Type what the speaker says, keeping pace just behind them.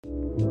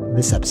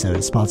This episode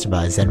is sponsored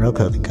by Zenro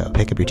Clothing Co.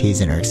 Pick up your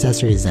tees and or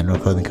accessories at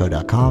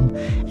zenroclothingco.com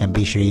and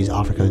be sure to use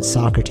offer code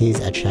Socrates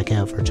at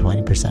checkout for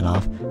 20%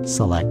 off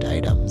select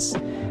items.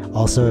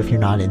 Also, if you're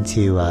not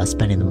into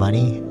spending the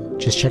money,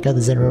 just check out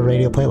the Zenro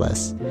radio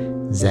playlist.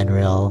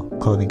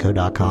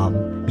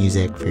 zenroclothingco.com,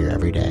 music for your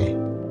everyday.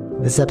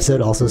 This episode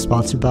also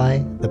sponsored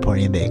by The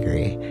Pointian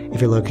Bakery.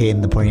 If you're located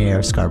in the Pointian area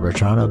of Scarborough,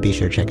 Toronto, be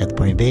sure to check out The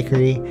Pointian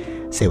Bakery,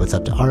 say what's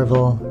up to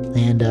Arville,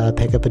 and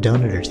pick up a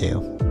donut or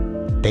two.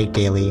 Baked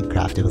daily,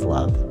 crafted with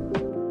love.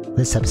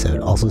 This episode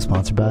also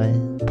sponsored by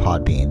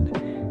Podbean.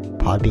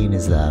 Podbean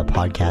is the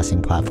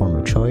podcasting platform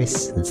of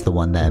choice. It's the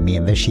one that me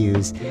and Vish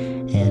use,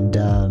 and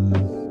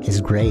is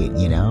great,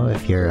 you know,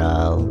 if you're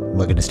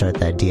looking to start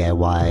that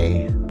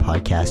DIY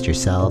podcast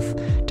yourself.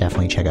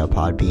 Definitely check out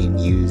Podbean.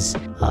 Use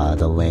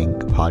the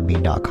link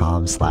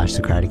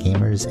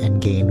podbean.com/SocraticGamers and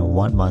gain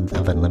 1 month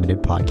of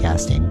unlimited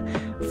podcasting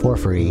for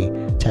free.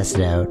 Test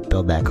it out,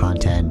 build that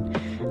content.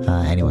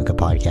 Anyone could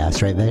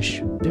podcast, right,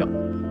 Vish? Yep.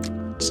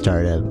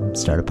 Start a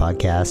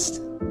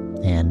podcast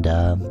and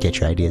get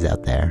your ideas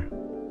out there.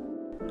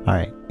 All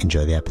right,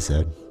 enjoy the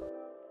episode.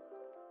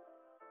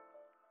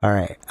 All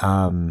right,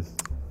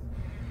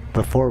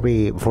 before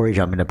we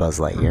jump into Buzz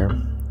Lightyear,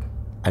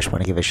 I just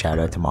want to give a shout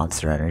out to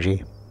Monster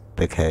Energy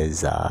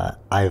because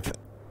I've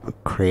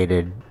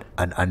created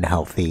an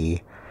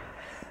unhealthy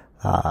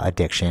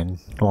addiction.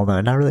 Well,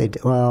 no, not really.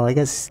 Well, I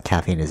guess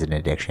caffeine is an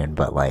addiction,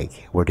 but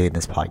like we're doing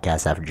this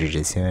podcast after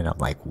jiu-jitsu and I'm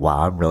like,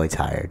 wow, I'm really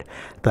tired,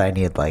 but I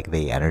need like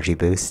the energy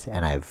boost.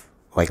 And I've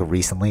like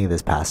recently,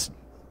 this past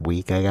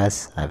week, I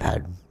guess, I've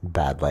had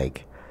bad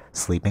like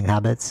sleeping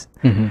habits,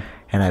 and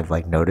I've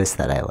like noticed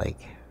that I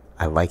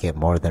like it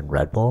more than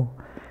Red Bull.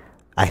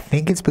 I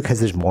think it's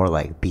because there's more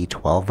like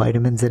B12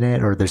 vitamins in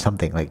it, or there's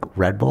something like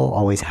Red Bull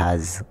always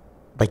has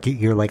like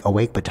you're like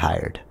awake but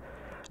tired.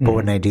 But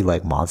when I do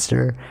like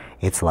Monster,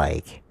 it's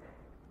like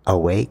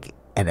awake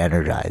and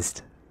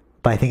energized.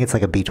 But I think it's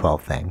like a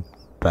B12 thing.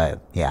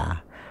 But yeah,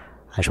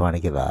 I just want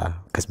to give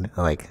because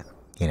like,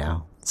 you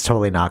know, it's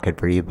totally not good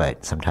for you,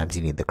 but sometimes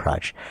you need the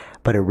crutch.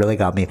 But it really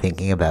got me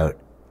thinking about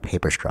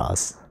paper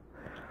straws.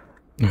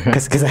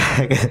 Because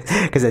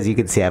as you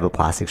can see, I have a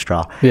plastic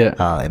straw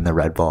in the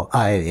Red Bull,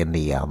 in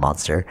the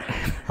Monster.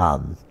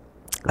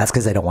 That's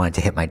because I don't want it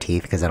to hit my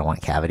teeth because I don't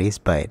want cavities.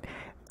 But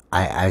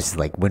I was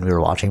like, when we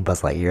were watching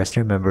Buzz Lightyear, I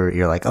still remember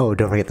you're like, oh,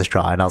 don't forget the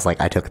straw. And I was like,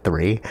 I took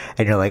 3.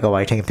 And you're like, oh,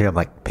 I take 3. I'm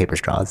like, paper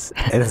straws.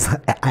 And it's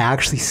like, I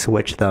actually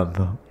switched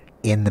them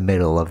in the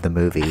middle of the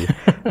movie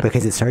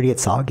because it started to get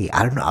soggy.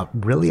 I don't know.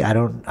 Really, I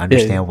don't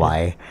understand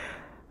why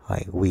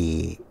like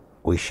we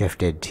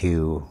shifted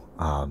to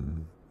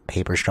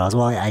paper straws.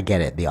 Well, I get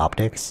it. The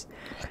optics,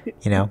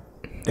 you know.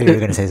 You're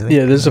going to say something?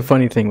 Yeah, there's a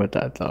funny thing with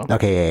that, though.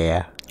 Okay,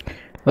 yeah.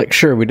 Like,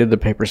 sure, we did the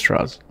paper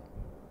straws.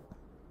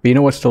 But you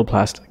know what's still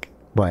plastic?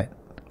 What?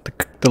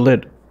 The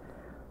lid.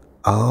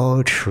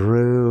 Oh,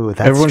 true.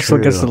 That's Everyone true. still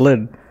gets the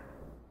lid.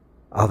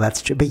 Oh,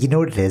 that's true. But you know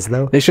what it is,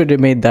 though? They should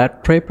have made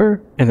that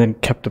paper and then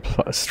kept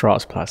the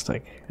straws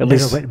plastic. At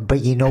least.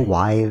 But you know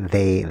why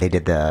they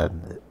did the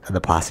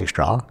plastic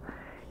straw?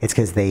 It's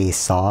because they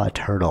saw a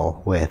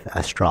turtle with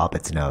a straw up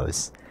its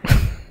nose.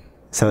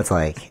 So it's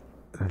like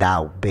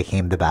that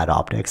became the bad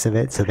optics of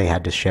it. So they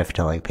had to shift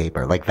to like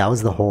paper. Like that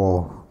was the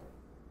whole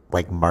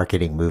like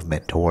marketing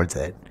movement towards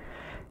it,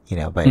 you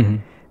know. But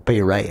but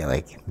you're right.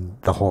 Like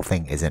the whole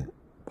thing isn't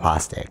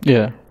plastic.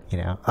 Yeah. You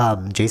know,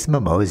 Jason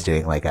Momoa is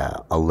doing like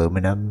a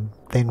aluminum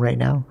thing right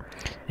now.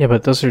 Yeah,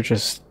 but those are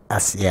just.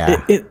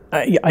 Yeah.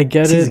 I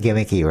get it. It's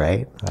gimmicky,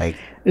 right? Like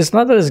it's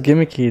not that it's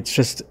gimmicky. It's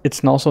just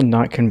it's also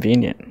not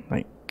convenient.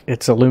 Like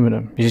it's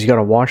aluminum. You just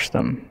gotta wash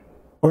them.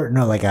 Or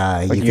no, like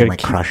you can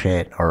like crush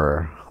it,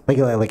 or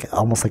like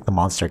almost like the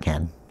Monster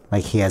can.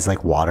 Like he has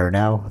like water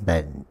now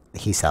that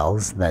he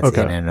sells that's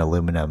in an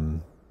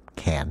aluminum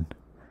can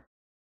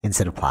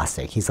instead of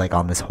plastic. He's like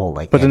on this whole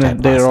like. But then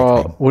they're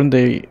all thing.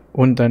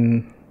 wouldn't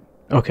then.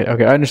 Okay,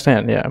 I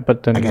understand. Yeah,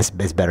 but then I guess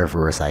it's better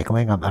for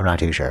recycling. I'm not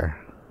too sure.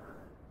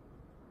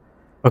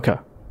 Okay.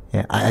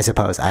 Yeah, I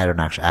suppose I don't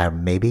actually.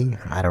 Maybe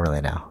I don't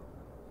really know.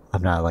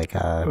 I'm not like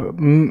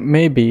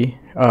maybe.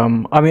 I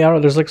mean, I don't know.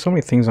 There's like so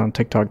many things on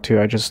TikTok too.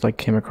 I just like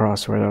came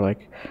across where they're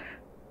like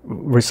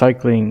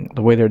recycling.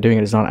 The way they're doing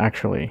it is not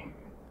actually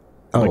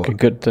like a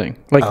good thing.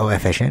 Like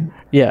efficient.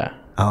 Yeah.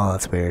 Oh,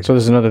 that's weird.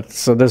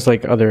 So there's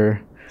like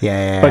other.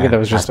 Yeah. Like that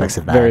was just a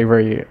very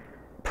very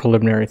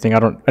preliminary thing. I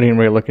didn't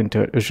really look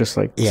into it. It was just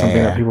like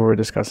something that people were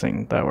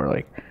discussing that were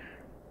like.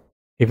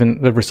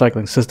 Even the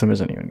recycling system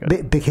isn't even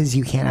good. Because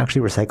you can't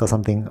actually recycle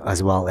something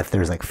as well if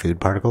there's like food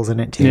particles in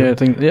it too.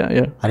 Yeah,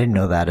 yeah. I didn't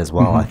know that as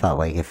well. I thought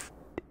like if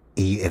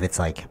it's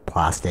like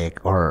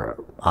plastic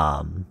or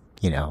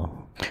you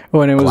know.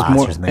 Oh, and it was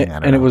more,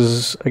 and it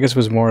was I guess it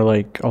was more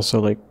like also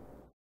like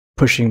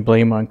pushing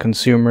blame on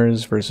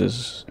consumers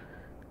versus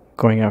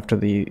going after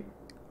the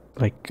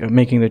like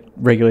making the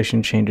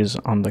regulation changes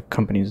on the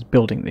companies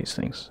building these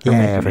things.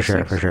 Yeah, for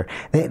sure.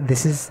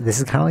 This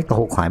is kind of like the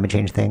whole climate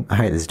change thing. All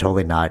right, this is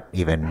totally not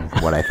even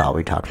what I thought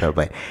we talked about,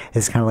 but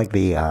it's kind of like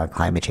the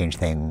climate change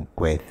thing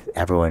with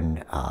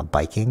everyone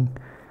biking.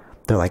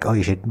 they're like, oh,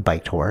 you should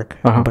bike to work.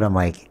 Uh-huh. But I'm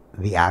like,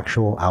 the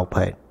actual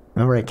output,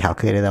 remember I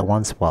calculated that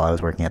once while I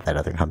was working at that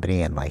other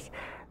company, and like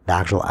the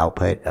actual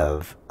output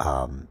of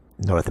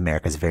North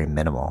America is very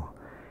minimal.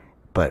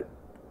 But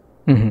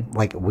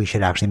like we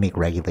should actually make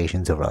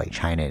regulations over like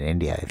China and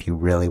India if you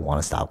really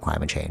want to stop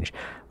climate change.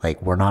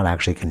 Like we're not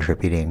actually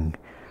contributing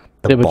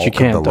the bulk but you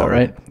can't of the though, load.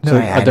 right? No, So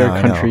I other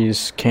know.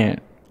 countries can't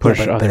push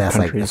but other that's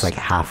countries. like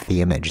half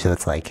the image. So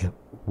it's like,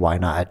 why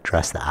not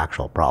address the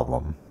actual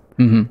problem?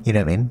 You know what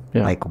I mean?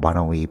 Yeah. Like, why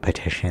don't we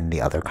petition the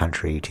other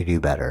country to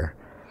do better?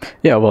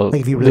 Yeah, well,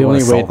 Like, if you really the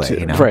want only to way solve to it,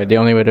 you know? right, the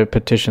only way to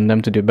petition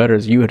them to do better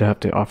is you would have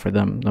to offer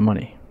them the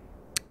money.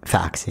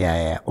 Facts,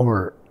 yeah.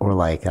 Or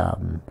like,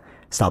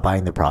 stop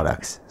buying the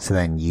products. So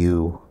then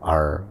you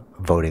are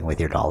voting with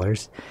your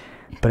dollars.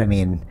 But I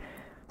mean,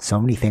 so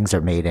many things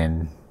are made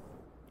in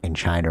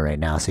China right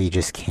now, so you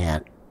just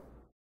can't.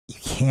 You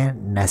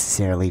can't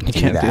necessarily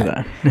do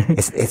that.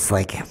 It's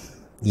like,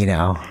 you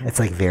know, it's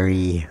like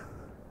very.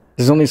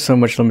 There's only so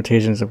much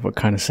limitations of what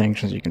kind of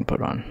sanctions you can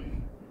put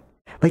on.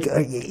 Like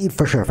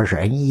for sure,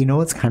 and you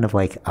know it's kind of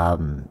like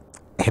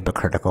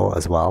hypocritical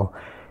as well.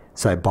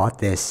 So I bought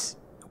this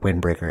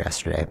windbreaker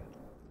yesterday,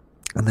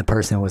 and the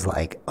person was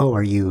like, "Oh,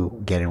 are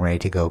you getting ready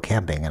to go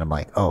camping?" And I'm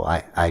like, "Oh,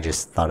 I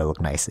just thought it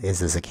looked nice. Is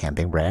this a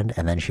camping brand?"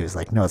 And then she was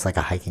like, "No, it's like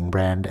a hiking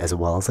brand as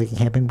well as like a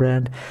camping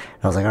brand."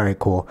 And I was like, "All right,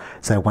 cool."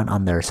 So I went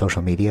on their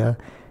social media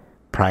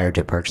prior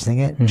to purchasing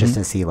it just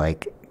to see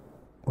like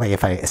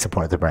if I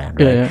support the brand,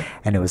 right? Yeah.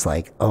 And it was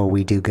like, "Oh,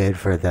 we do good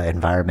for the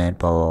environment,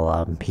 blah,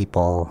 blah, blah,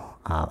 people."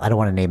 I don't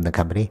want to name the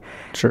company,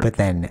 Sure. but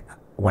then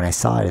when I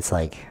saw it, it's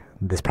like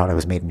this product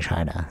was made in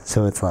China,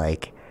 so it's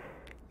like,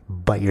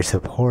 but you're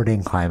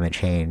supporting climate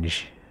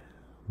change,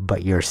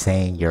 but you're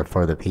saying you're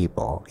for the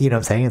people. You know what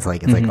I'm saying? It's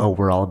like oh,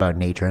 we're all about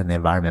nature and the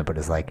environment, but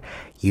it's like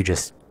you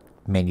just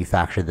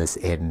manufacture this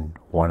in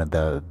one of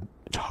the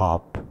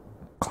top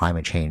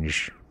climate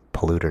change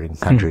polluting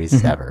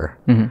countries ever.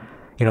 You know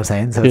what I'm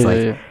saying? So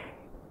it's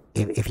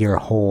if your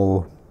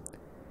whole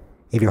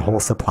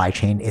supply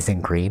chain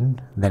isn't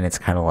green, then it's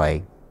kind of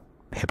like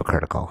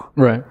hypocritical.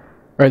 Right.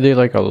 Are they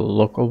like a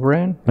local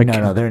brand? Like,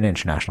 No, they're an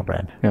international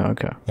brand. Yeah,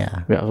 okay.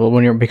 Yeah. Yeah, well,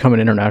 when you become an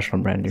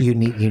international brand, You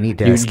need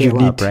to scale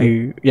up,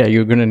 right? Yeah,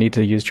 you're going to need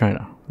to use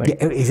China. Like,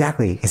 Yeah,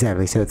 exactly.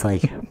 So it's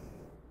like,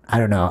 I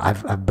don't know.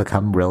 I've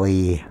become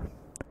really,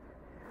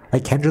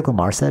 like Kendrick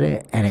Lamar said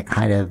it, and it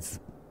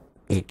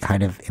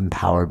kind of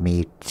empowered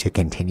me to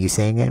continue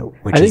saying it.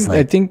 Which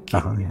I think,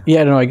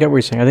 yeah. No, I get what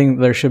you're saying. I think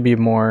there should be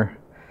more,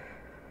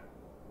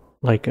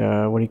 like,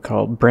 what do you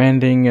call it?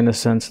 Branding in a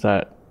sense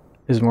that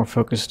is more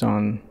focused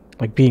on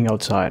like being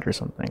outside or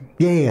something.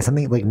 Yeah,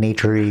 something like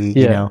nature-y,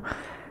 you know,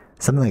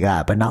 something like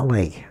that, but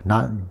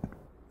not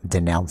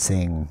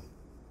denouncing,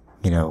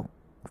 you know,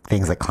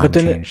 things like climate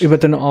change.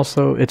 But then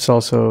also,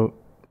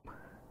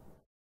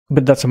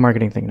 but that's a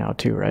marketing thing now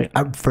too, right?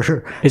 For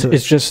sure.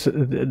 It's just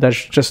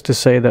that's just to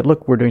say that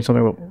look, we're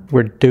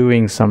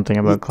doing something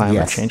about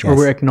climate change, or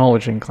we're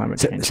acknowledging climate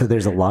change. So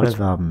there's a lot of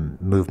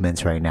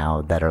movements right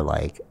now that are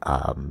like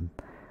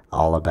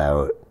all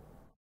about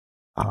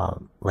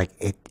like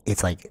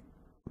it's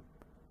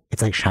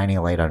like shining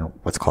a light on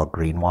what's called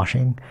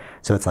greenwashing.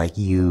 So it's like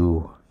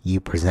you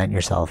present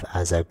yourself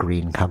as a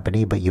green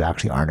company, but you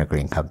actually aren't a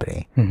green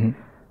company.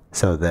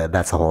 So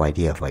that's the whole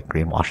idea of like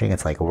greenwashing.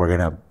 It's like we're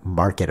gonna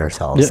market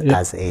ourselves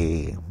as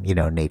a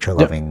nature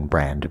loving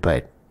brand,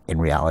 but in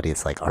reality,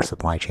 it's like our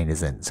supply chain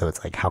isn't. So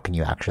it's like, how can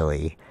you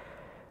actually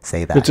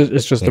say that?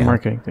 It's just a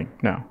marketing thing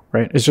now,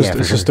 right? It's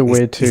just a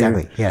way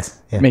to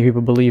make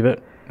people believe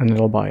it, and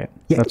they'll buy it.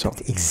 Yeah, that's all.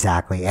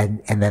 Exactly.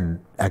 And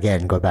then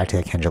again, go back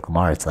to Kendrick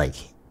Lamar. It's like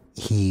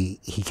he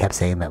kept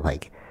saying that,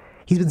 like,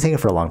 he's been saying it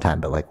for a long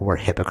time, but like we're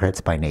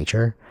hypocrites by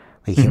nature,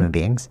 like human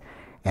beings.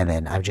 And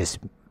then I've just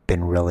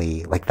been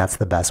really like, that's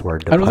the best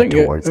word to put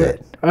towards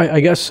it. I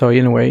guess so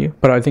in a way,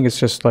 but I think it's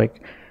just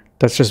like,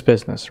 that's just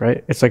business,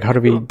 right? It's like, how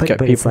do we get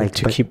people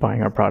to keep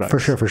buying our products? For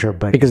sure.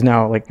 But because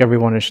now, like,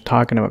 everyone is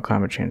talking about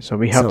climate change, so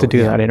we have to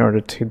do that in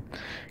order to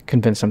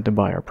convince them to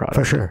buy our product.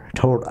 For sure.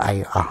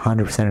 I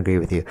 100% agree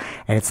with you.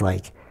 And it's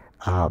like,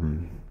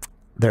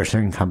 there are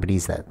certain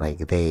companies that like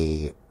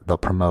they'll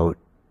promote,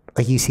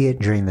 like you see it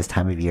during this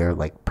time of year,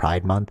 like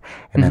Pride Month,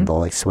 and then they'll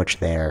like switch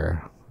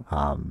their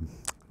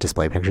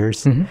display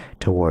pictures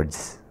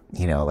towards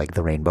like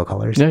the rainbow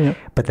colors.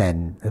 But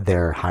then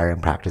their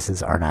hiring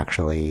practices aren't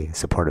actually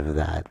supportive of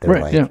that.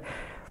 They're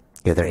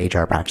their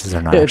HR practices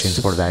are not actually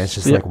supportive of that. It's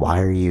just like,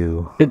 why are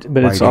you?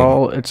 It's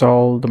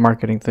all the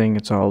marketing thing.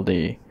 It's all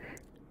the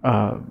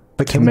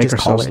but can to we make just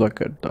ourselves call it, look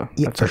good though.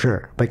 Yeah, That's for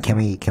sure. But can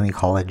we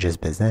call it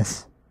just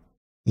business?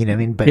 You know what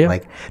I mean? But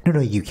like, no,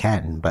 you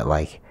can. But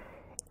like,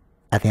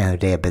 at the end of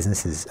the day, a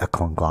business is a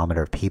conglomerate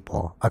of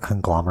people,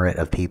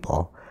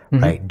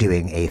 right?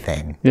 Doing a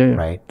thing,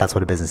 right? That's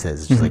what a business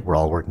is. It's just like we're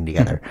all working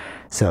together.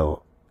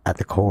 So at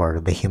the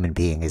core, the human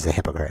being is a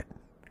hypocrite.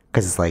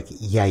 Because it's like,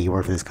 yeah, you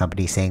work for this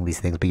company saying these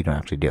things, but you don't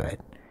actually do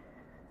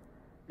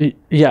it.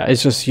 Yeah,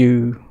 it's just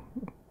you.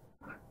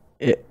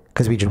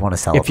 Because we just want to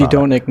sell. If you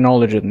don't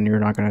acknowledge it, then you're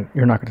not gonna.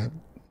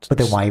 But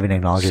then why even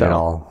acknowledge it at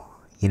all?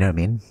 You know what I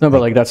mean? No,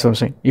 but like that's what I'm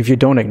saying. If you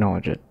don't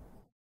acknowledge it,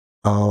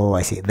 oh,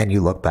 I see. Then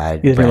you look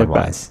bad. you look bad.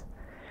 Brand-wise.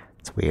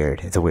 It's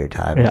weird. It's a weird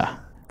time. Yeah.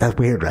 That's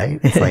weird, right?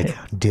 It's like,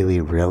 do we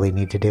really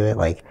need to do it?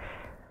 Like,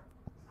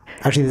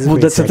 actually, this is Well,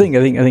 that's the thing. I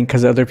think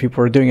because other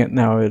people are doing it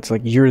now, it's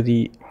like you would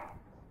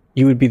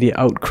be the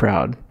out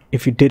crowd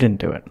if you didn't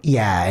do it.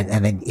 Yeah,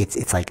 and then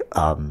it's like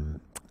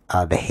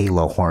the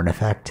halo horn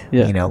effect.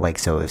 Yeah. You know, like,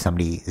 so if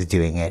somebody is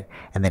doing it,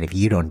 and then if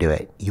you don't do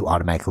it, you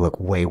automatically look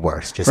way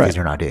worse just because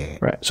you're not doing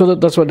it. Right. So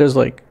that's what there's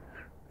like.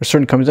 There's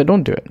certain companies that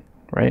don't do it.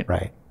 Right.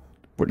 Right.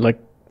 Like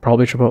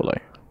probably Chipotle.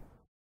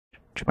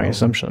 My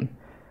assumption.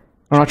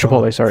 Oh, not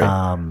Chipotle. Sorry.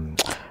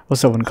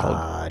 What's that one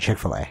called?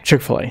 Chick-fil-A.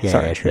 Chick-fil-A. Yeah,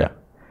 sorry. yeah, true. Yeah.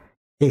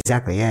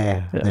 Exactly.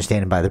 Yeah. They're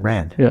standing by the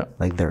brand. Yeah.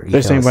 Like they're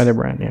standing by their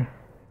brand. Yeah.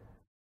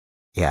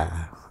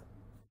 Yeah.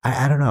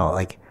 I don't know.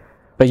 Like,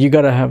 but you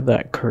got to have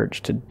that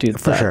courage to do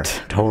for that. sure.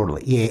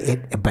 Totally. Yeah.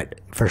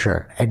 But for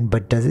sure.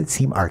 But does it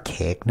seem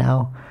archaic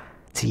now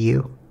to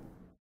you?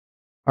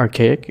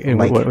 Archaic?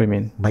 Like, what do we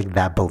mean? Like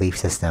that belief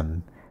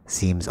system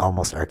seems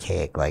almost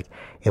archaic. Like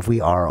if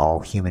we are all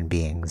human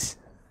beings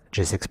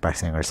just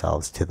expressing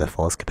ourselves to the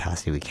fullest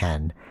capacity we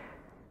can,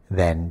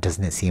 then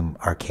doesn't it seem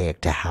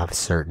archaic to have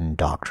certain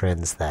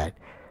doctrines that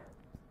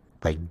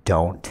like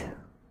don't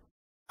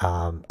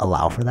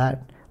allow for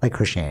that? Like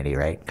Christianity,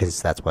 right?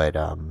 Because that's what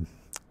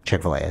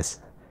Chick-fil-A is.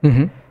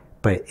 Mm-hmm.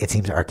 But it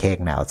seems archaic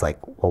now. It's like,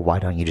 well, why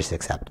don't you just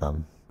accept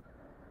them?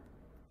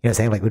 You know what I'm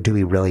saying? Like, do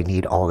we really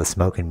need all the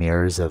smoke and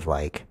mirrors of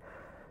like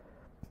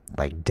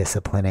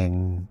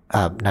disciplining?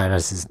 Not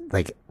just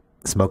like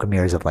smoke and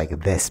mirrors of like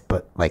this,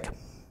 but like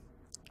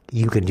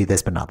you can do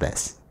this, but not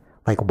this.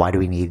 Like, why do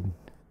we need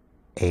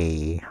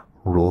a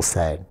rule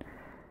set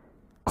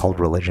called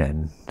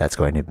religion that's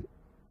going to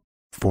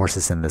force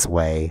us in this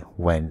way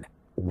when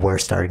we're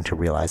starting to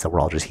realize that we're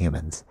all just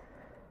humans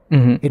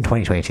in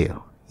 2022? You know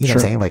what I'm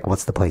saying? Like,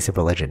 what's the place of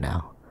religion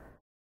now?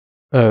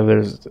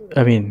 That's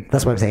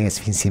what I'm saying. It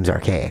seems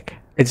archaic.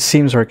 It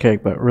seems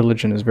archaic, but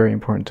religion is very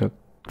important to.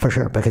 For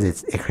sure,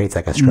 because it creates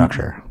like a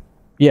structure.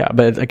 Yeah,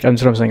 but like,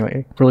 that's what I'm saying.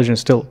 Like, religion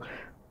is still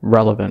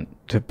relevant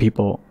to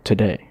people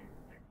today.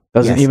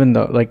 Doesn't even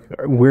though like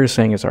we're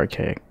saying it's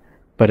archaic,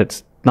 but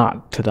it's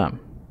not to them.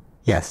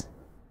 Yes.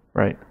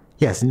 Right.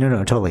 Yes. No.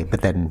 Totally.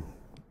 But then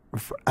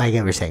I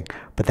get what you're saying.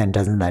 But then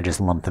doesn't that just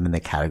lump them in the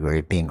category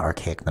of being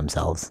archaic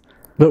themselves?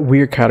 But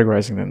we're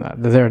categorizing them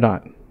that they're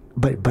not.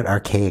 But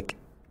archaic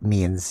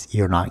means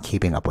you're not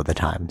keeping up with the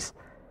times.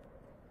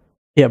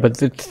 Yeah,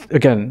 but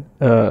again,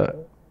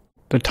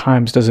 the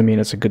times doesn't mean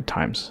it's a good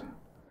times.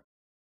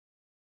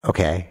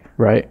 Okay.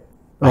 Right?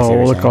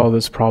 Look, all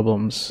these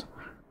problems.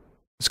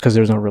 It's because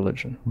there's no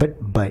religion.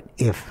 But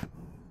if...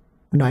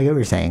 No, I get what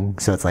you're saying.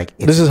 So it's like...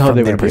 This is how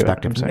they would view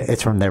perspective.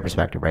 It's from their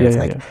perspective, right?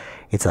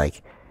 It's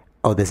like,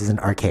 oh, this isn't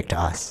archaic to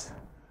us.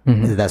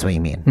 Mm-hmm. That's what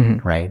you mean,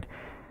 right?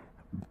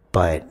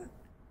 But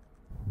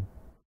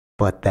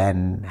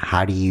then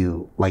how do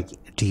you... Like,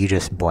 do you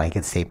just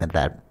blanket statement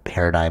that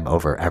paradigm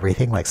over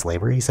everything, like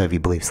slavery? So if you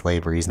believe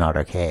slavery is not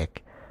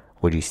archaic,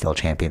 would you still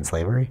champion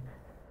slavery?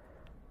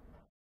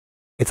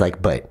 It's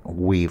like, but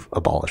we've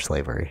abolished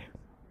slavery.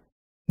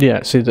 Yeah,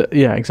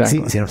 exactly. See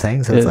what I'm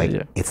saying? So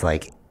it's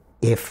like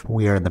if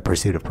we are in the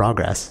pursuit of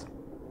progress,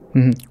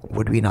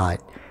 would we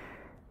not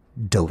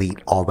delete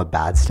all the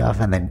bad stuff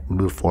and then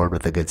move forward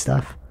with the good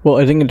stuff? Well,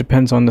 I think it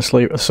depends on the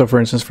slave. So, for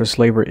instance, for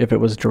slavery, if it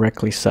was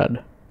directly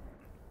said,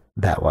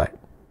 that what?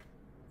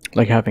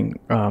 Like having,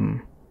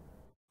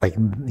 like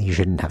you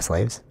shouldn't have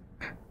slaves,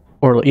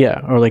 or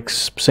like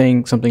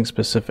saying something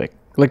specific,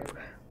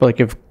 but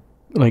if,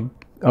 like,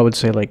 I would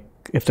say, like,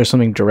 if there's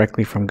something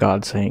directly from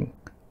God saying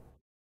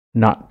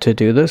not to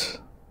do this,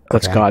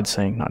 that's God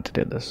saying not to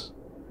do this.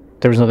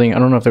 There was nothing. I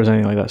don't know if there was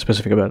anything like that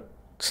specific about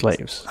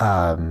slaves.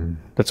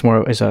 That's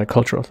more. Is that a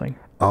cultural thing?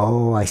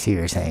 Oh, I see what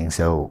you're saying.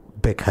 So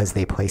because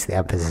they place the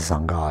emphasis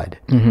on God,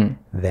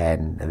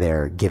 then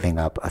they're giving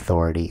up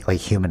authority, like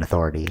human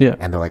authority. Yeah.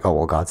 And they're like, oh,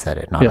 well, God said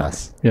it, not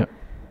us. Yeah.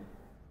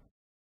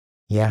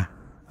 Yeah.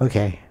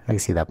 Okay. I can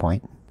see that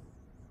point.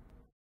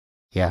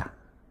 Yeah.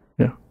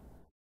 Yeah.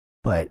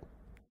 But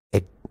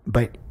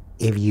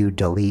if you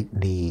delete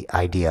the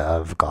idea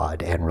of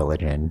God and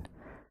religion,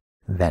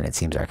 then it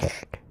seems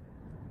archaic.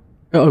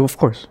 Oh, of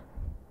course.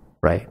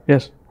 Right?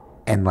 Yes.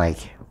 And like,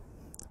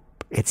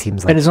 it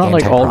seems like... And it's not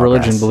like all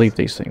religion believe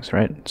these things,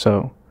 right?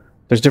 So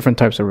there's different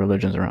types of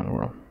religions around the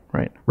world,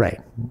 right?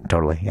 Right.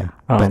 Totally, yeah.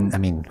 But, I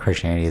mean,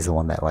 Christianity is the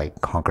one that like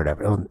conquered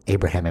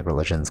Abrahamic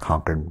religions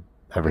conquered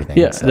everything.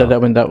 Yeah, so.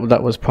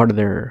 that was part of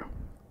their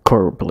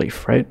core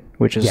belief, right?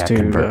 Which is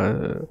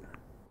to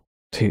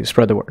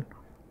spread the word.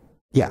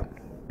 Yeah.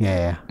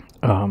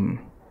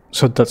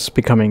 So that's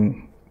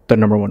becoming the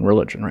number one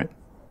religion, right?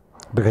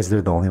 Because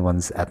they're the only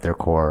ones at their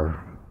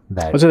core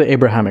that... What's the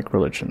Abrahamic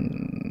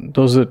religion?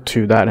 Those are the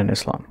two, that and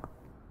Islam.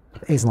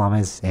 Islam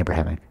is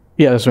Abrahamic.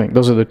 Yeah, that's right.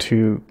 Those are the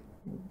two.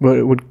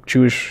 Would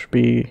Jewish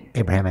be...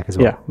 Abrahamic as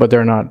well? Yeah, but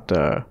they're not...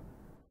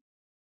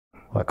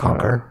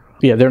 conquer?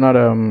 Yeah, they're not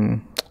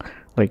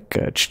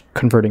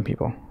converting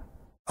people.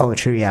 Oh,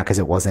 true, yeah, because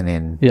it wasn't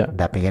in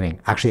that beginning.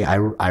 Actually,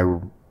 I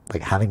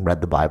like having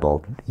read the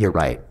Bible, you're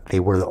right. They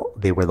were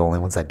the only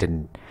ones that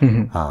didn't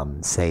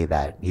say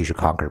that you should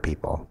conquer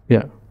people.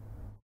 Yeah.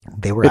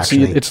 They were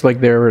actually. It's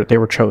like they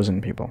were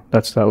chosen people.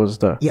 That was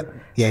the. Yep.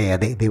 Yeah.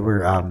 They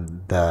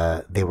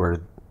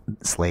were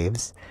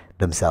slaves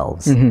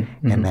themselves, and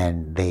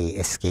then they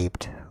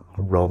escaped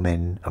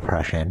Roman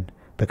oppression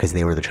because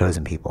they were the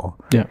chosen people.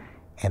 Yeah.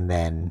 And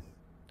then,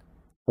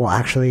 well,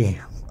 actually,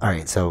 all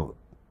right. So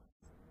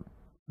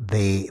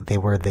they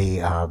were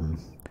the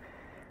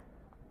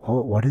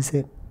what is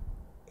it?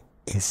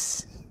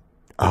 Is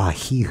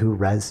he who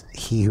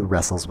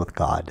wrestles with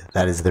God.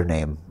 That is their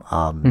name.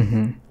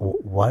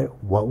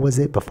 What was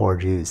it before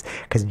Jews?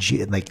 Because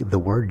like the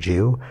word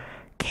Jew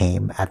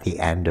came at the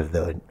end of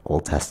the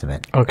Old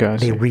Testament. Okay,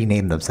 they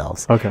renamed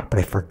themselves. Okay, but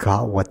I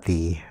forgot what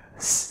the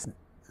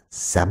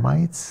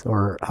Semites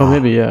or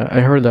maybe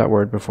I heard that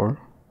word before.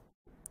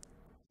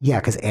 Yeah,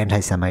 because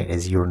anti-Semite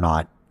is you're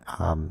not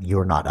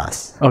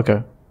us.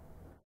 Okay.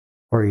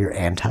 Or you're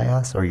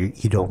anti-us, or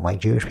you don't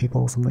like Jewish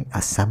people, something.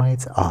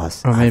 Semites,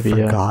 us. Maybe,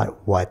 I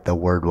forgot what the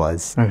word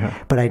was. Okay.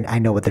 But I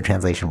know what the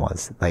translation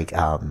was. Like,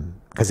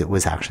 because it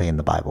was actually in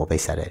the Bible. They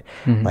said it.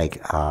 Like,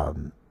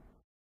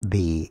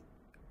 the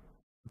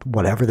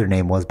whatever their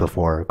name was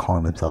before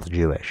calling themselves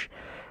Jewish,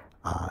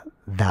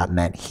 that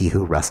meant he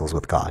who wrestles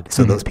with God.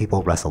 So those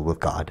people wrestled with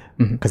God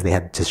because they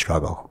had to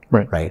struggle.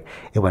 Right.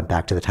 It went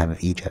back to the time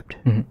of Egypt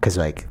because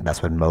like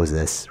that's when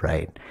Moses,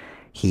 right?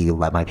 He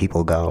let my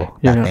people go,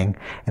 thing.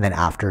 And then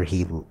after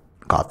he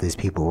got these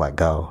people let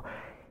go,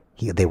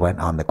 they went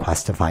on the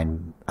quest to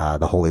find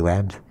the Holy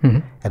Land,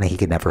 and then he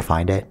could never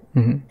find it.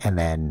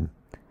 And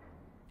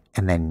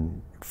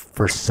then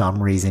for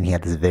some reason he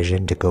had this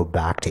vision to go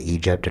back to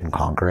Egypt and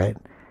conquer it.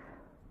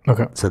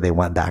 Okay. So they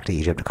went back to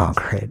Egypt to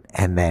conquer it.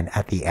 And then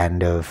at the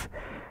end of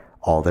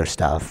all their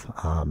stuff,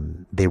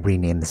 they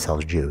renamed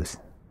themselves Jews.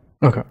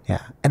 Okay.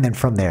 Yeah. And then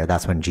from there,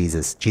 that's when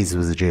Jesus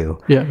was a Jew.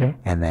 Yeah.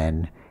 And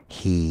then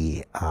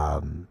the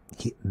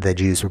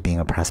Jews were being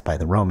oppressed by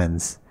the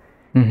Romans,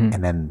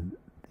 and then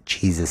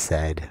Jesus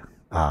said,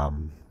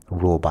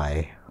 "Rule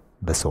by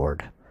the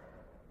sword."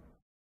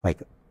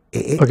 Like,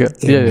 his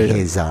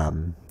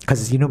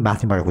because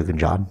Matthew, Mark, Luke, and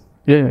John.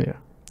 Yeah.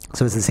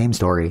 So it's the same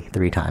story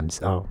 3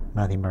 times. Oh,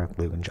 Matthew, Mark,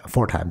 Luke, and John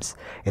 4 times.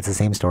 It's the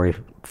same story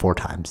 4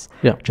 times.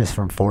 Yeah. Just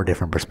from 4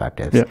 different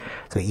perspectives. Yeah.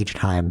 So each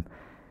time,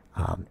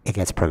 it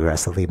gets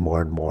progressively more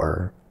and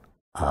more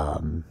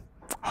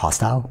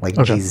hostile.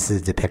 Like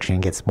Jesus' depiction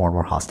gets more and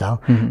more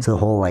hostile. So the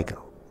whole like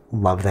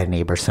love thy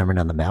neighbor Sermon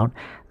on the Mount,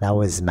 that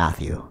was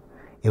Matthew.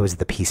 It was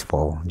the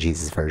peaceful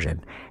Jesus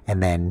version.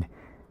 And then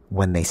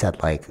when they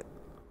said like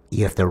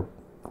you have to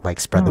like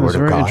spread the word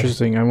of God. Very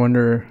interesting. I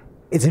wonder.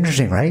 It's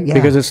interesting, right? Yeah.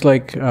 Because it's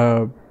like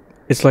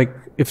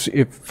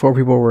if 4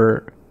 people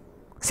were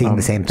seeing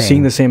the same thing,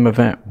 seeing the same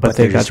event, but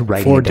they got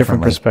 4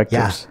 different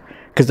perspectives. Yeah.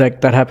 Because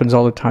that happens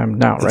all the time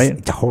now,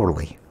 right?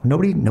 Totally.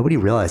 Nobody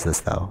realized this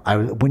though.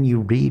 When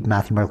you read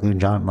Matthew, Mark, Luke,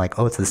 and John, I'm like,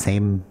 oh, it's the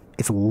same.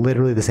 It's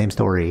literally the same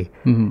story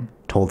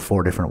told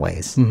 4 different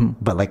ways,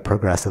 but like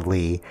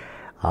progressively,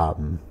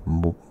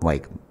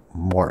 like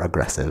more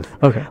aggressive.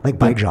 Okay. Like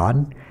by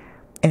John,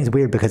 and it's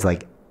weird because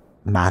like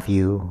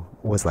Matthew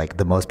was like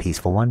the most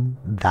peaceful one.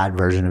 That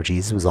version of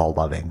Jesus was all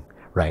loving,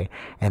 right?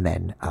 And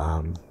then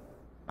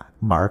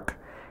Mark,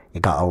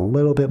 it got a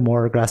little bit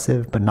more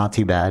aggressive, but not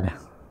too bad.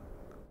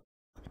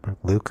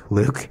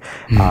 Luke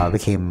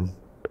became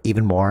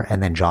even more,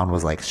 and then John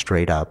was like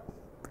straight up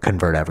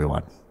convert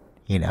everyone,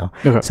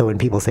 Okay. So when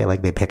people say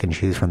like they pick and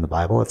choose from the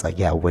Bible, it's like,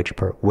 yeah, which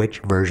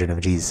version of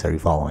Jesus are you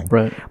following?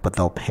 Right. But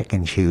they'll pick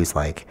and choose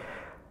like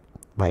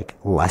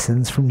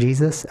lessons from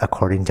Jesus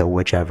according to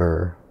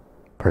whichever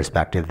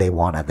perspective they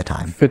want at the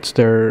time. Fits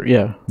their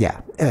yeah.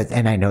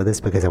 And I know this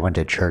because I went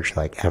to church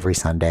like every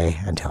Sunday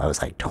until I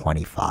was like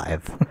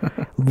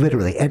 25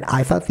 literally. And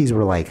I thought these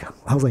were like,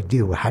 I was like,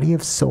 dude, how do you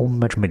have so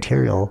much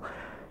material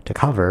to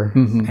cover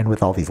and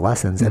with all these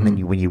lessons? And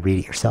then when you read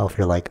it yourself,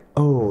 you're like,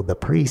 oh, the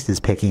priest is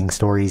picking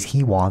stories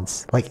he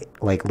wants, like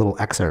little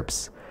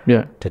excerpts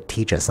to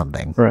teach us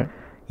something, right?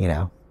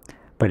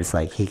 But it's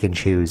like he can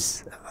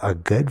choose a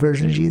good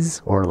version of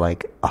Jesus or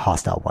like a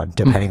hostile one,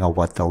 depending on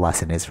what the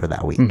lesson is for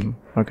that week.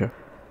 Okay.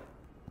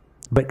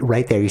 But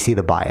right there, you see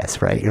the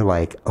bias, right? You're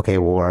like, okay,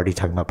 well, we're already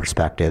talking about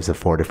perspectives of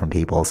 4 different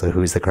people. So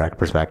who's the correct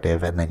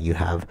perspective? And then you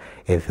have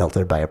it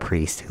filtered by a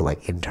priest who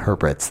like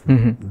interprets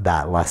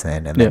that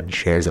lesson and then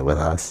shares it with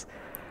us.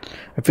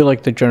 I feel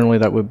like generally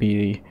that would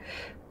be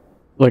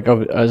like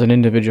as an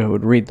individual who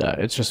would read that.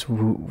 It's just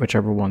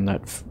whichever one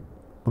that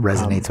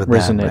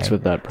resonates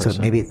with that person.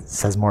 So maybe it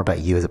says more about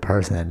you as a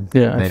person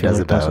than it does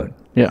about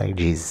like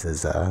Jesus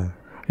as a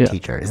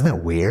teacher. Isn't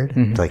that weird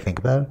to like think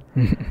about?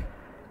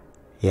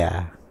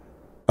 Yeah.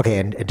 Okay,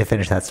 and to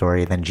finish that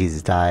story, then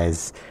Jesus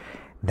dies.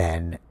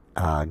 Then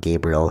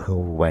Gabriel, who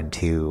went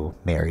to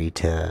Mary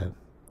to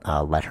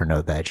let her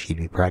know that she'd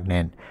be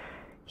pregnant,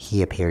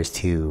 he appears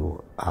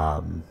to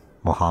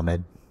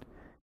Muhammad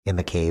in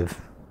the cave.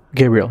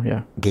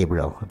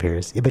 Gabriel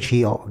appears. Yeah, but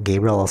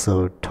Gabriel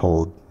also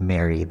told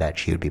Mary that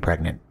she would be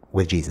pregnant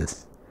with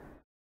Jesus.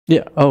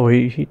 Yeah. Oh,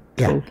 he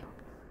told.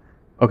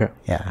 Okay.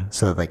 Yeah.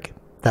 So like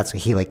that's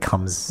what he like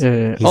comes.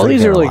 Yeah. He's, All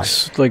these there are a like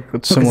lot. like No,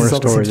 'cause similar it's all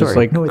the same stories. It's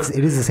story. like No,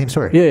 it is the same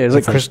story. yeah, it's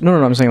like like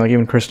no, I'm saying like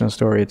even Krishna's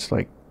story. It's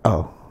like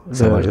oh,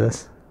 similar to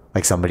this.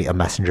 Like a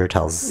messenger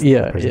tells. the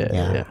yeah, person-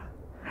 yeah.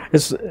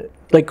 It's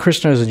like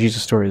Krishna as a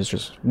Jesus story is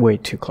just way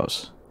too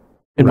close,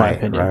 in my Right,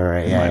 opinion.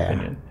 right, In yeah, my yeah.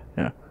 opinion,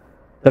 yeah.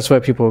 That's why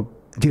people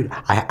Dude,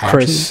 I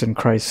Chris actually, and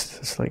Christ.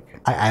 It's like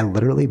I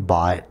literally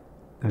bought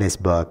this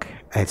book,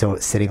 and so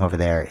it's sitting over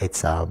there.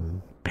 It's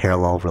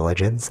Parallel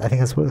Religions. I think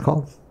that's what it's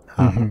called.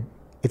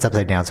 It's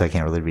upside down, so I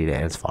can't really read it,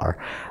 and it's far.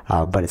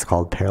 But it's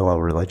called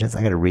Parallel Religions.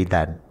 I got to read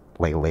that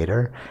like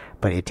later.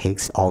 But it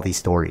takes all these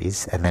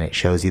stories, and then it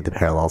shows you the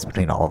parallels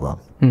between all of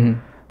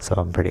them. So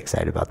I'm pretty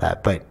excited about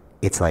that. But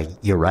it's like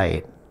you're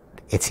right.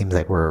 It seems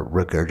like we're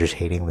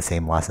regurgitating the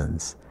same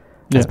lessons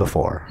as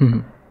before.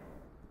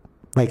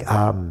 Like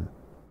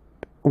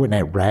when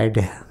I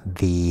read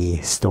the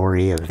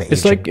story of the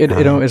it's like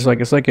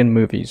it's like in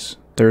movies.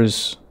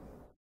 There's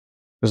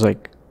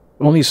like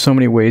only so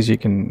many ways you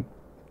can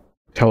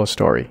tell a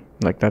story.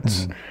 Like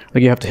that's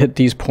like you have to hit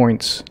these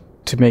points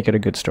to make it a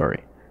good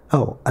story.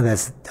 oh, and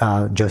that's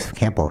Joseph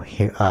Campbell,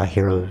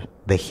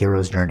 the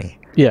hero's journey.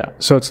 Yeah.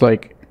 So it's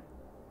like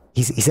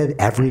He said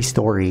every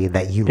story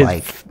that you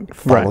like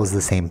follows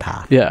the same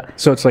path. yeah.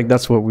 So it's like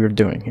that's what we're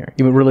doing here.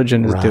 Even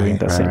religion is doing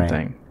the same right.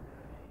 thing.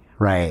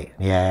 Right.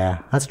 Yeah.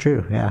 That's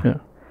true. Yeah. Yeah.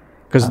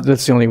 Because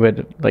that's the only way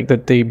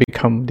that they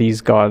become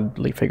these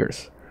godly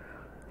figures.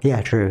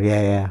 Yeah. True.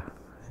 Yeah.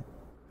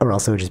 Or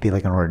else it would just be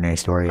like an ordinary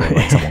story of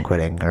like someone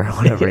quitting or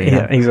whatever. You know?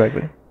 Yeah,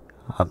 exactly.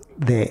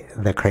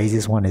 The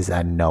craziest one is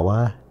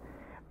Noah.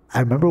 I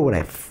remember when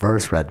I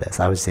first read this.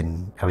 I was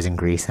in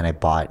Greece and I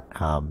bought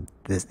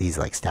these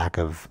like stack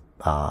of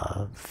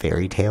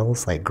fairy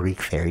tales, like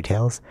Greek fairy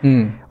tales.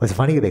 It's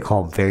funny they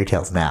call them fairy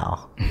tales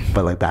now,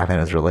 but like back then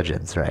it was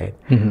religions, right?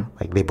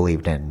 Like they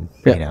believed in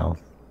you know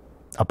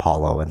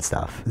Apollo and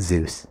stuff,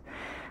 Zeus.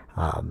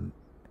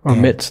 Or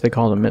myths. They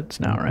call them myths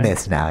now, right?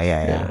 Myths now,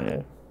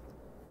 yeah.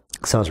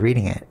 So I was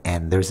reading it,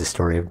 and there's a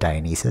story of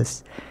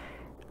Dionysus.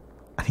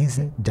 I think it's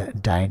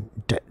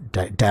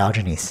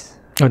Diogenes.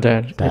 Oh,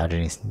 Dad.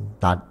 Diogenes,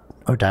 not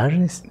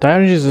Diogenes.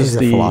 Diogenes is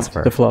the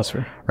philosopher. The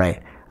philosopher.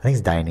 Right. I think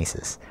it's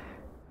Dionysus.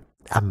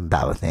 I'm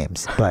bad with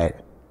names,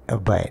 but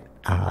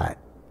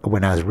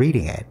when I was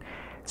reading it,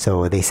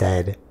 so they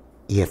said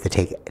you have to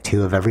take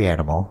 2 of every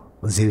animal.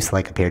 Zeus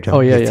like appeared to him. Oh,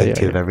 yeah, you have to yeah, take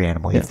 2 yeah. of every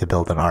animal. You have to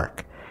build an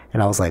ark.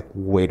 And I was like,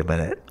 wait a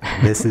minute,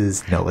 this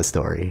is Noah's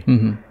story,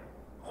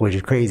 which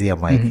is crazy.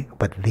 I'm like,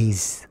 but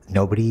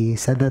nobody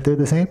said that they're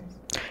the same.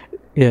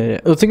 Yeah.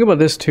 Well, think about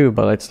this too,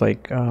 but it's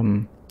like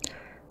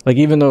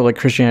even though like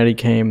Christianity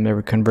came, they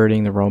were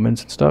converting the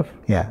Romans and stuff.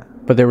 Yeah.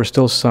 But there were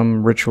still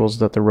some rituals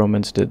that the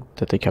Romans did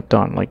that they kept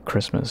on, like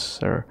Christmas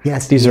or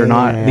Yes, these yeah, are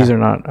not yeah. these are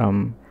not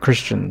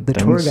Christian The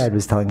things. tour guide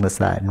was telling us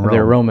that in Rome.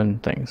 They're Roman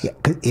things. Yeah,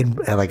 'cause did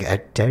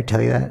I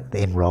tell you that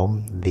in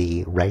Rome,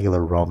 the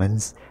regular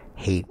Romans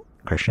hate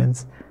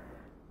Christians?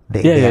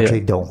 They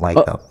actually don't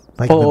like them.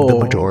 Like the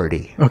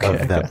majority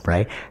of them,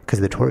 right? Because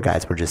the tour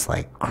guides were just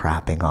like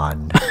crapping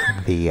on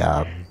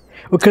the.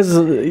 Because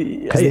I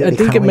think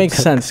kinda it makes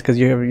took- sense because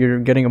you're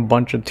getting a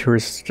bunch of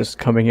tourists just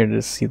coming here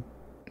to see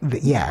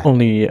Yeah.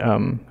 only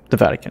the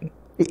Vatican.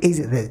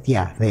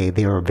 Yeah,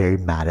 they were very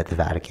mad at the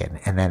Vatican,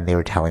 and then they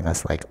were telling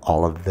us like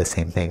all of the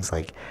same things,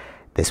 like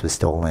this was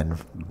stolen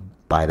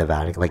by the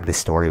Vatican, like this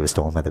story was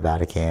stolen by the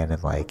Vatican,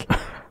 and like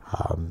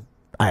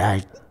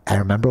I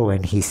remember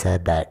when he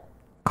said that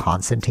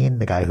Constantine,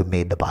 the guy who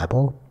made the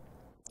Bible,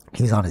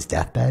 he was on his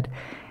deathbed,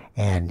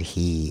 and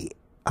he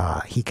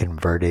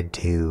converted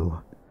to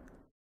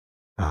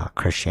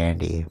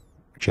Christianity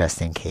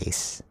just in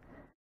case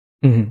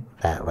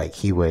that like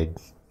he would.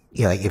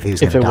 Yeah, like if he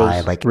was going to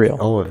die, like, real.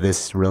 Oh, if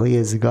this really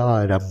is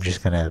God, I'm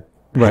just going to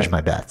hedge my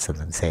bets and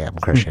then say I'm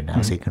Christian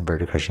now. So he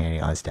converted to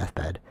Christianity on his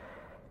deathbed.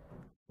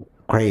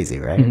 Crazy,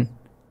 right?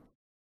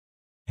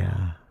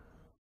 Yeah.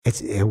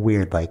 It's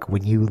weird. Like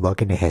when you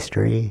look into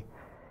history,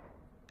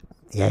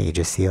 yeah, you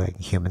just see like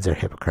humans are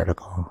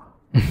hypocritical.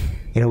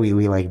 You know,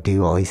 we like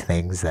do all these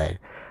things that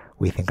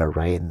we think are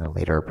right and then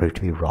later are proved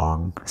to be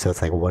wrong. So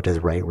it's like, what does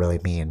right really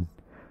mean?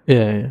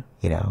 Yeah.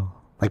 You know?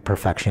 Like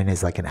perfection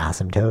is like an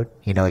asymptote,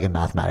 you know, like in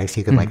mathematics,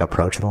 you can like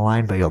approach the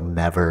line, but you'll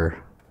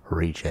never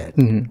reach it.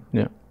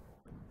 Yeah.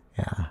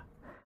 Yeah.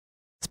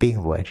 Speaking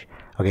of which,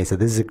 okay, so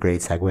this is a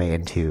great segue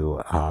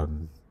into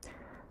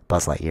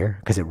Buzz Lightyear,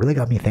 because it really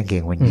got me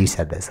thinking when you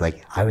said this.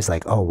 Like, I was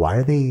like, oh, why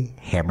are they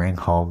hammering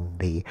home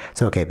the...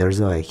 So, okay, there's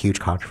a huge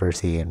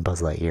controversy in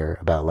Buzz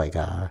Lightyear about like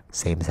a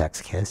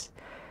same-sex kiss.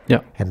 Yeah.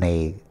 And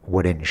they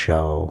wouldn't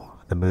show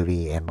the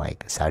movie in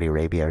like Saudi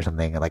Arabia or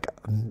something, like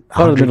a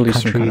lot of Middle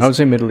Eastern countries. I would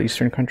say Middle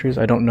Eastern countries.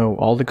 I don't know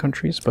all the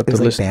countries, but what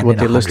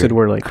they listed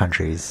were like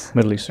countries.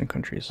 Middle Eastern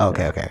countries.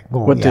 Okay.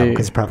 Well, yeah,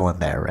 because it's prevalent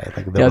there,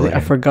 right? Like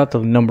I forgot the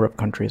number of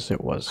countries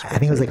it was. I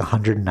think it was like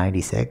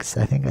 196.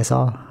 I think I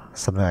saw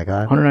something like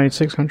that.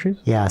 196 countries?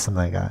 Yeah,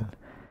 something like that.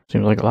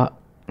 Seems like a lot.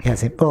 Yeah,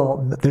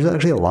 well, there's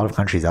actually a lot of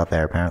countries out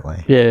there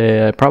apparently.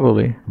 Yeah,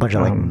 probably. A bunch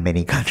of like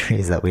mini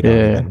countries that we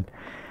don't even.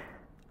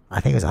 I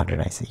think it was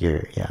 196.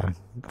 Yeah,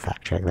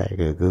 fact check that. You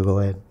go Google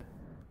it.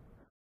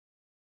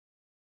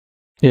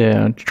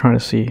 Yeah, I'm trying to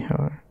see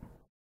how.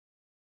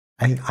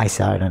 I think I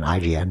saw it on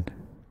IGN.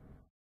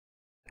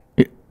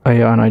 Oh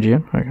yeah, on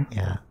IGN. Okay.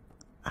 Yeah.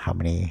 How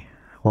many?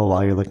 Well,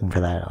 while you're looking for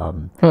that,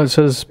 Well, it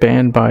says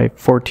banned by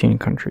 14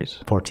 countries.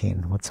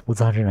 14. What's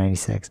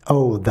 196?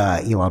 Oh,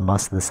 the Elon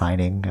Musk, the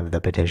signing of the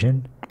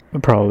petition.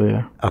 Probably,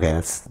 yeah. Okay,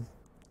 that's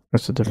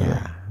a different.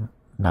 yeah,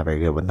 not very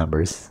good with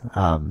numbers.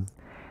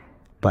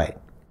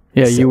 But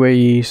yeah,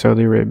 UAE,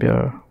 Saudi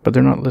Arabia, but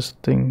they're not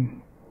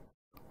listing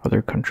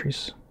other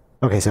countries.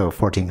 Okay, so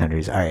 14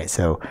 countries. All right,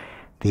 so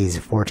these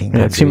 14 Yeah,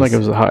 countries. it seemed like it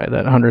was high.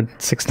 That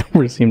 106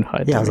 number seemed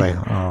high. Yeah, I was me.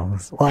 like, oh,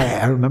 well,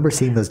 I remember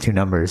seeing those two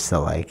numbers.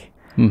 So like,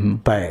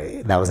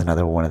 but that was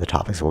another one of the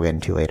topics we'll get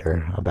into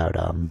later about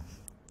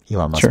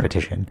Elon Musk's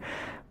petition.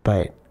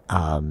 But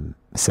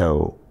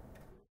so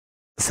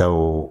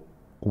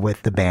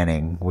with the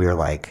banning, we were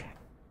like,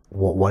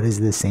 what is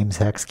this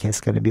same-sex kiss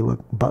going to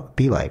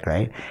be like,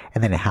 right?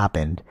 And then it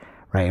happened,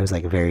 right? It was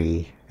like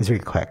very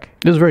quick.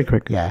 It was very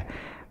quick. Yeah,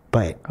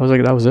 but I was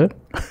like, that was it.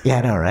 Yeah,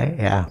 I know, right?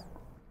 Yeah,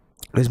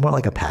 it was more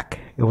like a peck.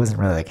 It wasn't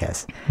really a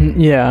kiss.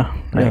 Yeah,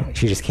 right. Yeah.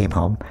 She just came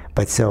home.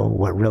 But so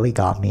what really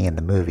got me in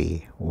the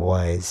movie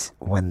was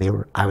when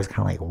I was kind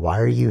of like, why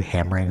are you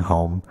hammering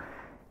home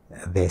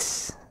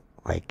this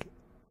like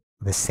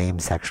the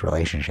same-sex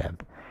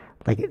relationship?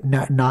 Like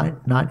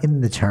not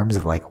in the terms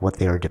of like what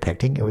they were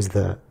depicting. It was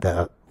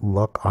the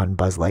look on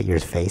Buzz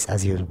Lightyear's face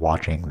as he was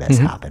watching this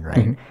happen,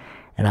 right?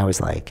 And I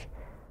was like,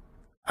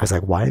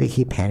 why do they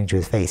keep panning to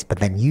his face? But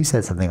then you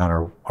said something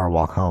on our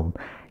walk home.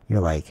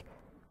 You're like,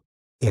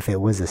 if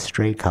it was a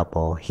straight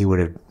couple, he would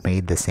have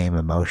made the same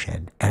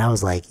emotion. And I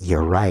was like,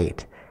 you're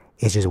right.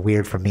 It's just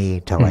weird for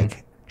me to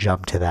like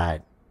jump to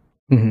that,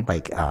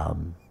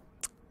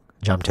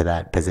 jump to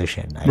that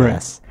position, I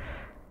guess.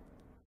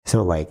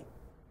 So like,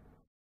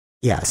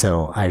 yeah,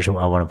 so I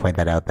want to point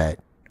that out that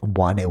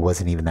one, it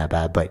wasn't even that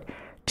bad, but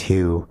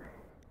two,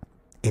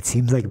 it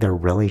seems like they're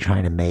really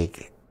trying to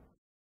make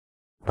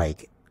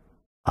like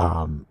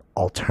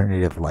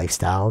alternative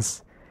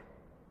lifestyles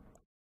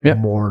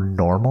more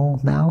normal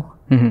now.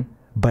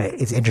 But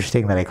it's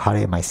interesting that I caught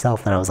it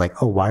myself that I was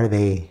like, oh, why are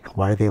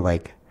they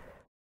like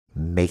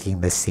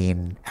making this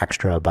scene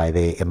extra by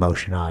the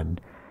emotion on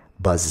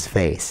Buzz's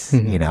face,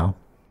 you know?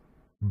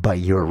 But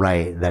you're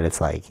right that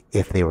it's like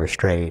if they were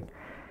straight,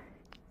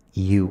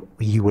 you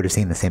would have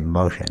seen the same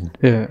emotion.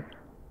 Yeah.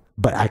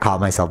 But I caught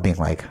myself being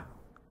like,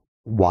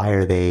 why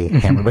are they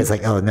hammering? But it's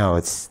like, oh no,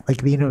 it's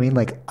like, you know what I mean?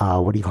 Like,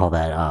 what do you call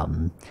that?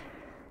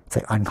 It's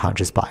like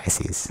unconscious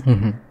biases.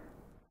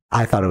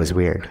 I thought it was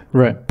weird.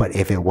 Right. But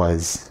if it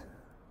was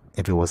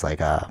like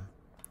a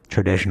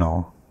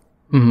traditional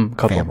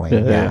family,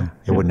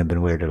 it wouldn't have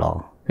been weird at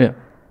all. Yeah.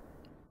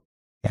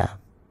 Yeah.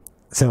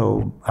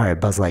 So, all right,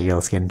 Buzz Lightyear,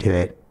 let's get into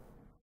it.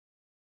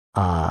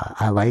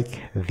 I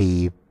like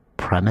the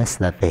premise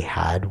that they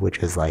had, which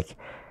is like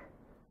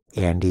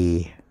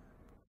Andy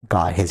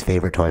got his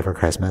favorite toy for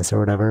Christmas or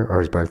whatever, or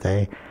his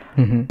birthday,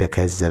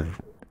 because of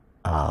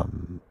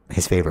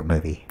his favorite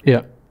movie.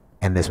 Yeah.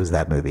 And this was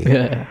that movie.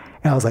 Yeah.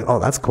 And I was like, oh,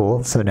 that's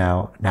cool. So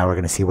now we're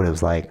going to see what it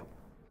was like.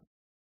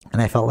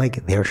 And I felt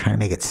like they were trying to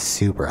make it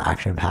super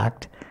action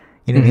packed.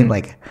 You know what I mean?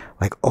 Like,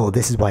 oh,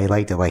 this is why he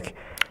liked it. Like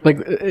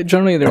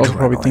generally they're also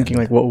probably thinking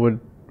like, what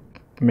would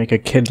make a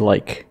kid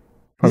like?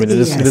 I mean, it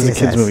is a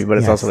kid's movie, but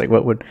it's also like,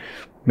 what would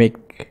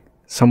make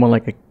someone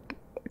like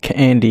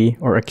Andy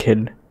or a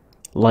kid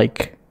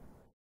like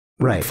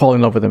fall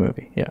in love with the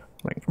movie? Yeah.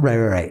 Like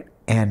Right.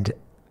 And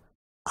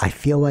I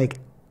feel like,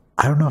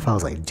 I don't know if I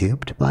was like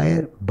duped by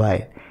it,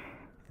 but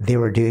they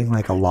were doing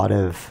like a lot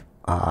of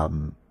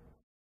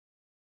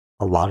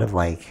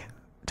like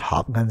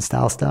Top Gun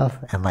style stuff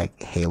and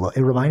like Halo.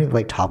 It reminded me of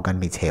like Top Gun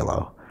meets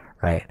Halo,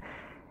 right?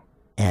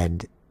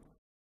 And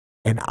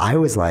I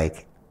was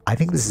like, I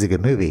think this is a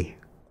good movie,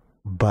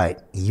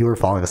 but you were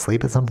falling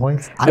asleep at some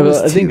points.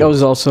 I think I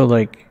was also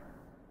like,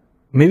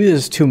 maybe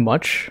there's too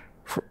much.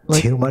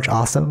 Too much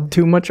awesome?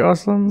 Too much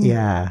awesome?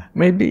 Yeah.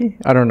 Maybe?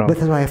 I don't know. But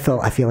that's why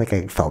I feel like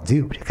I felt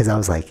duped because I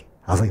was like,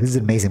 this is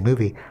an amazing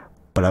movie,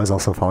 but I was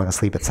also falling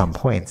asleep at some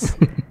points.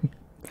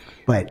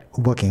 But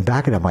looking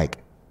back at it, I'm like,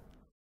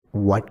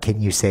 what can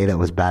you say that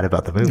was bad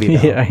about the movie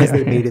though? Because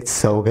they made it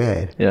so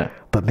good. Yeah.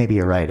 But maybe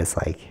you're right. It's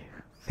like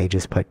they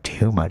just put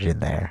too much in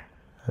there.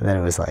 And then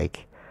it was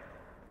like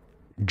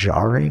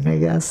jarring, I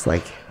guess.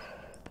 Like,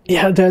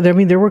 yeah, I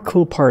mean, there were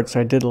cool parts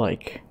I did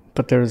like,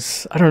 but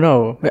there's, I don't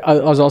know. I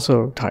was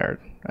also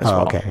tired as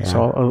well. Okay, yeah.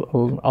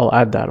 So I'll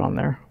add that on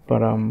there.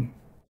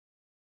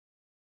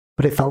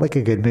 But it felt like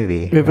a good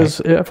movie. It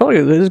was. I felt like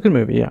it was a good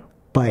movie. Yeah.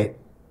 But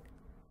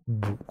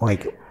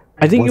like,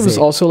 I think it was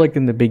also like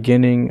in the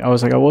beginning. I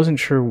was like, I wasn't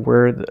sure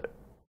where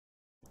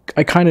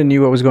I kind of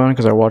knew what was going on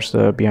because I watched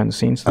the behind the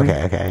scenes thing.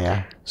 Okay,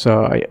 yeah.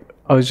 So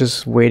I was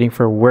just waiting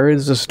for where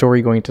is the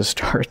story going to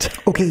start.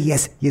 Okay,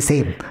 yes, you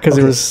same. Because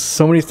there was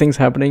so many things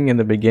happening in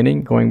the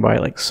beginning, going by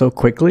like so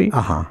quickly.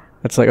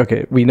 It's like,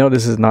 okay, we know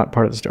this is not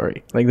part of the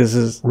story. Like this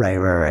is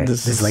right.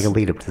 This is like a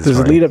lead up to the story.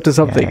 There's a lead up to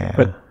something,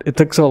 but it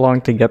took so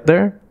long to get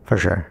there For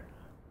sure.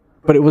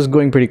 But it was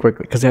going pretty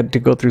quickly because they had to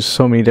go through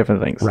so many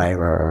different things.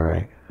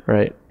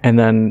 Right. And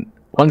then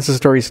once the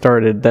story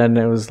started, then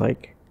it was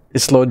like it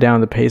slowed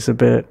down the pace a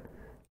bit,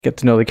 get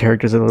to know the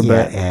characters a little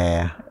bit.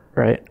 Yeah.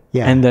 Right.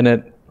 Yeah. And then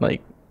and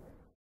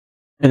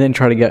then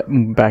try to get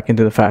back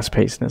into the fast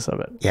pacedness of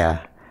it.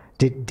 Yeah.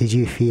 Did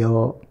you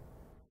feel,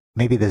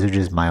 maybe this was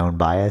just my own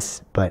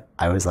bias, but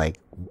I was like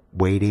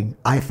waiting.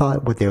 I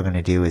thought what they were going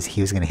to do is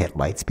he was going to hit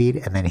light speed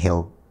and then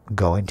he'll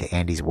go into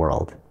Andy's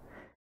world.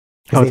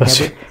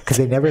 Because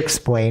they never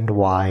explained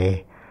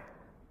why,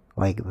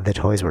 like, the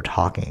toys were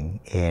talking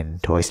in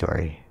Toy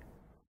Story.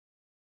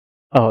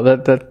 Oh,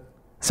 that.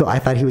 So I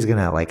thought he was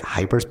gonna like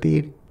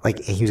hyperspeed, like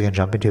he was gonna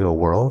jump into a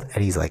world,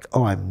 and he's like,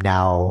 "Oh, I'm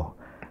now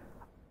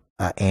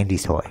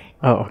Andy's toy."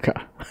 Oh, okay.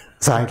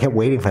 So I kept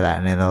waiting for that,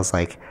 and then I was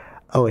like,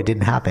 "Oh, it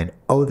didn't happen.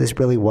 Oh, this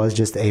really was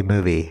just a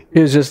movie."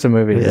 It was just a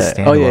movie.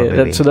 Oh, yeah.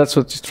 Movie. So that's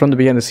what, from the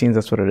beginning of the scenes.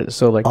 That's what it is.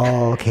 So like,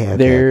 oh, okay.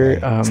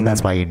 So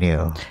that's why you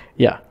knew.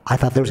 Yeah. I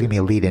thought there was gonna be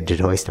a lead into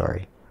Toy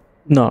Story.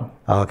 No.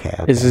 Okay.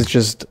 This is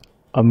just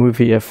a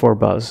movie for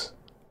Buzz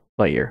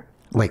Lightyear.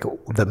 Like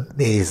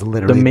is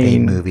literally the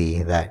main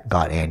movie that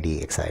got Andy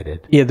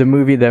excited. Yeah, the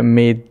movie that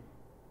made.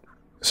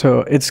 So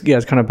it's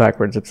kind of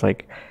backwards. It's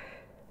like,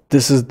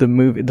 this is the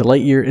movie. The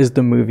Lightyear is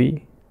the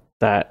movie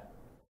that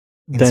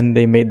then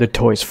they made the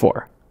toys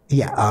for.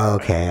 Yeah.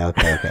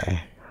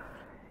 Okay.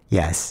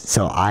 Yes.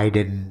 So I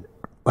didn't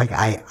like.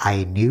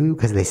 I knew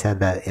because they said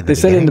that in the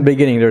beginning. In the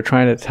beginning they were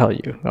trying to tell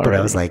you. Already. But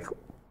I was like,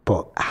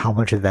 but how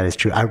much of that is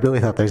true? I really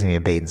thought there was gonna be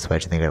a bait and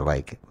switch, and they're gonna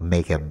like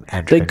make him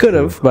enter. They could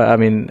have, but I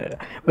mean,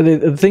 but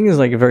the thing is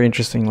like very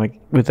interesting, like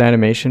with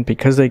animation,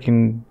 because they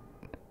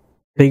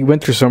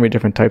went through so many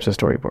different types of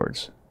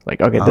storyboards.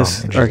 Like, okay,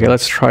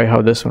 let's try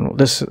how this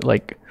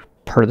like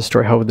part of the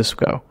story. How would this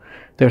go?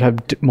 They would have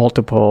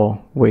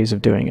multiple ways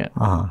of doing it,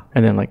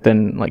 and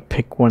then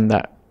pick one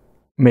that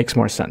makes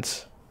more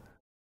sense.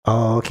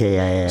 Oh, okay,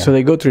 yeah. So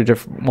they go through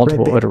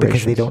multiple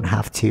iterations because they don't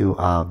have to.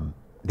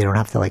 They don't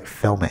have to like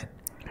film it.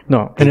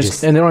 No, and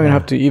they don't even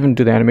have to even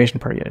do the animation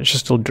part yet. It's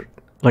just still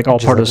like all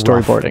part of the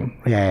storyboarding.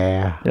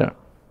 Yeah.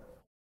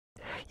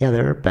 Yeah,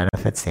 there are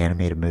benefits to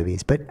animated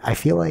movies, but I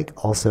feel like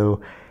also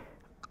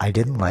I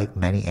didn't like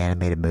many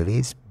animated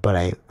movies, but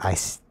I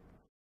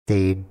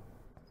stayed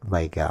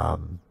like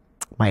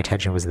my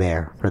attention was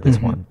there for this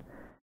one.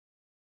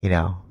 You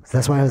know, so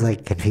that's why I was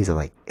like confused. I'm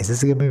like, is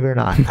this a good movie or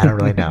not? I don't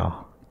really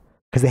know,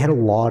 because they had a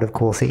lot of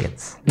cool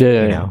scenes.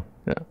 Yeah.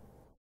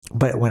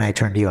 But when I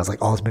turned to you, I was like,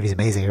 "Oh, this movie's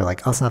amazing." You're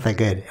like, "Oh, it's not that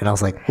good," and I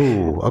was like,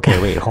 "Ooh, okay,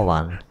 wait, hold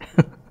on,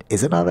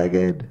 is it not that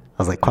good?" I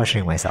was like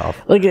questioning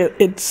myself. Like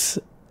it's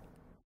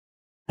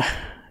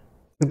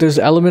there's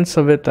elements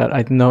of it that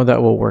I know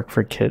that will work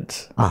for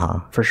kids,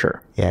 for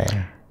sure. Yeah.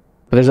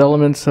 But there's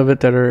elements of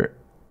it that are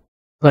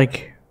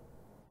like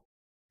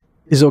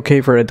is okay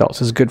for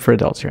adults, is good for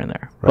adults here and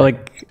there. Right. But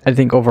like I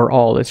think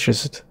overall, it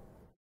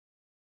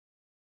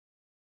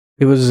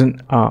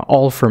wasn't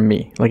all for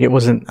me. Like it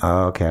wasn't.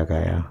 Oh, okay,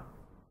 yeah.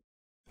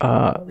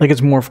 Like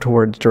it's more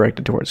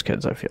directed towards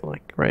kids, I feel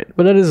like, right?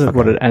 But that is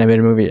what an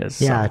animated movie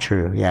is. Yeah, so.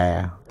 True.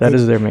 Yeah. That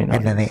is their main audience.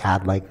 And then they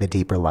add like the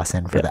deeper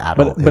lesson for the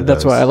adult. But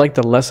that's why I like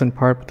the lesson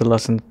part, but the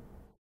lesson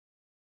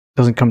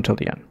doesn't come till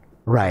the end.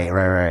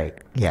 Right.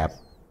 Yeah.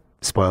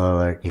 Spoiler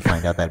alert, you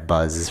find out that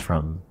Buzz is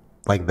from,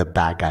 like the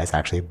bad guy's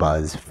actually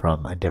Buzz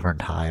from a different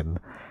time,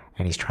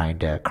 and he's trying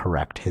to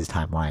correct his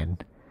timeline.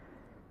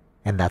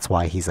 And that's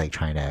why he's like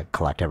trying to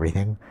collect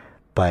everything.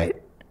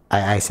 But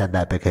I said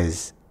that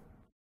because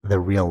the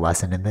real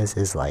lesson in this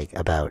is like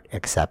about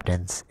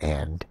acceptance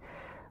and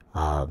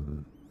what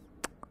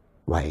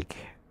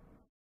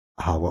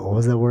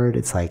was the word?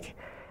 It's like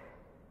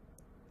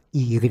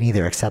you can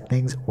either accept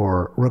things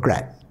or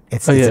regret.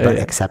 It's about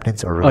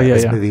acceptance or regret.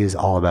 This movie is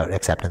all about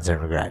acceptance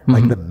and regret,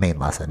 like the main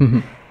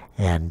lesson.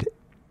 And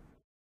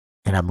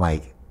I'm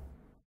like,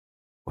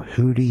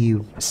 who do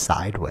you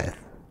side with?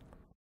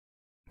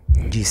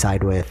 Do you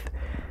side with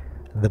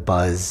the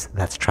Buzz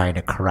that's trying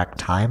to correct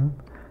time?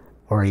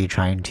 Or are you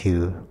trying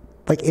to,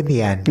 like in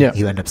the end,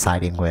 you end up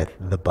siding with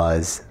the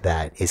Buzz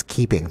that is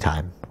keeping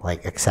time.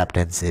 Like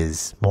acceptance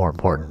is more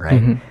important,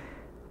 right?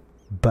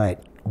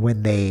 But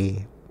when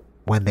they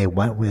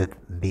went with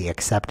the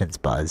acceptance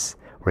Buzz,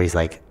 where he's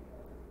like,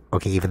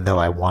 okay, even though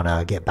I want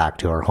to get back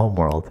to our home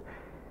world,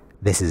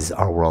 this is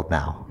our world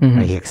now.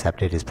 Right? He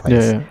accepted his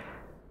place.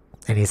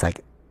 And he's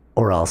like,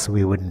 or else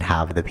we wouldn't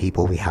have the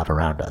people we have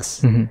around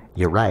us.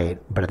 You're right.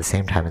 But at the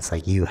same time, it's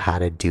like you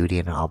had a duty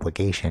and an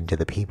obligation to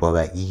the people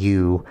that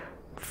you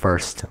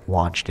first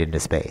launched into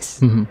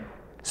space.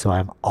 So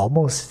I'm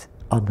almost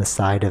on the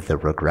side of the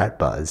regret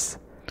Buzz.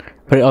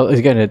 But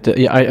again,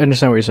 I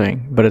understand what you're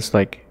saying, but it's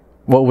like,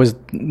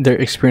 their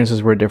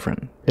experiences were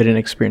different. They didn't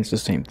experience the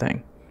same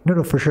thing.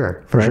 No, for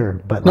sure.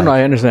 But no,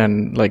 I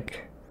understand.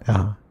 Like,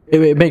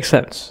 it makes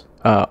sense.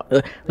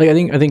 Like I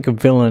think a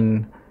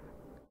villain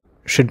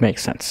should make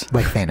sense,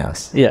 like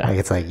Thanos. Like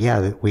it's like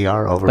we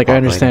are over. Like I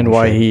understand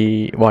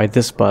why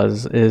this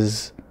Buzz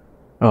is,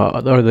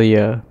 or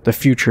the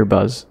future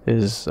Buzz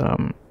is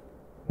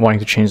wanting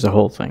to change the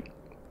whole thing.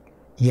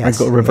 Yes,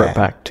 or revert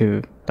back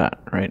to that,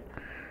 right?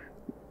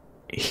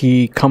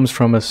 He comes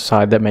from a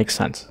side that makes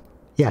sense.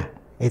 Yeah,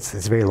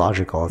 it's very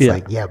logical. It's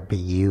like, yeah, but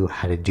you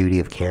had a duty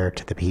of care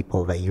to the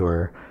people that you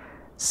were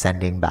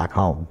sending back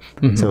home.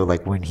 So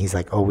like when he's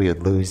like, oh, we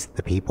would lose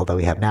the people that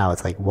we have now,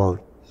 it's like, well,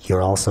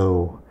 you're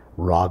also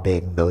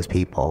robbing those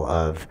people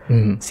of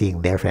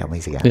seeing their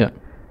families again. Yeah.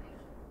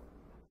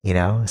 You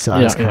know? So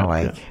I was kind of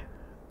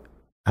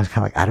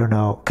like, I don't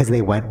know, because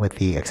they went with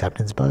the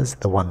acceptance buzz,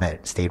 the one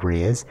that stayed where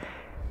he is.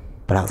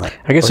 But I was like,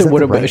 I guess it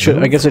would have.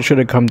 I guess it should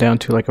have come down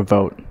to like a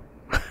vote.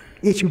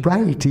 It's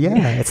right,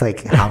 yeah. It's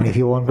like, how many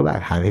people want to go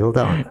back? How many people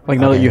don't? Like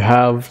now that you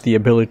have the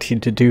ability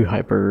to do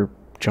hyper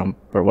jump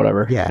or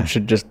whatever, it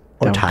should just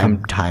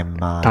time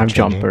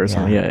jump or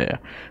something. Yeah.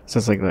 So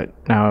it's like that.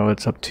 Now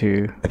it's up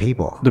to the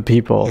people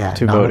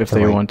to vote if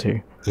they want to.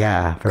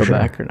 Yeah, for go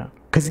back or not.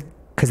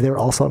 Because they're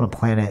also on a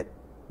planet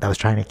that was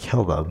trying to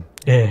kill them.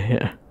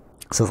 Yeah.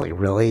 So it's like,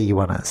 really, you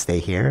want to stay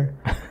here?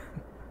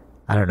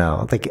 I don't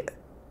know. Like,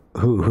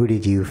 who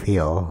did you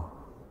feel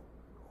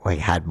like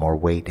had more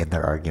weight in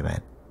their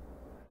argument?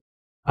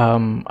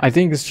 I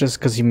think it's just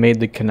because he made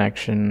the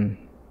connection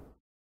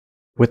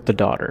with the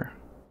daughter.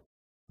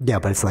 Yeah,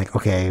 but it's like,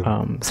 okay,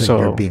 so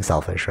you're being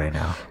selfish right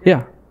now.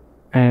 Yeah,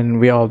 and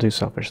we all do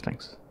selfish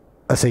things.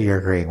 So you're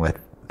agreeing with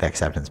the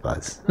acceptance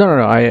buzz? No.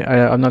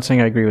 I'm not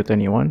saying I agree with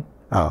anyone.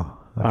 Oh,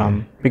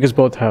 okay. Because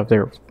both have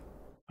their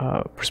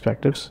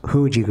perspectives.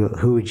 Who would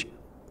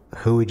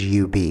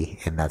you be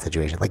in that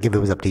situation? Like, if it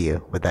was up to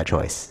you with that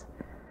choice.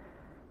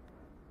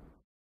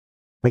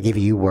 Like, if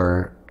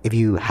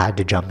you had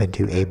to jump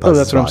into a buzz's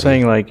that's what I'm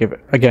saying. Like,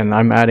 again,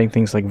 I'm adding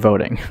things like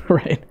voting,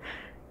 right?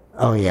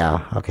 Oh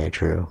yeah. Okay.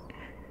 True.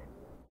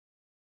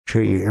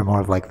 You're more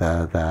of like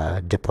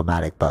the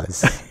diplomatic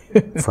buzz.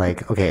 It's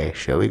like, okay,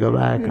 should we go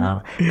back?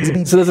 So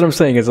that's what I'm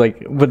saying. It's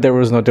like, but there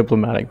was no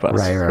diplomatic buzz,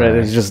 right?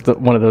 It's just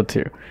one of the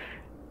two.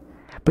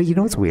 But you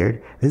know what's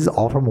weird? This is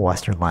all from a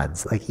Western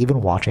lens. Like,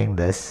 even watching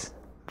this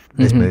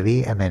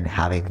movie and then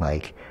having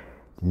like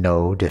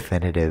no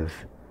definitive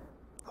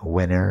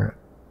winner,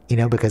 you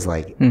know, because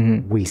like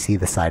we see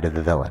the side of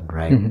the villain,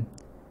 right?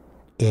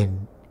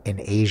 In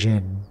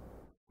Asian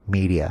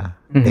media,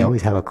 they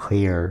always have a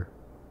clear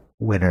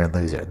winner and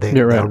loser.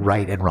 They're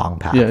right and wrong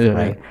path,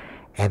 right? Yeah.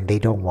 And they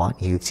don't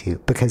want you to,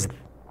 because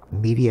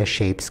media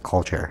shapes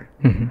culture,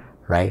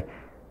 right?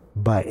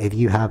 But if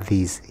you have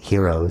these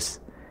heroes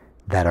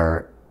that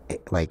are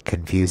like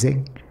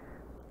confusing,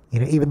 you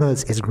know, even though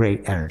it's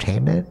great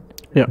entertainment,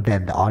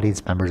 then the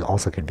audience members are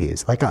also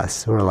confused, like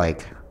us, who are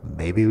like,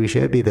 maybe we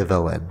should be the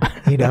villain,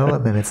 you know?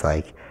 And then it's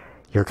like,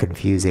 you're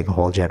confusing a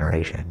whole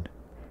generation.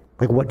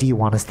 Like, what do you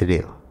want us to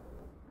do?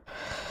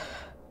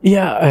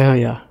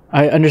 Yeah.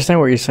 I understand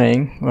what you're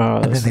saying.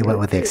 And then they went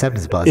with the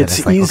acceptance buzz.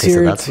 It's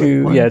easier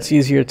it's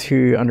easier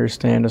to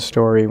understand a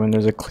story when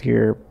there's a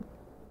clear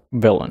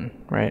villain,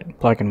 right?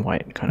 Black and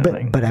white kind of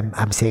thing. But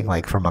I'm saying,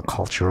 like, from a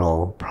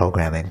cultural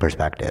programming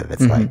perspective,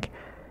 it's like,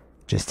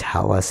 just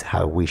tell us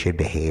how we should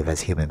behave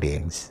as human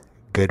beings,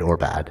 good or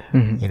bad.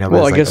 You know, but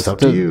well, it's I guess it's up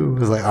to you.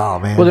 It's like, oh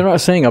man. Well, they're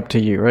not saying up to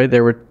you, right?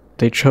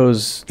 They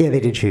chose. Yeah, they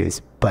did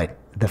choose, but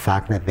the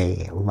fact that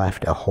they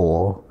left a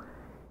hole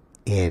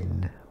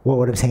in. Well,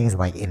 what I'm saying is,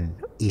 like, in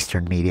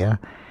Eastern media,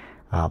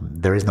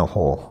 there is no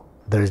hole.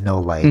 There's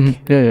no, like...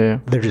 Yeah.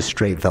 They're just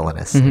straight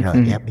villainous. You know,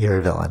 like, yep, you're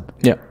a villain.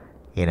 Yeah.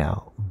 You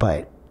know,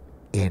 but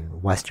in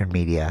Western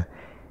media,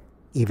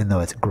 even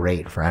though it's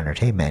great for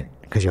entertainment,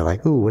 because you're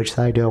like, ooh, which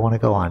side do I want to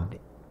go on?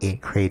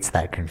 It creates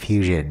that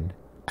confusion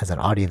as an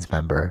audience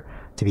member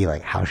to be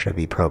like, how should I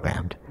be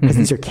programmed? Because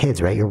these are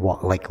kids, right? You're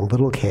like,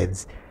 little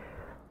kids,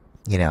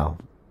 you know,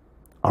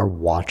 are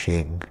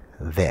watching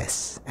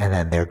this, and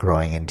then they're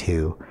growing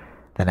into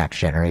the next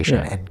generation,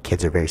 and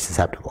kids are very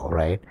susceptible,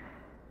 right?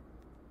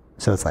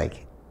 So it's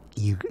like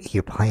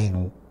you're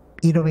playing,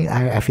 you know what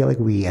I mean? I feel like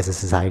we as a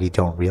society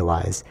don't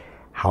realize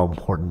how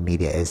important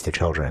media is to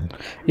children.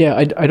 Yeah,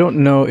 I don't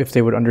know if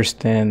they would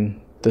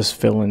understand this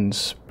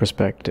villain's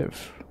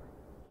perspective.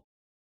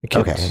 The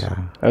kids. Okay,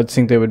 yeah. I would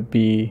think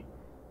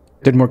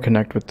they'd more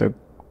connect with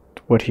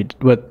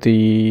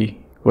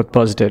what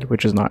Buzz did,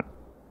 which is not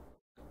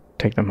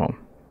take them home,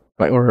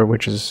 like, or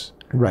which is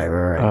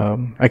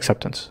right.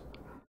 Acceptance.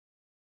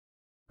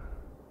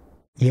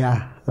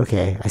 Yeah.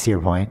 Okay, I see your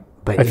point.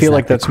 But I feel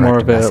like that's more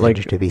of a like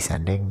to be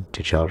sending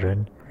to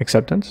children.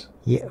 Acceptance.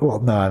 Yeah.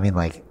 Well, no, I mean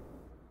like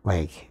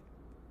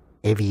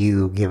if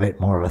you give it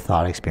more of a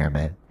thought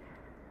experiment.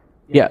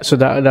 Yeah. So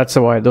that's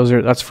why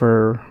that's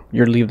for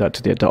you leave that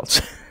to the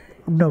adults.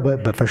 No,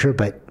 but for sure.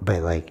 But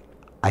like,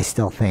 I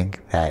still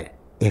think that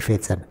if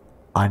it's an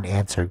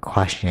unanswered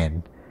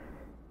question,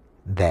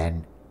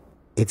 then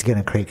it's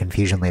gonna create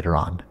confusion later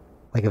on.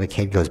 Like if a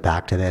kid goes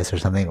back to this or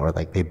something, or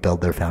like they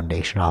build their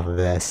foundation off of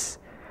this.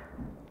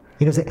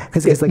 You know what I'm saying?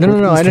 Because it's like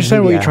no. I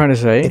understand what you're trying to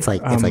say. It's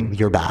like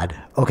you're bad.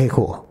 Okay,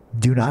 cool.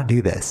 Do not do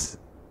this.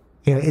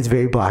 You know, it's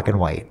very black and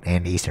white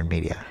in Eastern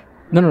media.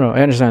 No.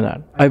 I understand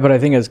that. But I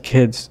think as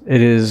kids,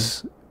 it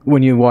is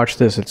when you watch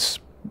this,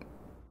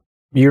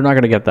 you're not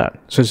going to get that.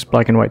 So it's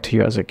black and white to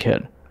you as a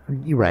kid.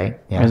 You're right.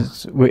 Yeah.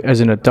 As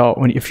an adult,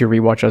 if you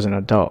rewatch as an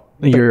adult,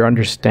 you're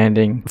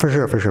understanding. For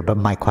sure. But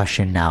my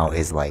question now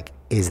is like,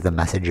 is the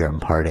message you're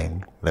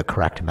imparting the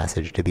correct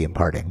message to be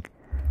imparting?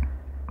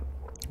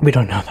 We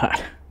don't know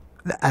that.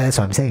 That's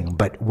what I'm saying.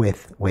 But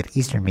with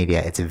Eastern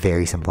media, it's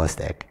very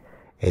simplistic.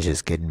 It's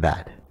just good and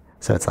bad.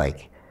 So it's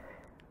like,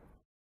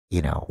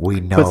 we know.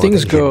 But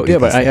things go. Yeah,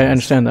 but I things.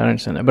 understand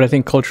that. But I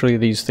think culturally,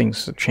 these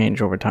things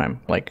change over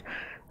time. Like,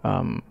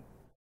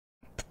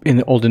 in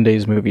the olden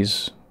days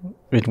movies,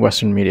 in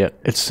Western media,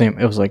 it's the same.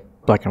 It was like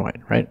black and white,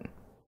 right?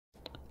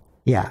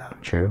 Yeah,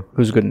 true.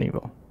 Who's good and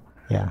evil?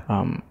 Yeah.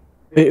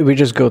 We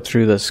just go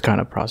through this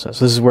kind of process.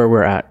 This is where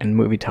we're at in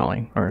movie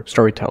telling or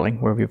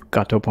storytelling, where we've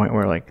got to a point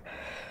where like,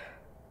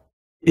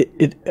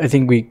 I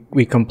think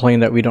we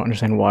complain that we don't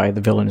understand why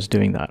the villain is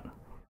doing that.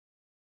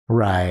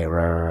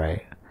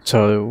 Right.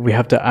 So we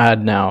have to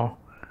add now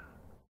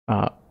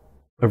a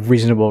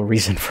reasonable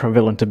reason for a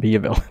villain to be a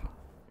villain.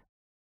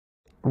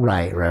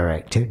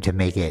 Right. To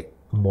make it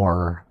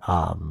more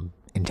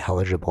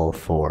intelligible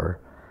for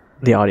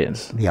the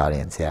audience.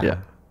 Yeah.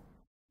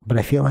 But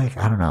I feel like,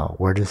 I don't know,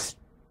 we're just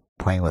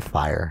playing with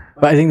fire.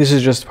 But I think this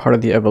is just part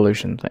of the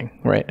evolution thing,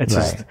 right? It's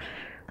just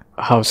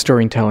how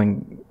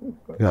storytelling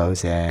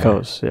goes.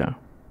 Yeah.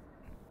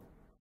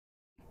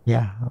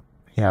 Yeah.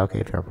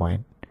 Okay. Fair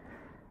point.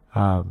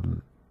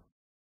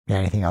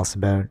 Anything else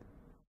about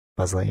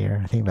Buzz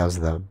Lightyear? I think those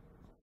are the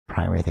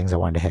primary things I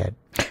wanted to hit.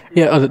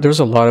 Yeah, there's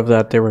a lot of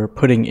that they were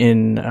putting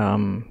in.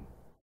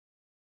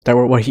 That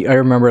were I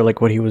remember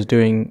like what he was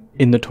doing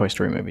in the Toy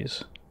Story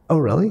movies. Oh,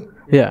 really?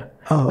 Yeah.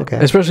 Oh, okay.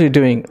 Especially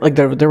doing like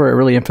they were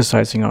really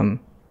emphasizing on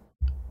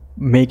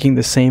making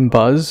the same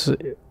Buzz,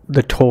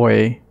 the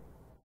toy.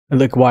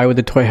 Like, why would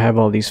the toy have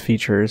all these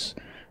features?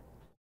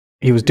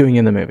 He was doing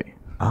in the movie.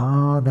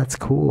 Oh, that's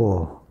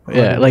cool.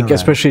 Yeah, like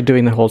especially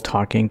doing the whole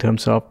talking to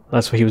himself.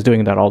 That's what he was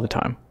doing that all the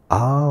time.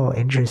 Oh,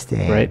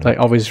 interesting. Right, like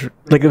always,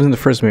 like it was in the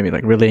first movie,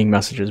 like relaying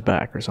messages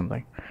back or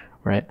something,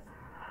 right?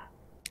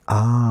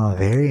 Oh,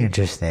 very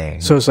interesting.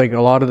 So it's like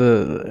a lot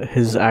of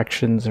his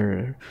actions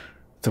or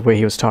the way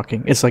he was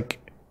talking. It's like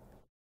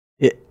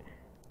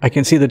I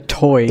can see the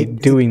toy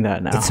doing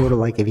that now. It's sort of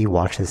like if you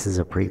watch this as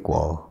a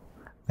prequel,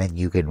 then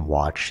you can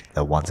watch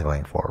the ones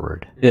going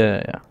forward.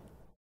 Yeah.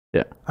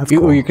 That's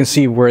cool. Or you can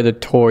see where the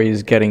toy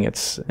is getting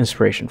its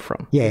inspiration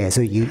from. Yeah. So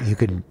you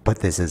can put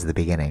this as the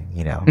beginning,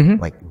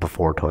 like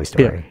before Toy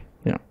Story.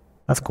 Yeah.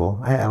 That's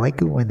cool. I like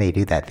when they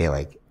do that. They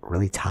like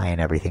really tie in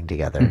everything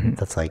together. Mm-hmm.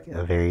 That's like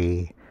a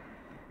very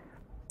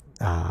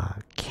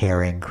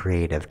caring,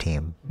 creative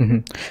team.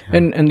 Mm-hmm.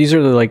 Yeah. And these are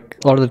a lot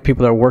of the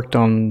people that worked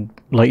on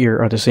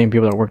Lightyear are the same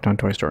people that worked on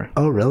Toy Story.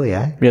 Oh, really?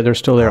 Yeah, they're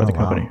still there at the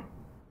company. Wow.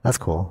 That's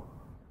cool.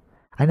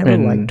 I never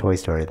liked Toy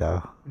Story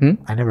though.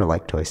 I never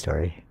liked Toy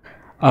Story.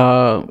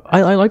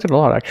 I liked it a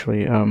lot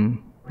actually.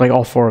 Like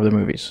all 4 of the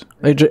movies.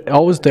 They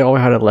always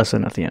had a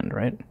lesson at the end,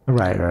 right?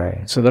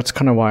 Right. So that's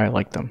kind of why I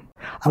like them.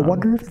 I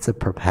wonder if it's a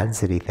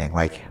propensity thing.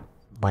 Like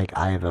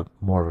I have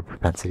more of a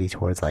propensity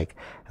towards like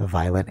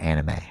violent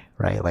anime,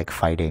 right? Like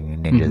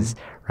fighting ninjas,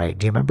 right?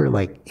 Do you remember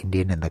like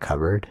Indian in the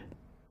Cupboard?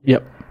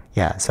 Yep.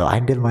 Yeah. So I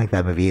didn't like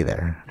that movie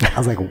either. I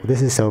was like,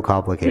 this is so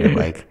complicated.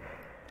 Like,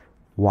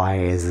 why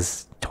is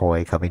this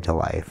toy coming to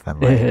life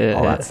and like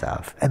all that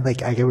stuff? And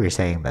like, I get what you're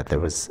saying that there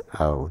was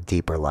a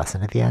deeper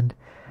lesson at the end.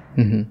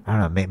 Mm-hmm. I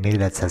don't know. Maybe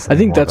that says something. I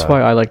think that's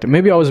why I liked it.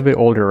 Maybe I was a bit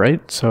older,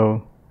 right?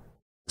 So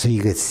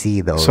you could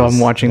see those. So I'm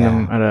watching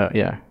them at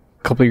a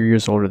couple of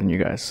years older than you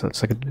guys. So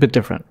it's like a bit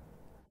different.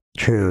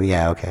 True.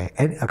 Yeah. Okay.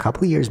 And a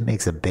couple of years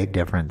makes a big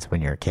difference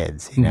when you're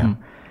kids, you know?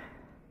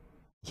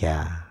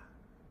 Yeah.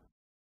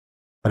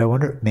 But I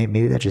wonder,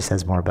 maybe that just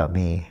says more about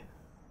me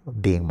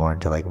being more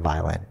into like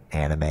violent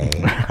anime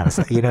kind of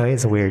stuff.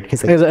 It's weird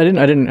because like, I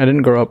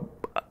didn't grow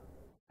up.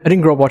 I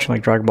didn't grow up watching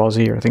like Dragon Ball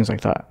Z or things like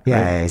that.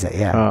 Yeah, right?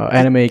 yeah.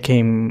 Anime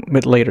came a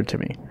bit later to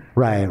me.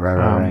 Right.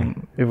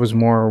 It was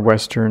more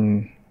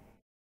Western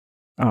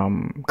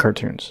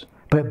cartoons.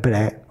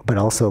 But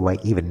also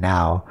like even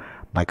now,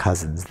 my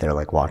cousins, they're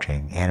like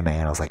watching anime,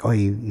 and I was like, oh,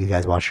 you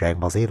guys watch Dragon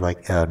Ball Z?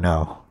 Like,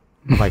 no.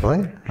 I'm like, what?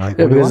 I'm like,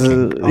 what are you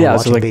watching? I'm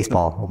watching like,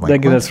 baseball. I'm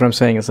like, that's what I'm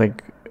saying. It's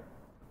like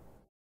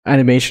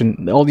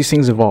animation. All these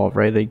things evolve,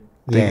 right? They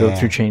go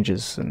through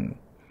changes, and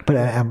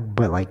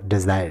but like,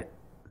 does that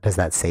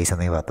say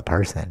something about the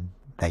person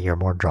that you're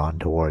more drawn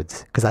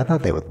towards? Because I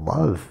thought they would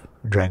love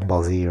Dragon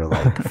Ball Z or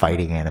like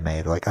fighting anime.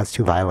 They're like, that's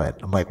too violent.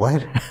 I'm like,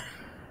 what?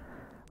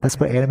 That's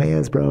what anime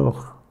is,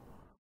 bro.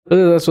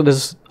 That's what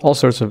there's all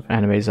sorts of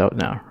animes out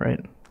now,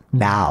 right?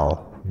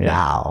 Now.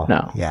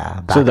 Yeah.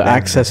 So the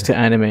access to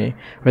anime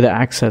or the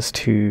access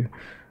to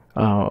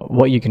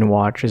what you can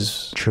watch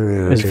is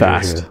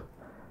vast.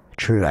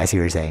 True. I see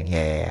what you're saying.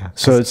 Yeah.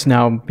 So it's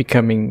now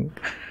becoming.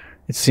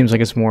 It seems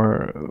like it's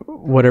more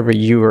whatever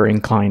you are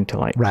inclined to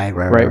like. Right.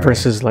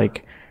 Versus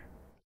like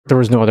there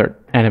was no other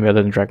anime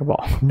other than Dragon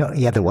Ball. No,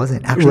 yeah, there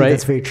wasn't. Actually,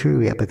 that's very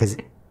true. Yeah, because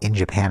in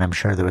Japan, I'm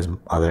sure there was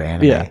other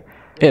anime. Yeah.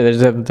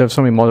 There's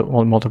so many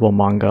multiple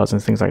mangas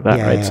and things like that,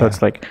 right? Yeah. So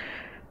it's like,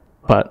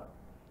 but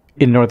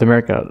in North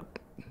America,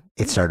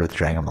 it started with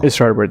Dragon Ball. It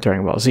started with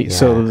Dragon Ball Z. Yeah.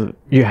 So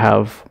you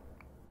have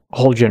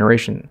whole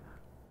generation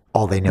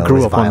All they know grew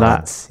is up on that.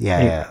 violence.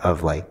 Yeah,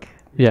 of like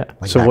So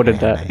that what kind did of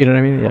that? anime. You know what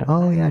I mean? Yeah.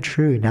 Oh yeah,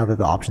 true. Now that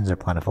the options are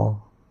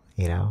plentiful,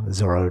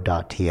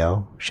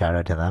 Zoro.to, shout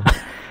out to them.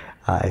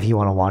 If you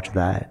want to watch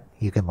that,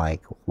 you can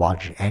like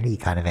watch any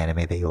kind of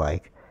anime that you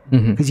like.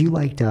 Mm-hmm. Because you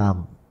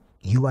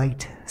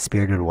liked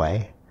Spirited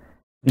Away.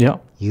 Yeah.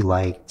 You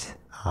liked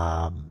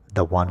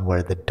the one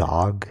where the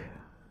dog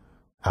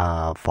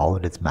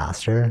followed its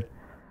master.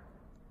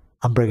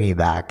 I'm bringing you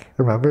back.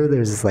 Remember,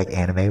 there's this like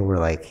anime where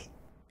like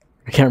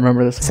I can't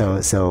remember this.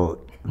 so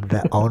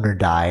the owner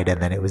died,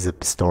 and then it was a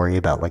story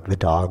about like the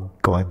dog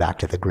going back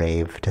to the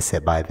grave to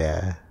sit by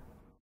the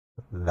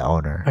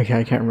owner. I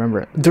can't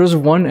remember it. There was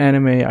one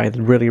anime I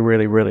really,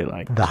 really, really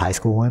liked. The high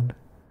school one?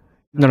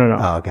 No.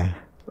 Oh, okay.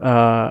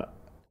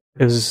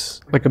 It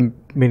was like a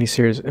mini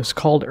series. It was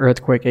called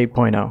Earthquake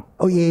 8.0.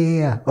 Oh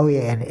yeah. Oh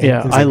yeah, and Yeah,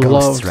 it was I like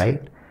ghosts, loved-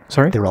 right?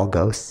 Sorry? They were all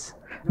ghosts.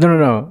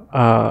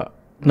 No.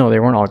 No,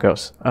 they weren't all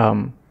ghosts.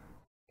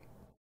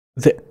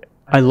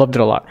 I loved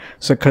it a lot.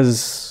 So,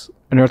 because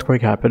an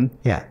earthquake happened,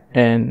 Yeah.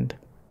 and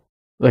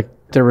like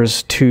there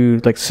was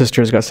two like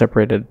sisters got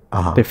separated.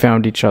 Uh-huh. They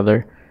found each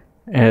other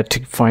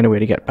to find a way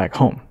to get back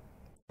home.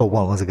 But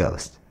one was a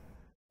ghost.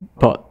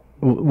 But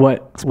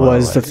what Spoiler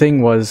was the alert.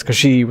 thing was because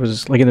she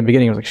was like in the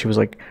beginning, it was like she was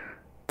like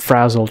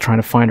frazzled trying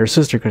to find her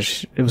sister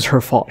because it was her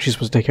fault. She's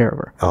supposed to take care of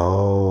her,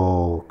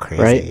 Oh,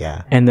 crazy! right?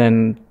 Yeah. And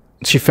then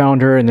she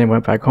found her and they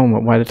went back home.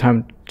 But by the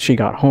time she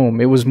got home,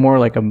 it was more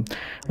like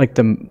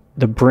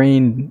the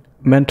brain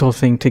mental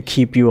thing to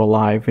keep you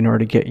alive in order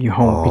to get you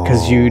home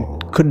because you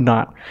could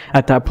not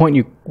at that point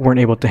you weren't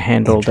able to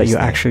handle that you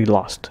Interesting. actually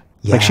lost.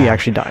 Like she Yeah.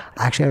 actually died.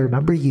 Actually, I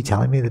remember you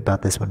telling me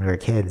about this when we were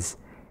kids,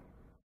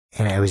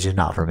 and it was just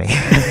not for me.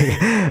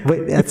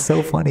 But that's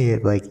so funny.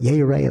 Like, yeah,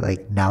 you're right.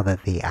 Like now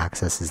that the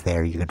access is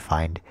there, you can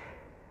find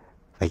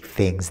like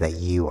things that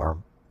you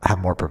have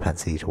more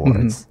propensity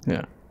towards.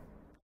 Yeah.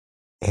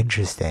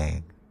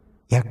 Interesting.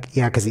 Yeah.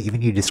 Because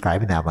even you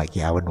describing that, I'm like,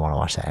 yeah, I wouldn't want to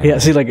watch that. Yeah,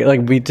 see,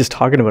 like we just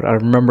talking about it, I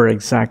remember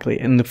exactly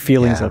and the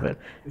feelings Yeah. of it.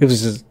 It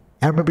was just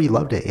I remember you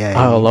loved it. Yeah.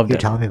 I you, loved you were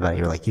it. telling me about it.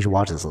 You were like, you should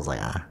watch this. I was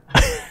like,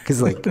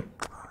 because like,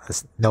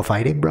 no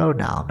fighting, bro.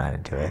 No, I'm not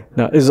into it.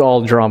 no, it's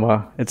all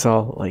drama. It's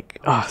all like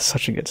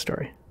such a good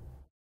story.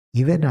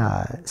 Even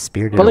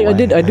Spirited But like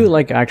Away. I do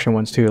like action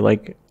ones too.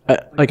 Like I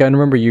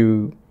remember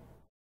you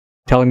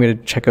telling me to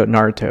check out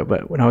Naruto,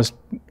 but when I was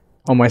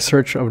on my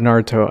search of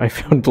Naruto, I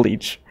found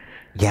Bleach,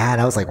 Yeah,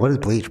 and I was like, what is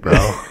Bleach, bro?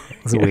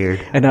 It's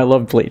weird. and I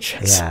love Bleach.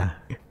 Yeah.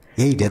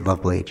 Yeah, you did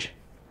love Bleach.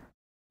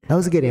 That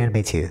was a good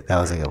anime too. That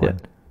was a good one.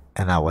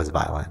 And that was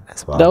violent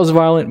as well. That was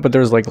violent, but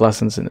there's like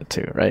lessons in it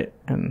too, right?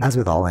 And as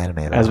with all anime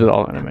though. as with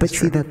all anime. But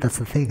see that's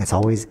the thing. It's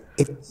always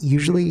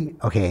usually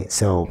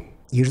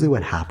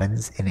what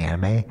happens in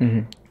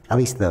anime, at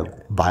least the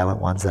violent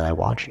ones that I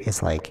watch,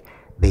 is like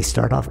they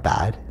start off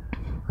bad,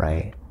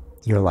 right?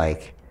 You're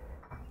like,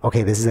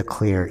 okay, this is a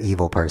clear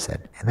evil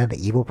person. And then the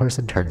evil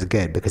person turns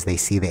good because they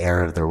see the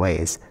error of their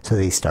ways. So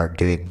they start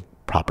doing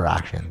proper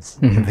actions.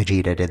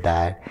 Vegeta did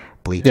that.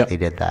 Bleach, Yep. they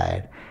did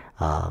that.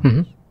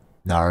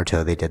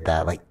 Naruto, they did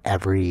that. Like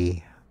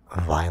every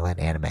violent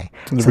anime. The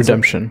So it's like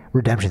redemption.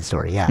 redemption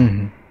story,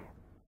 yeah.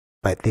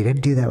 But they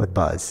didn't do that with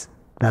Buzz.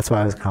 That's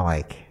why I was kind of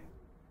like,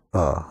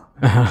 oh.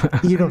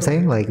 You know what I'm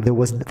saying? Like there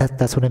wasn't,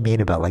 that's what I mean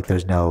about like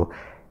there's no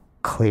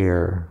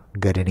clear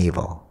good and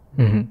evil,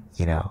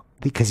 you know,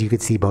 because you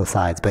could see both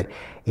sides. But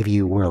if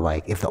you were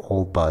like, if the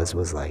old Buzz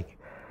was like,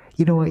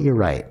 you know what, you're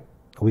right,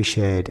 we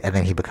should, and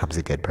then he becomes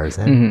a good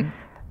person,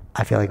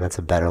 I feel like that's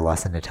a better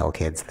lesson to tell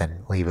kids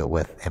than leave it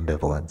with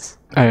ambivalence.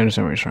 I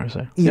understand what you're trying to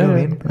say. You know what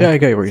I mean? Yeah, I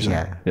get what you're saying.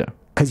 Yeah. Yeah.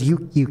 Because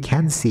you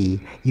can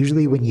see,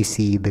 usually when you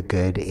see the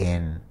good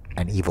in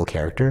an evil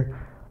character,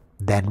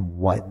 then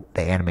what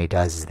the anime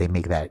does is they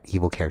make that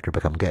evil character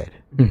become good.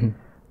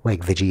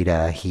 Like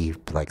Vegeta, he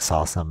like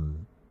saw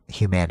some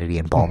humanity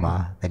in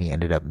Bulma, then he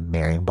ended up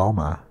marrying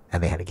Bulma,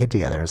 and they had a kid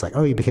together. It's like,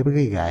 oh, you became a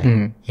good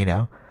guy, you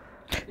know?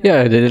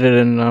 Yeah, they did it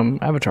in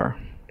Avatar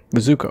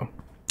with Zuko.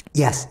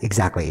 Yes,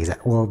 exactly.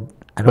 Well,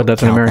 I don't But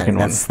that's an count that. American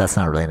one. That's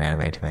not really an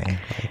anime to me.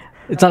 Like,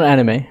 It's not an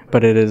anime,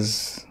 but it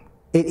is.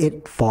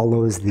 it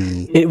follows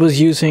the It was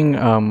using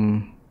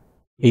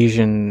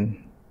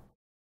Asian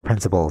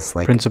principles,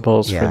 like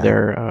principles yeah. for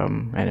their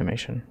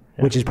animation.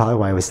 Yeah. which is probably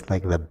why it was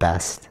like the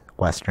best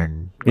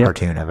Western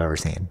cartoon I've ever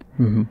seen.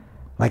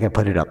 Like I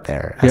put it up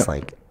there as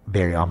like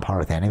very on par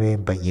with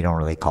anime, but you don't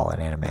really call it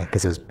anime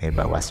because it was made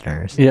by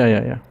Westerners.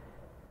 Yeah.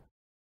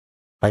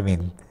 I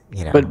mean,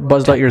 you know. But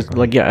Buzz Lightyear's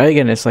like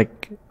again, it's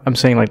like I'm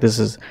saying like this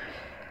is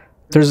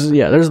there's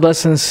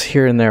lessons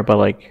here and there, but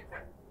like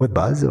with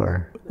Buzz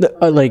or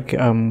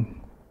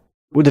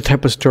with the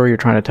type of story you're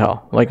trying to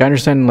tell. Like I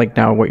understand like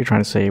now what you're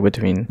trying to say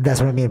between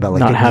that's what I mean about like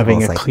not good having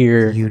evils, a like,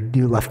 clear.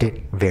 You left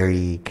it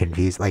very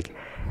confused. Like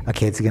a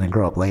kid's gonna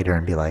grow up later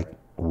and be like,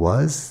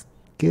 was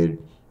good?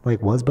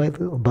 Like was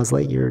Buzz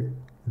Lightyear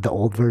the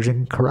old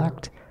version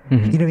correct? You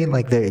know what I mean?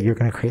 Like you're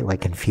gonna create like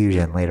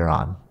confusion later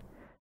on.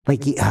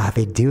 Like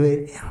they do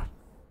it.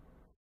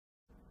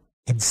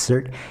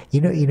 Insert.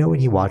 You know when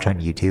you watch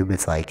on YouTube,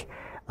 it's like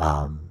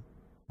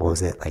what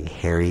was it, like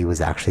Harry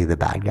was actually the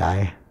bad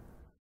guy.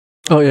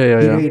 Oh yeah.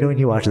 You know when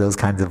you watch those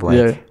kinds of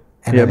like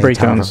and then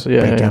breakdowns,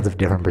 breakdowns of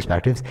different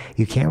perspectives,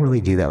 you can't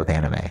really do that with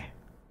anime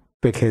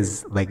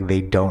because like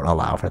they don't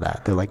allow for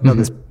that. They're like, no,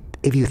 this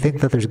if you think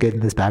that there's good in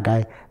this bad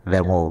guy,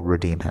 then we'll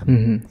redeem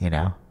him. You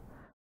know,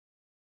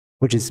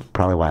 which is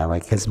probably why I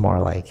like. Cause more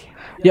like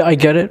I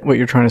get it what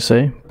you're trying to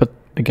say, but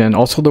again,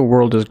 also the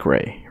world is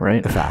gray,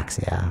 right? The facts,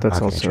 yeah. That's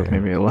okay, also true.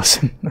 Maybe a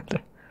lesson.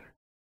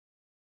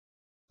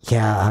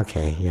 Yeah.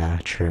 Okay. Yeah.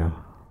 True.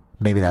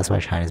 Maybe that's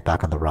why China's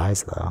back on the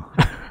rise, though.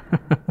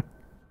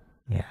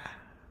 Yeah.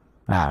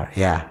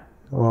 Yeah.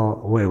 Well,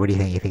 what do you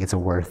think? You think it's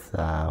worth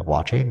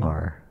watching,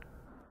 or?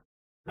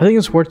 I think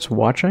it's worth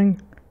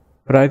watching,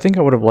 but I think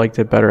I would have liked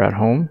it better at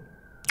home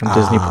on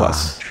Disney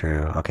Plus.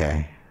 True.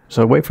 Okay.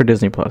 So wait for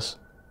Disney Plus.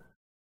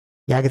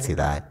 Yeah, I could see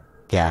that.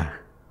 Yeah.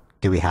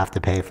 Do we have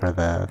to pay for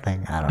the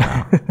thing? I don't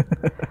know.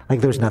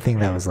 Like, there's nothing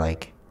that was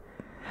like,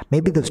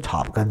 maybe those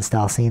Top Gun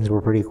style scenes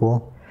were pretty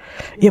cool.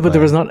 Yeah, but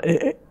there was not.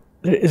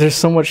 There's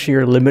so much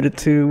you're limited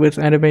to with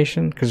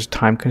animation because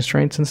time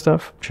constraints and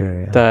stuff.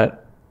 True. Yeah.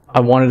 That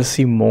I wanted to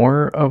see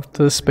more of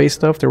the space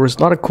stuff. There was a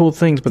lot of cool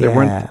things, but they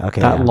weren't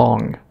that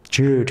long.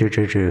 True.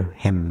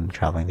 Him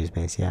traveling through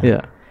space. Yeah.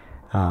 Yeah.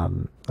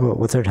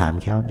 What's our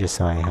time count? Just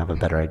so I have a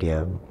better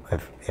idea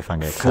of if I'm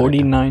going to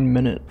 49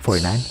 minutes.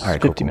 49. All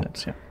right. 50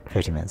 minutes. Yeah.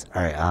 50 minutes.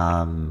 All right.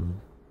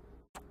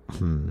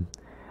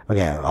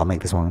 Okay, I'll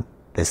make this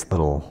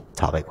little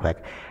topic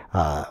quick.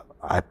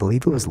 I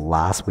believe it was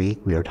last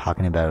week we were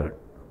talking about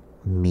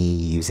me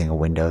using a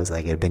Windows.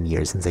 Like, it had been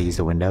years since I used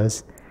a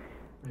Windows.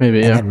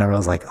 Maybe, and then remember I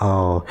was like,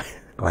 oh,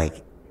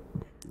 like,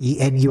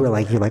 and you're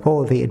like,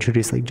 oh, they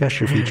introduced like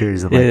gesture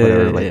features and like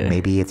whatever. Like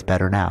maybe it's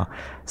better now.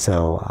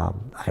 So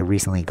I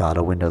recently got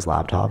a Windows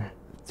laptop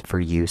for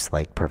use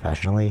like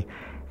professionally,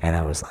 and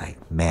I was like,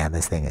 man,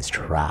 this thing is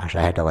trash.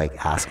 I had to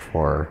like ask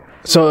for.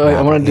 So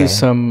I want to do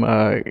some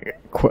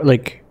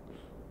like.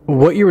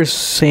 What you were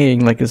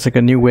saying, like it's like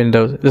a new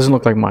Windows. It doesn't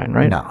look like mine,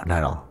 right? No, not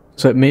at all.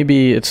 So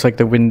maybe it's like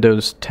the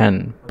Windows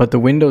 10, but the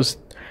Windows.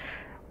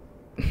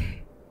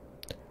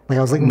 Like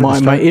I was like,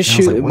 my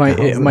issue,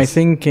 like, my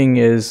thinking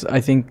is,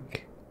 I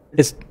think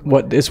it's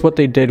what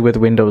they did with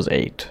Windows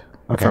 8,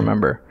 if I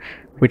remember,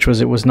 which was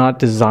it was not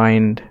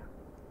designed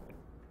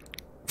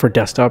for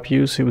desktop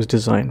use. It was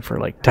designed for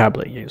like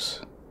tablet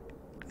use.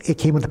 It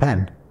came with a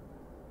pen.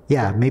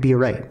 Yeah, maybe you're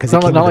right. Because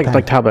not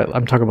like tablet.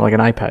 I'm talking about like an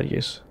iPad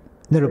use.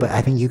 No, but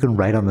I think you can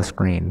write on the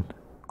screen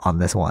on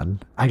this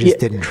one. I just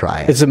didn't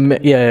try it. It's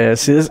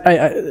See,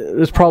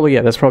 it's probably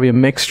that's probably a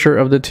mixture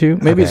of the two.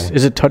 Maybe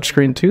is it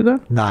touchscreen too though?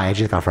 No, I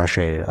just got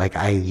frustrated. Like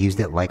I used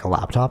it like a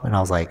laptop, and I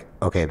was like,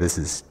 okay, this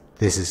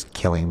is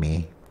killing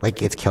me.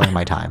 Like it's killing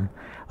my time.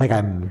 Like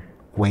I'm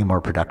way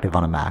more productive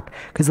on a Mac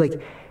because like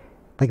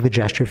the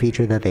gesture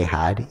feature that they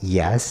had,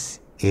 yes,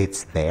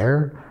 it's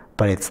there.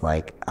 But it's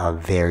like a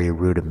very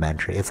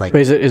rudimentary. It's like.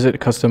 But is it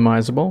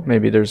customizable?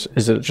 Maybe is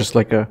it just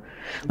like how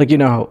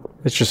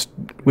it's just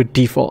with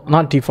default,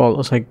 not default.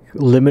 It's like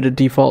limited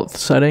default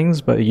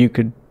settings, but you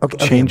could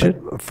change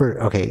it.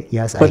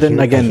 Yes. But then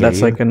again,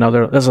 that's like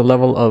there's a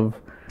level of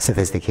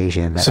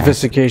sophistication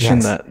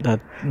that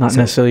not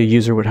necessarily a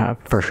user would have.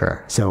 For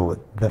sure.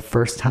 So the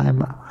first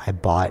time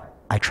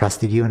I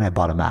trusted you and I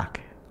bought a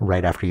Mac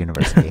right after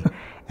university,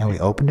 and we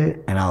opened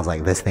it and I was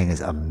like, this thing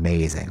is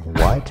amazing.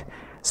 What?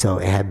 So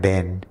it had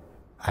been,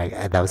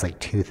 that was like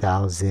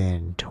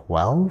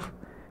 2012.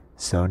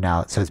 So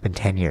it's been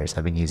 10 years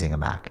I've been using a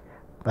Mac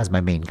as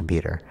my main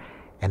computer.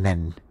 And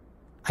then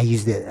I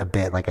used it a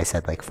bit, like I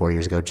said, like 4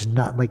 years ago, just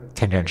not like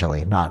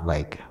tangentially, not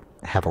like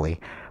heavily.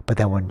 But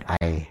then when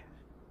I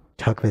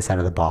took this out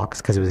of the box,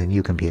 because it was a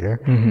new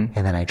computer, and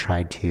then I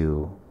tried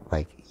to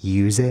like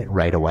use it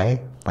right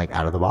away, like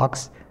out of the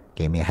box,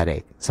 gave me a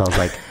headache. So I was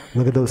like,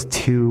 look at those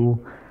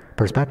two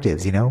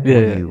perspectives, when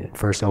you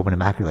first open a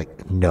Mac, you're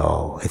like,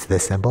 no, it's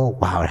this simple.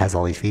 Wow, it has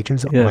all these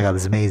features. Oh my god,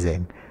 this is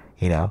amazing.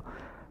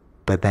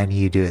 But then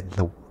you do it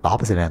the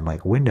opposite end,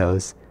 like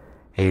Windows,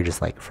 and you're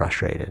just like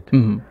frustrated.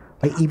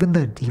 Like even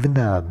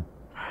the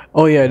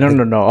oh yeah,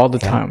 no, all the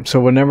time. So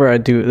whenever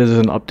there's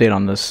an update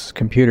on this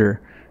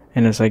computer,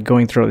 and it's like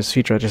going through all this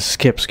feature, I just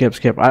skip.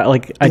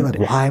 Why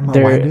am I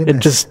doing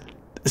this?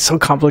 It's so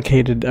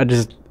complicated. I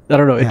don't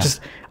know.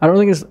 I don't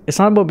think it's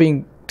not about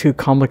being too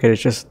complicated.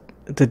 It's just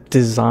the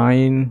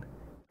design.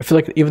 I feel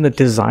like even the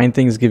design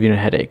things give you a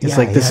headache. It's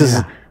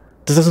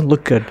this doesn't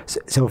look good.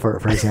 So for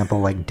example,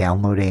 like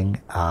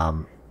downloading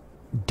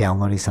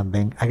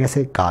something, I guess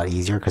it got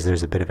easier because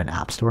there's a bit of an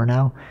app store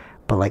now.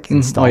 But like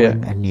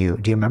installing a new,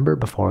 do you remember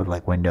before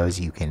like Windows,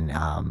 you can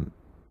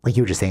like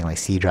you were just saying, like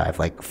C drive,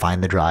 like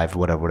find the drive,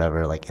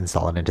 whatever, like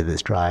install it into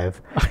this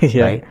drive,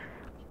 right?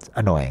 It's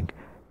annoying.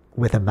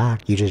 With a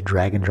Mac, you just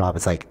drag and drop.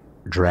 It's like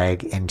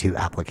drag into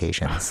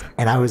applications,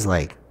 and I was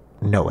like,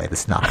 no way,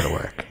 this is not gonna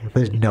work.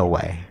 There's no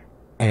way,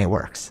 and it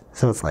works.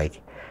 So it's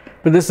like,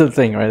 but this is the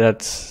thing, right?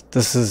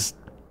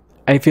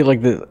 I feel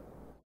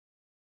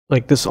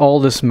like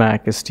this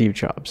Mac is Steve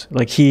Jobs.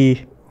 Like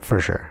he, for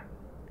sure.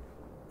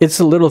 It's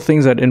the little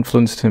things that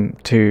influenced him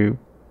to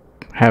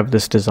have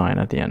this design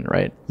at the end,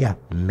 right? Yeah,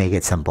 make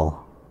it simple.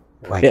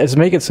 Like, Yeah, it's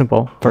make it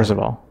simple, first of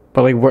all.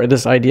 But like where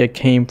this idea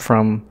came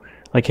from,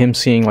 like him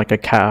seeing like a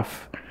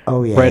calf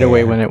oh yeah, right yeah, away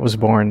yeah. when it was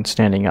born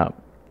standing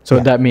up. So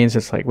Yeah. that means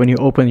it's like when you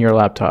open your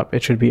laptop,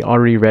 it should be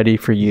already ready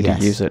for you Yes.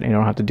 to use it. You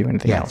don't have to do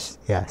anything else.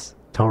 Yes,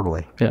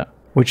 totally. Yeah,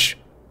 which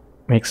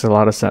makes a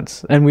lot of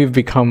sense. And we've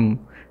become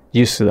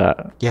used to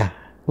that Yeah,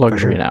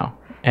 luxury sure. now.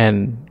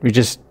 And we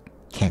just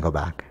can't go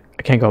back.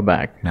 can't go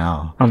back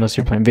No. unless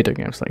you're playing video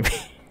games like me.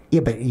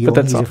 Yeah, but you But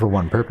only that's use all. it for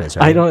one purpose,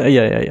 right? I don't,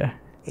 yeah.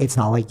 It's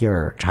not like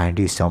you're trying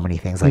to do so many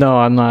things. Like, No,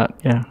 I'm not,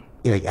 yeah.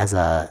 like as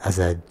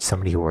a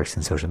somebody who works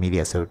in social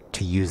media, so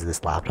to use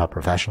this laptop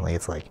professionally,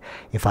 it's like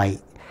if I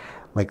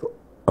like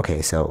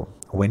okay, so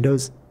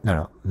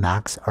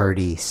Macs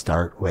already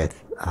start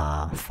with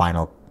not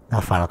Final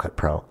Cut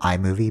Pro,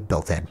 iMovie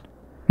built in.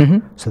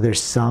 Mm-hmm. So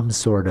there's some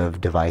sort of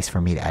device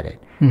for me to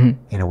edit. Mm-hmm.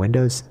 In a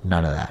Windows,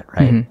 none of that,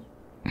 right?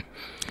 Mm-hmm.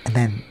 And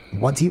then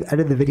once you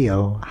edit the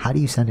video, how do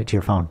you send it to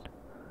your phone?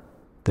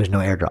 There's no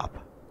AirDrop.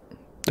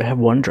 They have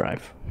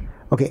OneDrive,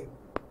 Okay,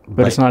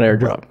 but it's not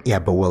AirDrop. Yeah,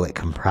 but will it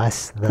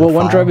compress the Well,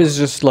 file? OneDrive is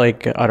just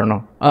like, I don't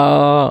know.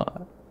 I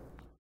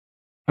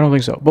don't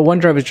think so. But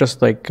OneDrive is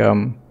just like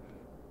a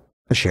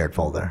shared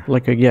folder.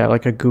 like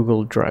a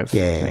Google Drive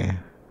thing Yeah.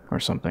 or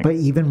something. But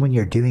even when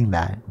you're doing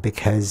that,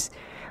 because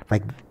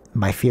like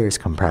my fear is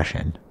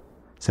compression.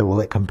 So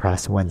will it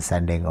compress when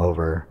sending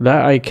over?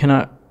 That I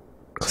cannot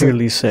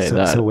clearly say so,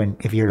 that. So when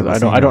if you're 'Cause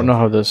listening, I don't know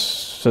how this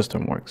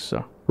system works.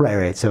 So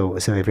Right. So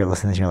if you're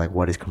listening, you're like,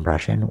 what is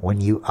compression?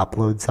 When you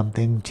upload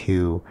something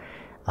to,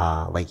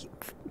 like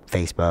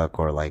Facebook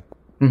or like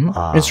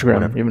Instagram,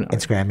 whatever, even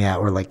Instagram, yeah,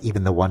 or like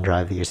even the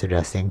OneDrive that you're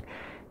suggesting,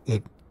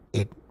 it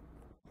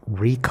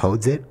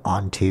recodes it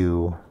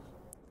onto,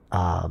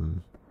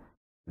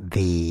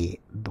 the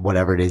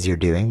whatever it is you're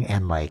doing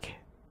and like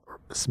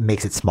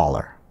makes it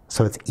smaller,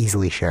 so it's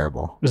easily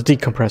shareable. it's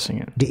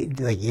decompressing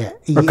it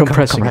Like or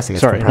compressing it. it's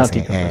Sorry, not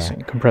compressing it, yeah,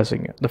 decompressing.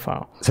 Compressing it, the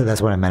file. So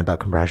that's what I meant about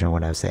compression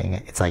when I was saying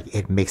it. It's like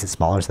it makes it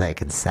smaller so that it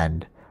can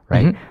send,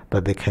 right? Mm-hmm.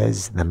 But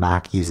because the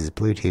Mac uses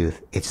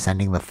Bluetooth, it's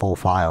sending the full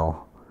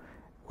file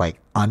like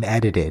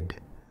unedited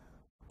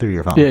through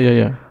your phone.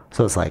 Yeah.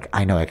 So it's like,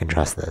 I know I can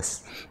trust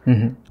this,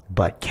 Mm-hmm.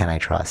 but can I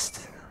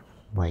trust,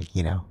 like,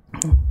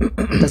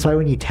 that's why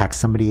when you text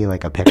somebody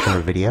like a picture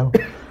or video,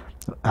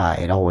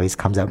 it always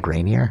comes out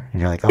grainier and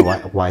you're like, oh,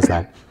 why is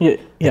that Yeah.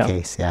 the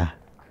case? Yeah.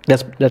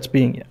 That's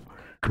being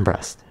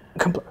Compressed.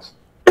 compressed.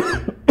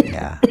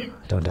 Yeah,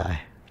 don't die.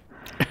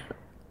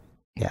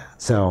 Yeah,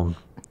 so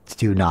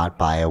do not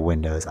buy a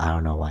Windows. I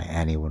don't know why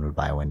anyone would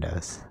buy a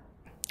Windows.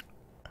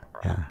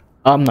 Yeah.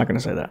 I'm not gonna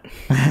say that.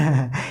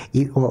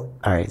 Well,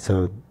 all right,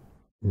 so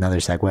another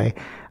segue.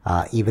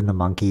 Even the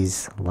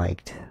monkeys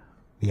liked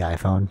the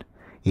iPhone.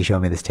 You showed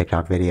me this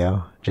TikTok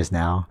video just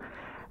now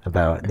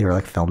about, they were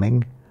like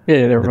filming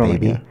Yeah, they were the rolling,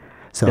 baby. yeah.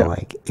 So Yeah.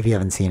 like, if you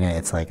haven't seen it,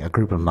 it's like a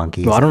group of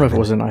monkeys. Well, I don't know if it and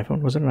was an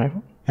iPhone. Was it an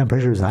iPhone? I'm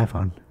pretty sure it was an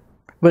iPhone.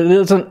 But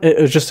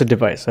it was just a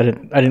device. I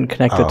didn't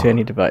connect it to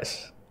any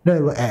device.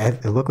 No,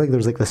 it looked like there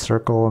was like the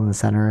circle in the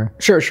center.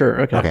 Sure.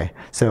 Okay. Okay,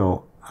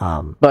 so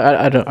But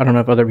I don't know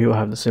if other people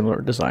have the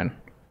similar design.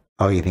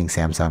 oh, you think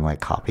Samsung like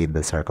copied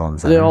the circle in the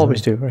center? They or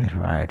always something? do, right?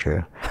 All right,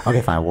 true.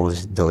 Okay, fine. We'll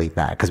just delete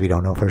that because we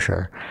don't know for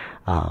sure.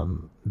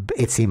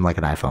 It seemed like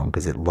an iPhone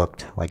because it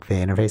looked like the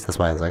interface. That's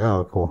why I was like,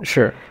 oh, cool.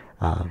 Sure.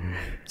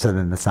 So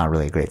then that's not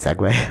really a great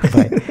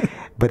segue,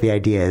 but the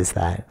idea is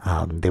that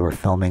they were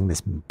filming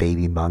this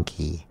baby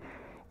monkey,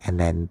 and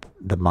then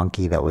the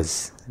monkey that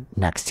was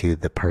next to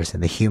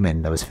the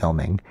human that was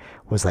filming,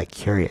 was like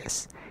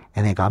curious,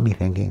 and it got me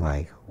thinking,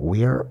 like,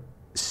 we're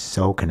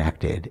so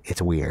connected.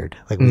 It's weird.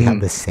 Like we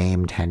have the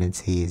same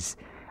tendencies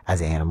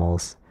as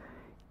animals.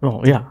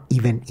 Well, yeah.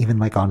 Even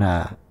like on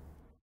a,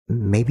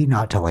 maybe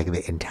not to like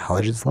the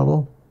intelligence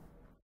level,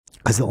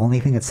 because the only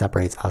thing that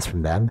separates us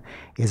from them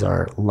is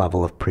our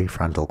level of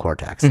prefrontal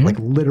cortex. Like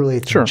literally,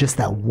 it's just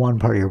that one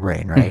part of your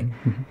brain, right?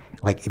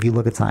 Like if you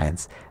look at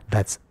science,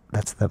 that's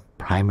the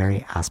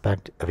primary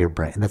aspect of your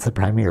brain. That's the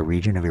primary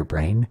region of your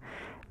brain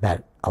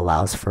that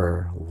allows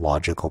for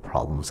logical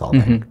problem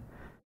solving.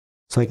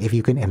 So like if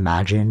you can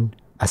imagine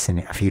a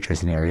future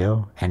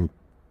scenario and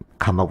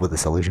come up with a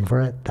solution for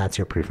it, that's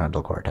your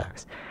prefrontal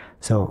cortex.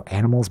 So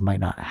animals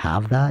might not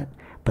have that,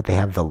 but they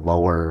have the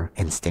lower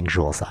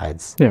instinctual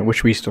sides. Yeah,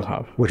 which we still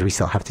have. Which we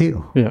still have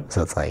too. Yeah.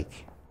 So it's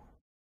like,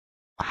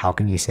 how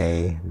can you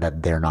say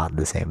that they're not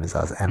the same as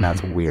us? And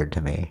that's weird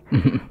to me.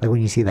 Like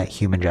when you see that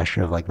human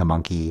gesture of like the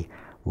monkey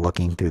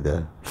looking through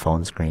the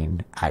phone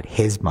screen at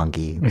his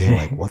monkey, being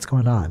like, what's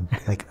going on?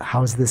 Like,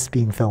 how is this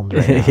being filmed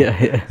right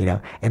now? Yeah.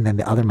 And then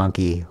the other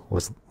monkey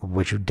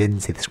which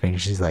didn't see the screen,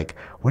 she's like,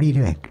 what are you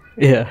doing?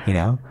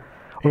 Yeah.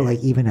 Or like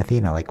even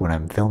Athena, like when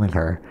I'm filming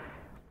her,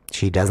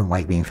 she doesn't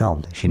like being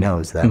filmed. She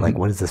knows that like,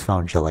 what is this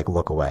phone? She'll like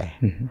look away.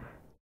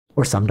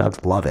 Or some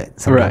dogs love it.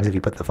 Sometimes if you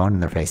put the phone in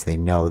their face, they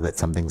know that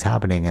something's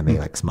happening and they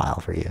like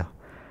smile for you.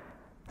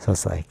 So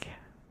it's like,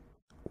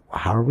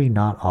 how are we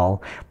not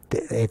all,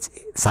 it's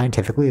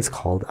scientifically it's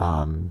called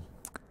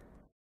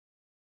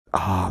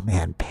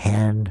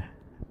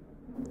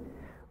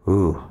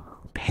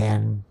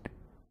pan.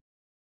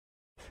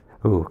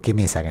 Ooh, give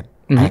me a second.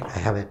 Mhm.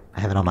 I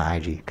have it on my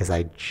IG because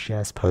I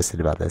just posted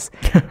about this.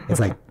 It's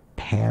like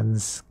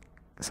pans,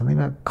 something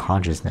about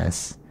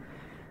consciousness.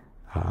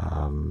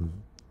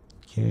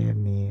 Give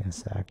me a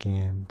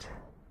second.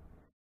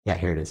 Yeah,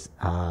 here it is.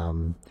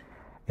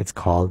 It's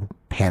called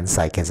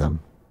panpsychism.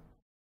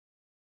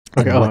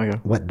 And Okay. Oh, okay.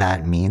 what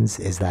that means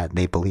is that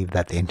they believe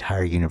that the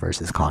entire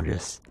universe is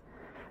conscious.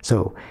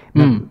 So,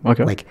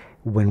 Okay. like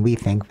when we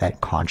think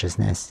that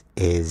consciousness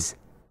is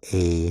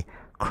a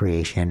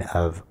creation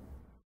of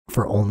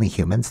for only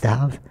humans to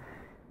have,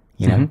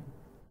 you know,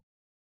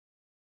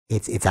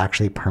 it's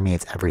actually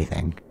permeates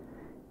everything,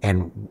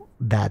 and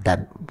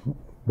that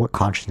what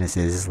consciousness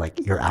is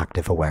like your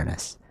active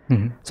awareness.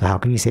 So how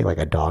can you say like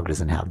a dog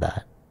doesn't have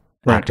that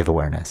active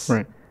awareness?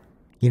 Right.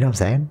 You know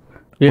what I'm saying?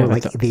 Yeah. Or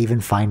like they even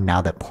find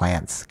now that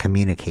plants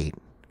communicate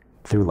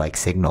through like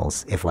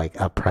signals. If like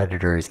a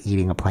predator is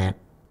eating a plant,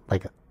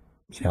 like,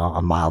 you know,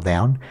 a mile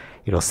down,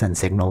 it'll send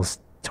signals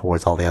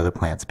towards all the other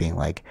plants being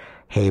like,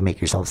 hey,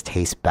 make yourselves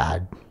taste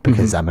bad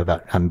because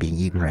I'm being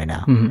eaten right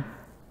now.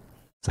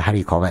 So how do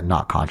you call that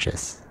not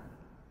conscious?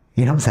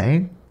 You know what I'm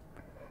saying?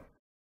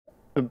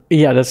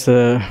 Yeah, that's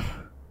the.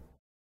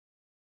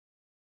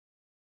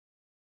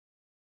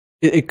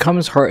 It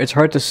comes hard. It's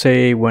hard to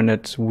say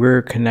when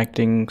we're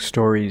connecting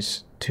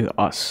stories to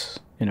us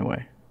in a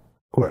way.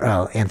 Or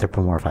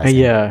anthropomorphizing.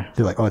 Yeah.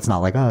 They're like, oh, it's not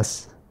like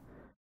us.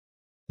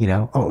 You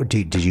know? Oh,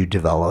 did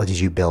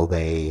you build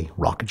a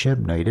rocket ship?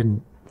 No, you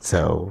didn't.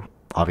 So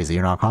obviously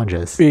you're not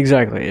conscious.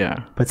 Exactly.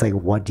 Yeah. But it's like,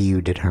 what do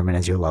you determine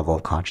as your level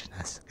of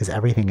consciousness? Because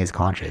everything is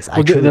conscious.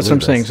 Well, that's what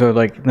I'm saying. So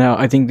like now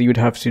I think that you'd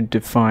have to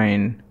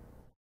define,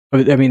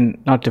 I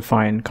mean, not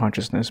define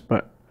consciousness,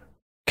 but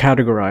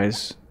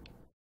categorize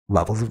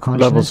levels of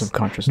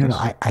consciousness.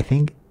 No, I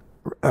think,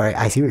 all right,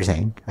 I see what you're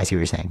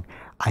saying.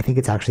 I think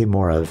it's actually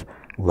more of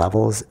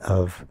levels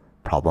of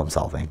problem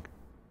solving.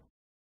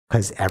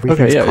 Because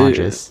everything's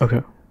conscious.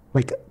 Okay.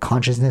 Like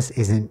consciousness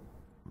isn't,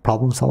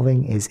 problem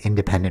solving is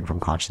independent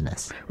from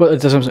consciousness. Well, it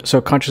doesn't. So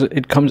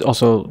it comes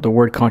also the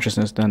word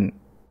consciousness, then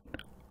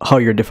how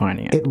you're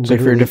defining it. So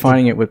if you're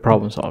defining it with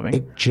problem solving.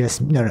 It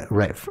just, no,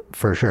 right,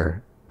 for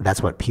sure.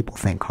 That's what people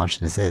think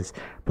consciousness is.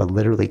 But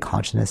literally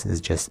consciousness is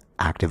just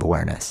active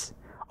awareness.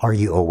 Are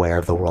you aware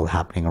of the world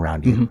happening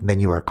around you? Then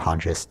you are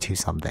conscious to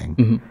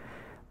something.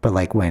 But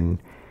like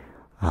when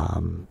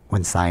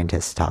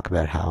scientists talk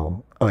about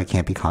how, oh, it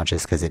can't be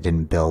conscious because it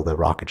didn't build a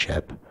rocket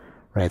ship,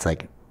 right? It's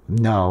like,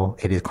 no,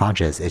 it is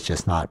conscious. It's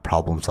just not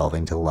problem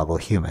solving to the level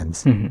of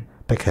humans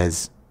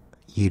because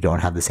you don't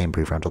have the same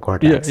prefrontal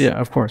cortex. Yeah,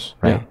 of course.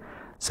 Right. Yeah.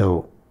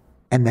 So,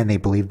 and then they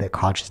believe that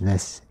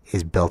consciousness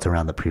is built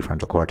around the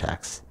prefrontal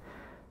cortex.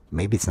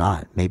 Maybe it's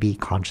not. Maybe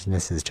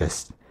consciousness is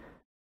just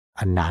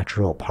a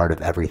natural part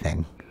of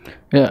everything.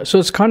 Yeah, so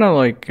it's kind of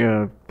like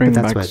bringing But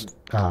that's back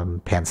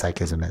what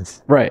panpsychism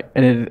is. Right,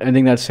 and I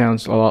think that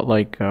sounds a lot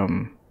like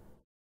an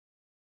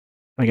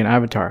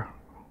avatar,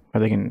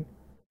 where they can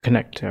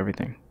connect to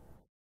everything.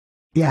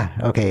 Yeah.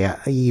 Okay. Yeah.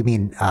 You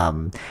mean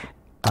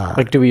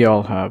like, do we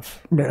all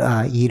have?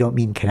 You don't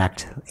mean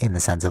connect in the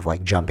sense of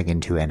like jumping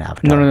into an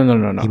avatar.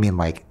 No. You mean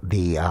like the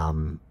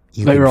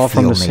you like can we're all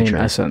from feel the nature. same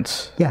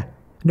essence. Yeah.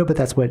 No, but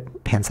that's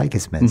what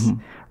panpsychism is,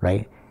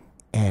 right?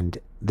 And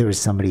there was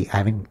somebody, I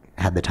haven't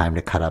had the time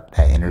to cut up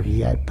that interview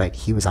yet, but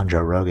he was on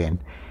Joe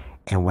Rogan.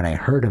 And when I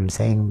heard him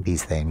saying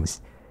these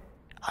things,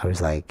 I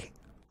was like,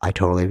 I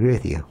totally agree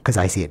with you. Because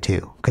I see it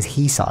too. Because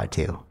he saw it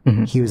too.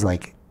 He was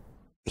like,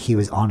 he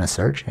was on a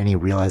search and he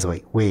realized,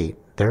 like, wait,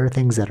 there are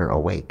things that are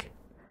awake.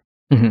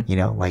 You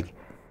know, like,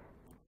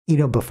 you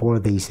know, before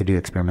they used to do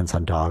experiments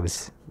on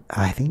dogs,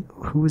 I think,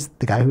 who was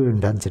the guy who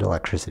invented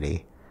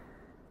electricity?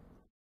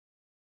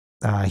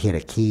 He had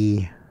a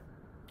key.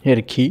 He had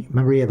a key?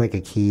 Remember he had like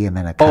a key and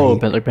then a kite? Oh,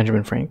 but like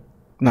Benjamin Franklin.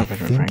 Not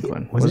Benjamin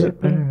Franklin. Was it?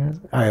 All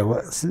right.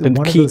 Well,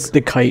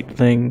 The kite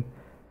thing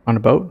on a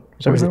boat?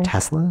 Was it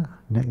Tesla?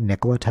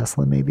 Nikola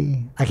Tesla,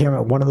 maybe? I can't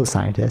remember. One of those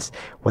scientists,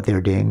 what they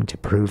were doing to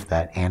prove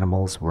that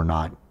animals were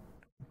not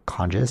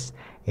conscious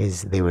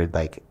is they would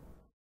like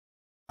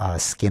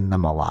skin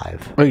them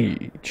alive. Oh,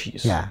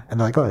 jeez. Yeah. And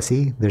they're like, oh,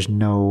 see, there's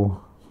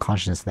no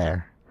consciousness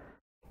there.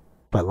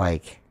 But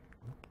like,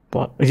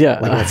 yeah.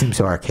 Like that seems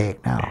so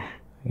archaic now,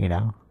 you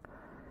know?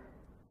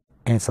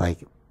 And it's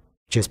like,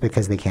 just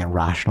because they can't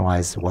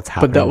rationalize what's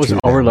happening. But that was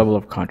our level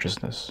of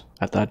consciousness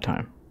at that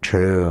time.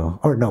 True.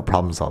 Or no,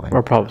 problem solving.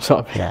 Or problem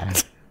solving. Yeah.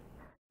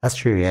 That's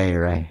true. Yeah,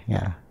 you're right.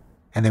 Yeah.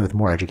 And then with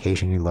more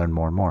education, you learn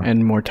more and more.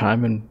 And more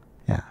time and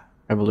yeah,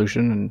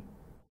 evolution and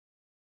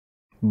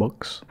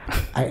books.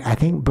 I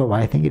think, but what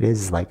I think it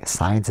is like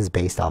science is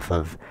based off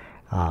of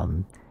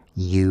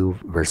you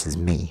versus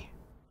me,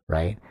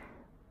 right?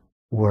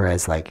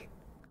 Whereas like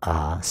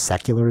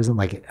secularism,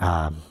 like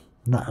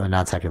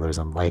not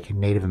secularism, like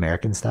Native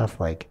American stuff,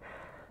 like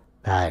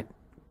that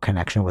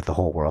connection with the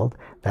whole world,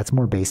 that's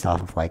more based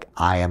off of like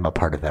I am a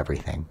part of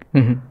everything.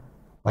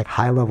 Like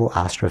high level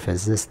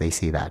astrophysicists, they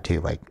see that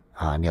too. Like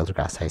Neil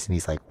deGrasse Tyson,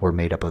 he's like, we're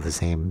made up of the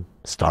same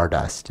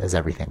stardust as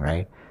everything,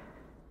 right?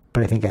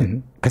 But I think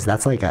because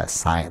that's like a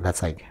science,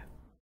 that's like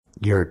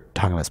you're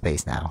talking about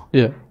space now.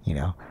 Yeah. You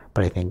know,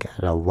 but I think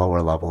at a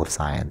lower level of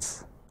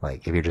science,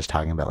 like if you're just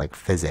talking about like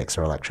physics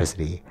or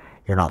electricity,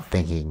 you're not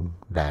thinking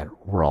that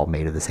we're all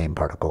made of the same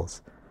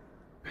particles.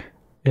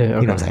 Yeah. Okay. You know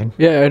what I'm saying?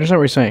 Yeah, I understand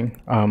what you're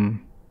saying.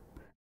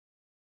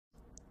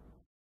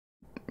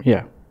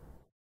 Yeah.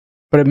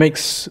 But it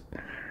makes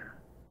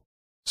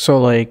so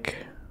like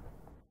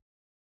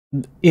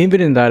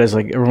even in that is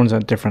like everyone's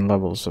at different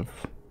levels of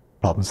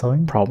Problem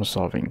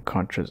solving.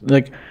 conscious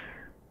like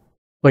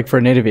for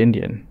a native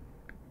Indian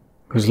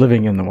who's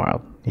living in the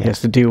wild, he Yeah.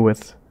 has to deal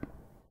with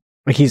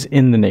like he's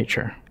in the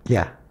nature.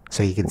 Yeah.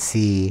 So you can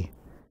see.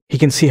 He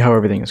can see how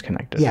everything is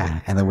connected. Yeah.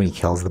 And then when he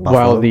kills the buffalo.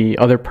 While the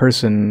other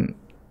person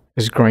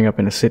is growing up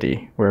in a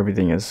city where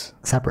everything is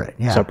separate.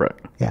 Yeah. separate.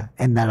 Yeah.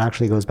 And that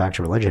actually goes back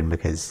to religion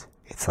because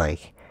it's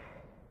like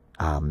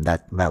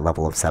that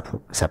level of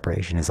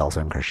separation is also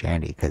in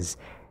Christianity because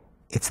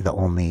it's the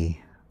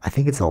only, I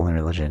think it's the only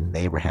religion, the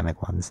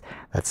Abrahamic ones,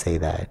 that say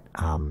that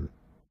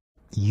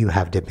you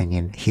have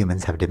dominion,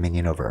 humans have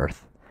dominion over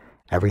Earth.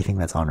 Everything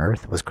that's on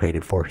Earth was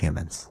created for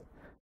humans.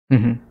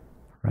 Mm-hmm.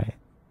 Right.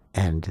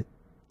 And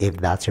if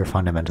that's your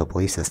fundamental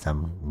belief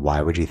system,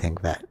 why would you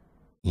think that,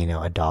 you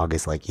know, a dog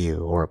is like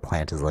you or a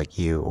plant is like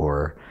you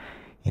or,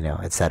 you know,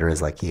 et cetera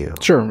is like you?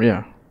 Sure,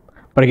 yeah.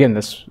 But again,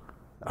 this...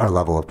 Our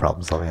level of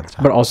problem solving at the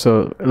time. But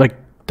also, like,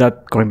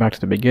 that going back to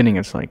the beginning,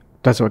 it's like,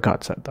 that's what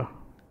God said, though.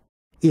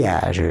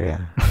 Yeah, sure,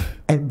 yeah.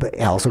 But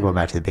also going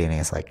back to the beginning,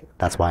 it's like,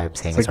 that's why I'm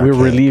saying it's like we're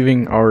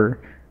relieving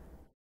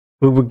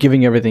we were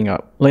giving everything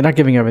up. Like, not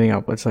giving everything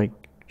up, it's like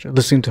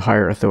listening to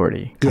higher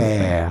authority.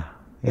 Yeah.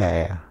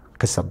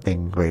 Because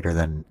something greater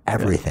than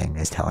everything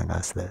is telling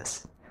us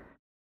this.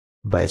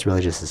 But it's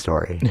really just a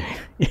story.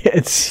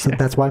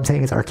 That's why I'm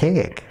saying it's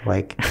archaic.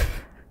 Like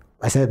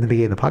I said in the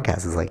beginning of the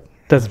podcast, is like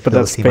that's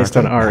based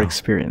on our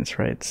experience,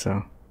 right?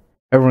 So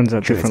everyone's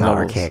at different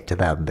levels. It's not archaic to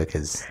them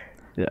because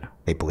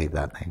they believe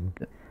that thing.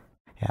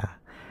 Yeah.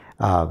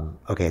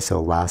 Okay,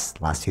 so last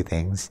two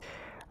things.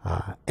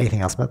 Anything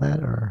else about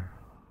that, or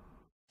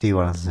do you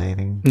want to say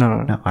anything?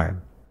 No. All right.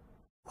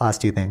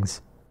 Last two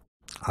things.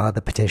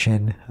 The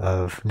petition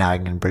of, now I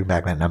can bring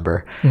back that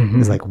number,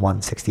 is like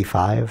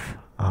 165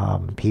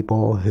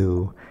 people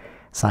who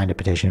signed a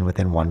petition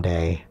within one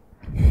day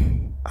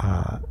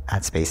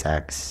at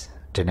SpaceX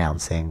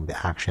denouncing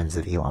the actions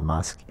of Elon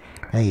Musk.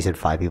 I think you said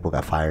 5 people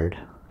got fired.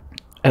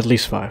 At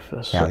least 5.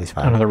 At least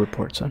 5. Another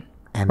report said.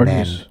 And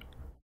then,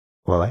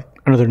 what?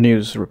 Another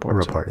news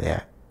report.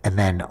 Yeah. And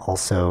then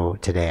also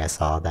today I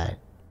saw that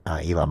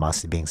Elon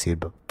Musk is being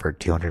sued for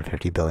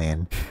 $250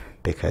 billion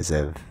because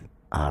of.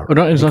 No,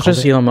 it's not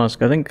just Elon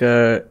Musk. I think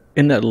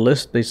in that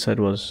list they said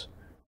was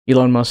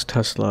Elon Musk,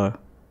 Tesla,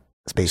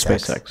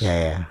 SpaceX.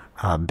 Yeah.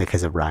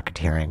 Because of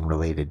racketeering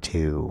related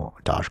to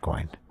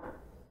Dogecoin.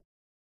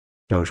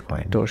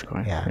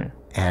 Yeah.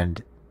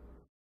 And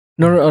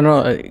no,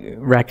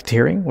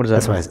 racketeering. What is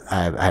that? That's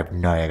why I have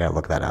no idea. I gotta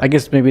look that up. I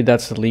guess maybe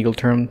that's the legal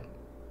term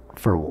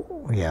for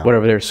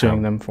whatever they're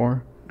suing them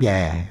for.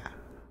 Yeah.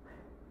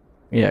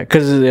 Yeah,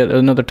 because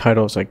another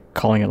title is like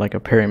calling it like a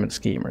pyramid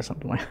scheme or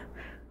something like that.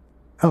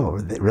 Oh,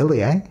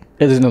 really, eh?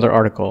 There's another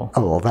article.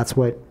 Oh, well, that's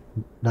what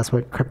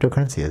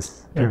cryptocurrency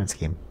is. Pyramid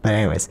scheme. But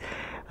anyways.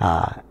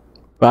 But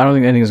I don't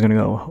think anything is going to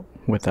go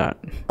with that.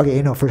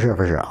 Okay, for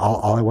sure.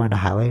 All I wanted to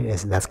highlight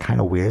is that's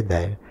kind of weird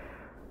that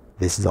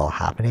this is all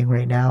happening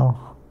right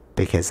now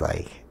because,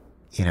 like,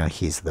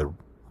 he's the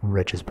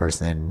richest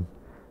person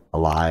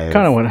alive.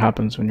 Kind of what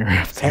happens when you're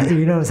up there.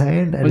 You know what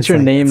I'm saying? Once your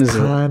name is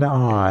kind of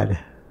odd.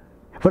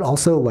 But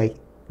also, like...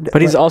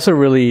 But he's also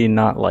really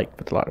not liked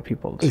with a lot of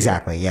people.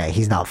 Exactly, yeah.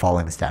 He's not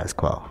following the status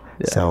quo.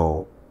 Yeah.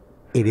 So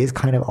it is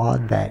kind of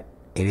odd that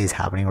it is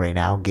happening right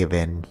now,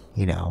 given,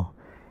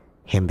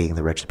 him being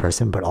the richest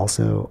person. But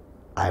also,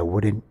 I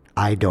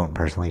don't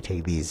personally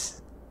take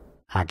these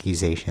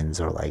accusations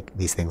or, like,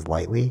 these things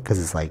lightly.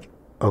 Because it's like,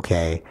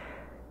 okay,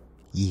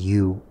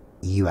 you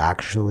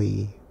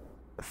actually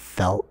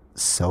felt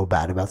so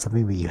bad about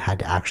something that you had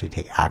to actually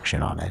take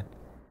action on it.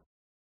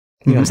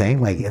 You know what I'm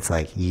saying? Like, it's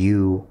like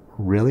you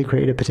really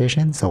created a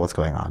petition, so what's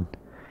going on?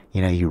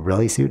 You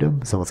really sued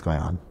him, so what's going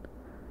on?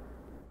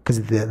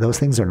 Because those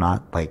things are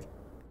not, like,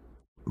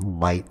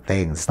 light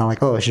things. It's not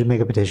like, oh, I should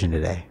make a petition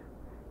today.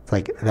 It's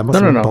like, that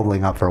must have been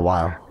bubbling up for a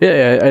while.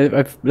 Yeah,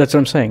 that's what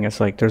I'm saying. It's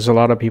like, there's a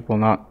lot of people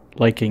not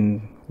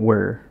liking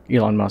where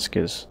Elon Musk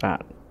is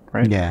at,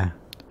 right? Yeah.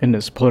 In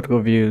his political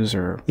views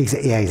or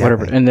exactly.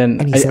 whatever. And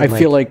then I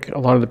feel like a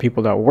lot of the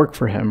people that work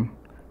for him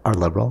are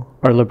liberal.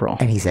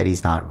 And he said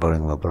he's not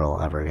voting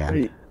liberal ever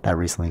again. That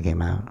recently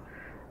came out.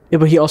 Yeah,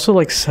 but he also,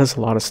 like, says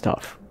a lot of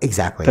stuff.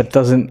 Exactly. That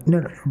doesn't...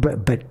 No,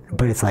 but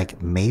it's like,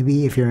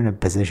 maybe if you're in a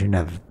position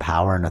of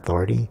power and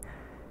authority,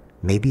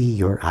 maybe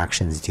your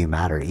actions do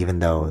matter, even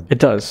though... It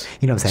does.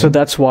 You know what I'm saying? So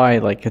that's why,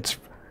 like,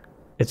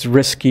 it's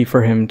risky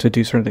for him to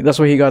do certain things. That's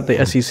why he got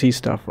the SEC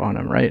stuff on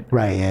him, right?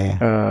 Right,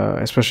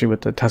 yeah. Especially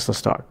with the Tesla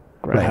stock,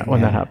 right? When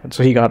that happened.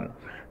 So he got...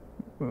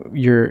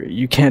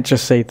 You can't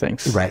just say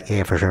things. Right,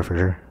 yeah, for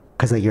sure.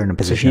 Because, like, you're in a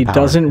position of power. He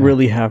doesn't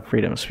really have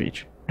freedom of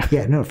speech.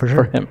 Yeah, no, for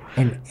sure. For him.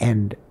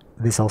 And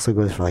this also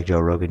goes for, like, Joe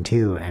Rogan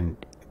too, and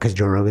because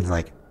Joe Rogan's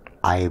like,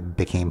 I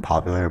became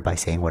popular by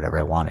saying whatever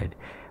I wanted,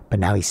 but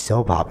now he's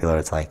so popular.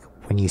 It's like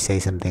when you say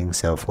something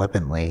so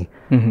flippantly,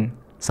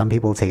 some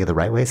people take it the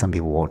right way, some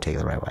people won't take it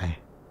the right way.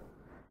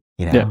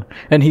 You know? Yeah,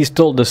 and he's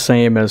still the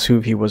same as who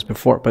he was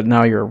before, but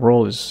now your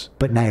role is.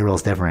 But now your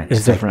role's different.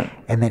 It's different.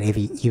 Like, and then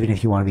even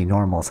if you want to be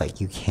normal, it's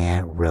like you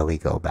can't really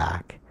go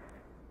back.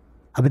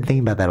 I've been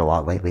thinking about that a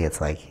lot lately.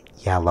 It's like,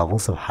 yeah,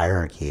 levels of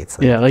hierarchy. It's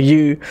like, yeah, like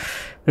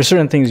there's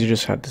certain things you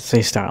just have to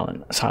stay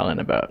silent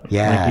about.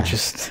 Yeah. Like you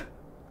just.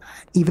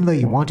 Even though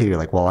you want to, you're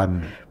like, well,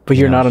 I'm. But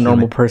you're not a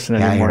normal person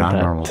yeah, anymore. You're not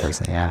a normal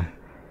person. Yeah.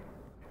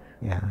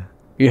 Yeah.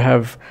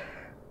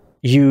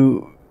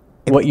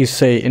 What you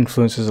say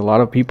influences a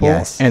lot of people,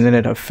 yes. and then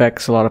it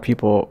affects a lot of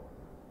people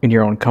in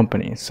your own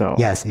company. So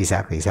yes,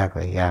 exactly,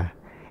 yeah.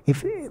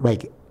 If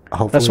like,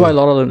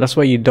 hopefully that's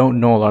why you don't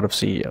know a lot of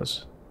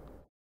CEOs.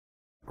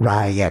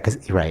 Right. Yeah.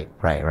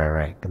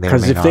 Right.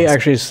 Because if they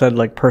actually said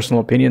like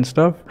personal opinion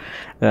stuff,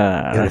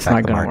 it's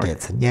not going to work.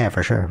 Yeah,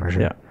 for sure.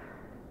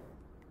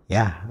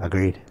 Yeah,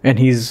 agreed. And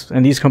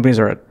these companies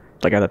are at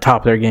the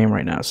top of their game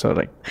right now. So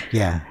like,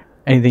 yeah,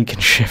 anything can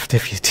shift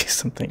if you do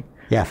something.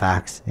 Yeah,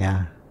 facts.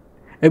 Yeah.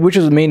 Which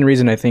is the main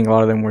reason I think a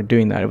lot of them were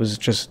doing that. It was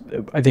just,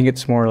 I think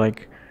it's more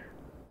like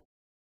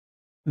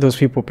those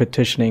people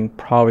petitioning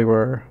probably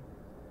were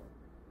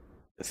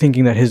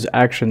thinking that his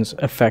actions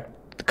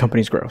affect the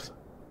company's growth.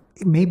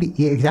 Maybe,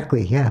 yeah,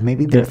 exactly. Yeah,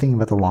 maybe they're thinking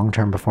about the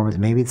long-term performance.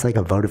 Maybe it's like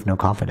a vote of no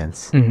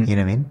confidence. Mm-hmm. You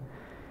know what I mean?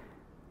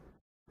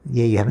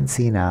 Yeah, you haven't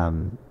seen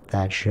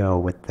that show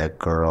with the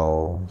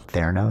girl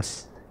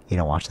Theranos? You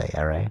don't watch that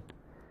yet, right?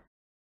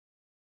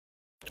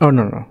 Oh,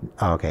 no.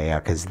 Oh, okay, yeah,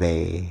 because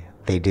they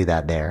do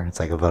that there. It's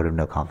like a vote of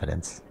no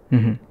confidence.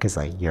 Because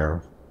like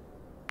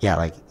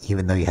like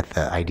even though you had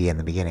the idea in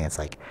the beginning, it's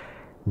like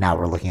now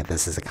we're looking at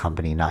this as a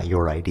company, not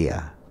your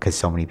idea, because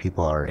so many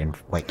people are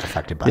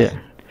affected by it.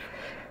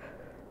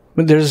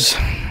 But there's,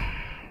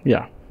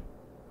 like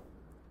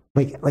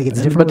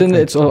it's different. But then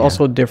it's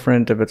also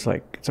different if it's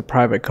like it's a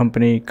private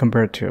company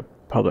compared to a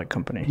public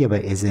company. Yeah,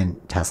 but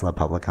isn't Tesla a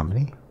public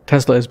company?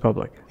 Tesla is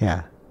public.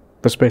 Yeah,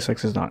 but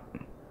SpaceX is not.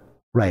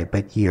 Right,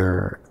 but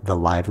you're the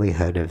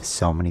livelihood of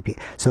so many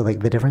people. So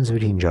like the difference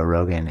between Joe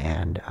Rogan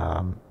and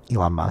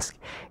Elon Musk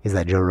is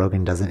that Joe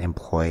Rogan doesn't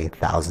employ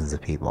thousands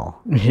of people.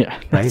 Yeah,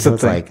 right. So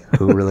it's like,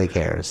 who really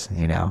cares?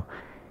 You know,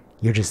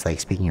 you're just like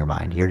speaking your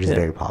mind. You're just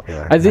very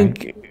popular. I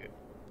think,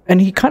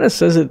 and he kind of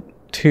says it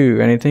too,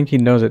 and I think he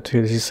knows it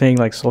too. He's saying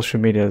like social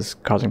media is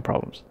causing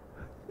problems,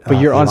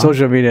 but you're Elon? on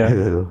social media.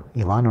 Who?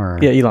 Elon or?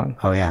 Yeah, Elon.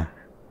 Oh yeah,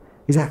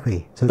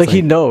 exactly. So it's like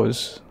he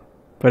knows,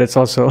 but it's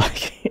also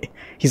like.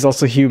 He's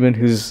also human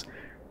who's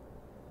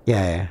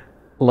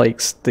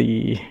likes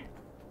the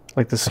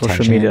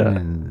social media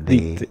and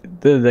the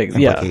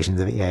implications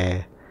of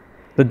it.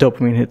 The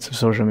dopamine hits of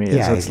social media.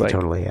 Yeah, so it's like,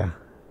 totally. Yeah,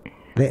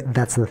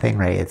 that's the thing,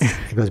 right?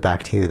 It goes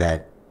back to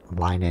that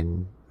line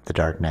in The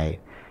Dark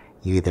Knight: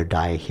 you either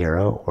die a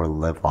hero or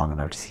live long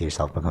enough to see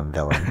yourself become a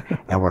villain.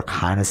 And we're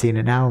kind of seeing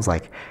it now. It's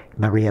like,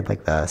 remember he had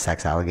like the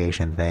sex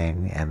allegation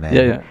thing, and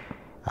then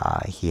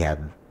he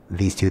had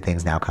these two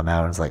things now come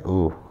out, and it's like,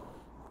 ooh,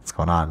 what's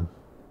going on?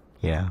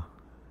 You know,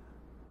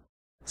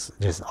 it's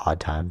just odd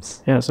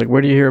times. Yeah, it's like,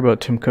 where do you hear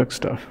about Tim Cook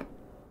stuff?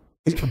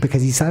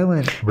 Because he's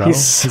silent, bro.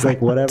 He's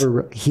like,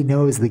 whatever. He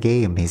knows the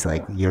game. He's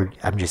like,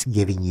 I'm just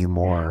giving you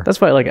more.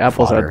 That's why like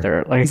Apple's fodder. Out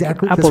there. Like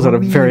exactly, Apple's at a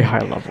very high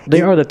level. They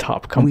are the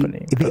top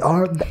company. They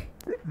are.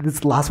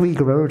 This last week,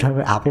 remember we were talking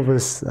about Apple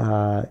versus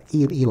Elon.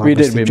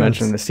 We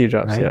mentioned the Steve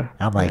Jobs. Right? Yeah,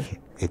 I'm like,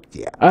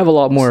 I have a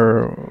lot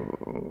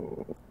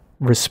more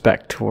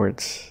respect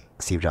towards.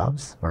 Steve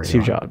Jobs? Or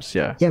Steve Elon? Jobs,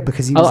 yeah. Yeah,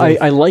 because he was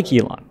I like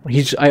Elon.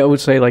 I would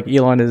say like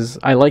Elon is...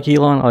 I like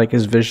Elon, I like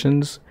his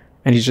visions,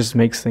 and he just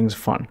makes things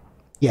fun.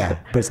 Yeah,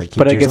 but it's like...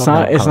 But like, it's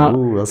not...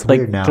 Ooh, that's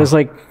like, weird now. There's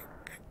like...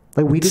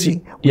 Like, we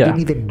didn't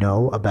even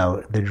know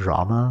about the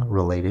drama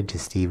related to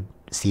Steve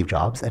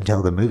Jobs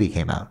until the movie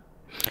came out.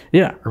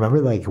 Yeah. Remember,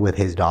 like, with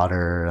his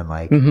daughter and,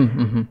 like,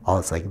 all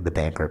this, like, the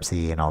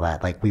bankruptcy and all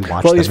that? Like, we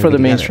watched at least for the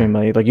mainstream,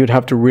 like, you'd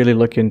have to really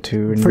look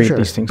into and read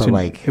these things. But,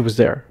 like... It was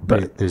there.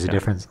 But there's a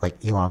difference.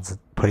 Like, Elon's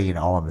putting it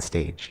all on the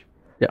stage.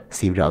 Yeah.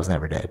 Steve Jobs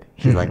never did.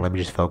 He's like, let me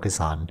just focus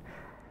on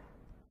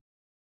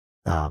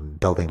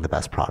building the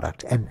best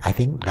product. And I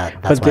think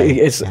that's why...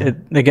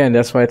 Again,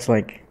 that's why it's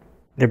like...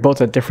 They're both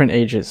at different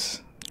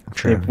ages.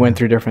 True. They went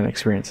through different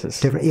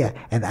experiences.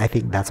 And I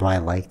think that's why I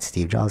liked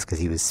Steve Jobs, because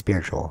he was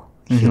spiritual.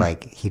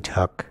 He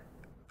took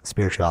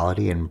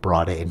spirituality and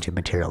brought it into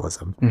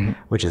materialism,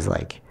 which is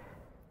like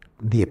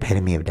the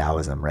epitome of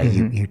Taoism, right?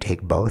 You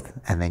take both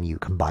and then you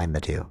combine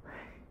the two.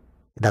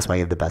 That's why you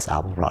have the best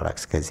Apple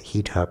products, because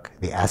he took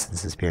the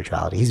essence of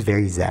spirituality. He's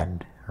very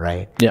Zen,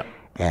 right? Yeah.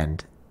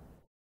 And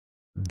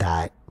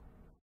that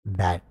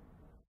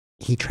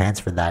he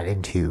transferred that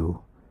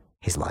into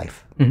his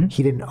life.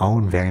 He didn't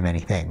own very many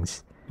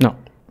things. No.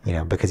 You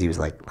know, because he was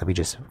like, let me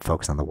just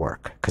focus on the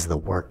work, because the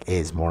work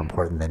is more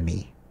important than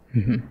me.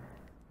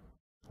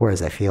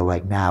 Whereas I feel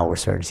like now we're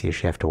starting to see a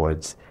shift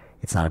towards,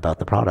 it's not about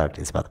the product,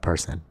 it's about the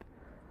person.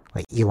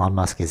 Like Elon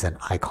Musk is an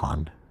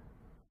icon.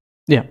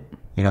 Yeah.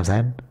 You know what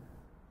I'm saying?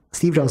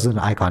 Steve Jobs was an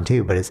icon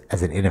too, but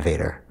as an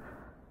innovator.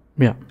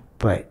 Yeah.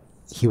 But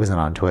he wasn't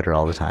on Twitter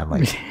all the time.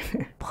 Like,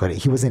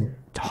 he wasn't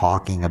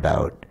talking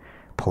about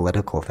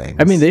political things.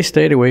 I mean, they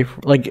stayed away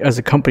from, like, as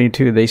a company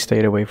too, they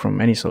stayed away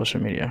from any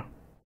social media.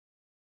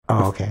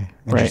 Oh, okay.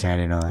 Interesting. Right. I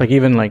didn't know that. Like,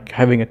 even like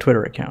having a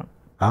Twitter account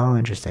Oh,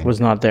 interesting. was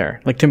not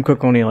there. Like, Tim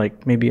Cook only,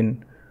 like, maybe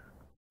in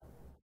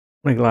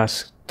like the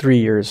last 3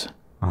 years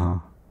Uh-huh.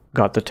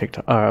 got the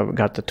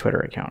Twitter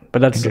account.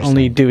 But that's Interesting.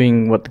 only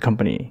doing what the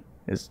company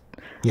is.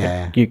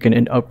 Yeah. Like, you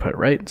can output,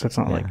 right? So it's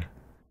not Yeah. like,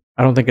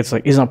 I don't think it's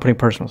like, he's not putting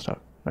personal stuff.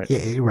 Right.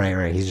 Yeah,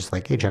 right. He's just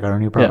like, hey, check out our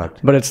new Yeah.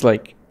 product. But it's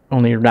like,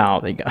 only now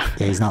they got.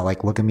 Yeah, he's not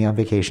like, look at me on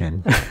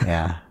vacation.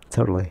 Yeah,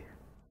 totally.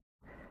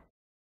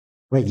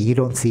 Like, you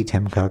don't see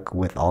Tim Cook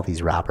with all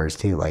these rappers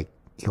too. Like,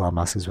 Elon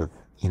Musk is with,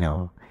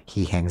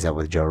 he hangs out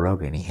with Joe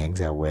Rogan. He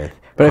hangs out with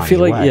But Kanye I feel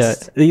like,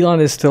 West. yeah, Elon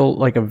is still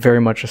like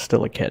very much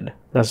still a kid.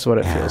 That's what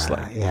it feels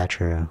like. Yeah,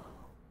 true.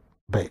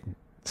 But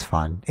it's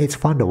fun. It's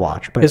fun to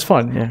watch. But It's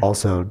fun, yeah.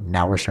 also,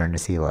 now we're starting to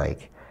see,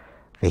 like,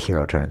 the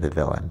hero turn into the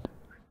villain.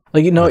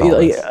 Like, with all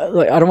like, this.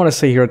 I don't want to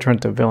say hero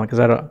turned to villain because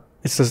I don't.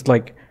 It's just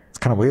like It's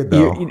kind of weird,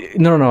 though.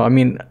 no. I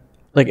mean,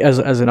 like as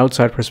an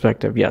outside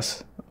perspective,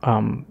 yes.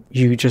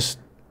 You just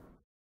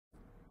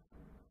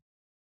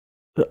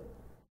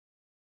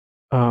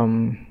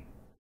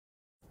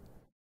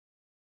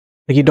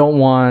like you don't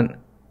want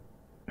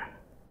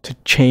to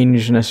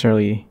change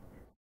necessarily.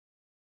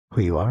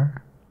 Who you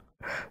are?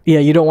 Yeah,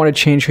 you don't want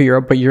to change who you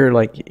are, but you're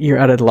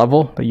at a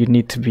level that you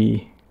need to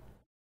be.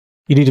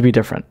 You need to be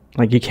different.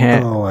 Like, you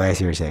can't Oh, I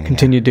see what you're saying.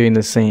 continue doing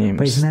the same.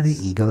 But isn't that an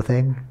ego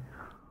thing?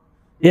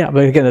 Yeah,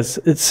 but again, it's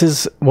his. What's his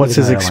Even though I don't like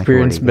the word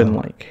experience been ego.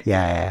 like?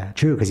 Yeah.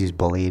 True, because he was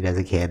bullied as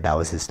a kid. That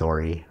was his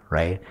story,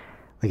 right?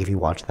 Like, if you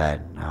watch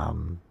that,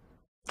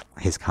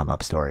 his come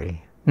up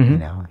story,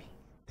 Mhm.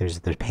 there's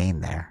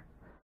pain there.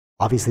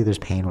 Obviously, there's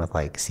pain with,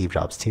 like, Steve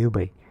Jobs too,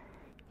 but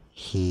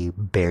he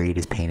buried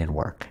his pain in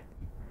work,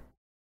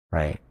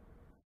 right?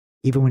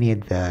 Even when he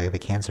had the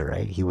cancer,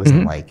 right? He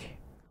wasn't Mhm. like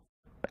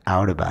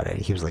out about it.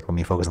 He was like, let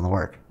me focus on the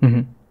work.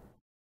 Mhm.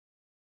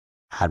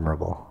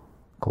 Admirable.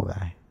 Cool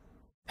guy.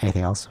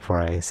 Anything else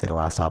before I say the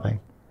last topic?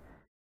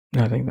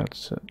 I think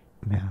that's it.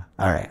 Yeah.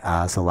 All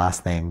right. So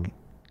last thing,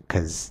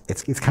 because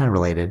it's kind of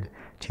related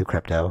to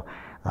crypto,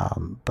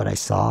 but I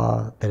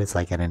saw that it's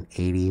like at an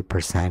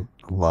 80%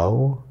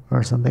 low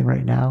or something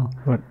right now.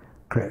 What?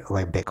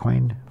 Like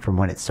Bitcoin from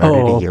when it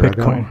started a year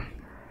ago. Bitcoin.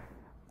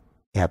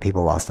 Yeah,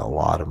 people lost a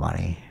lot of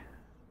money.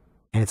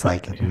 And it's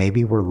like,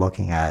 maybe we're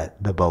looking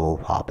at the bubble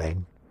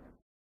popping.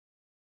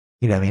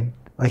 You know what I mean?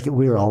 Like,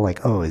 we were all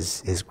like, oh,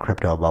 is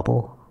crypto a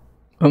bubble?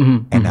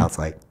 And now it's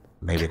like,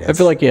 maybe it is. I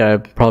feel like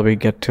I'd probably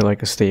get to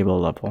like a stable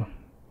level.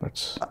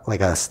 That's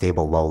like a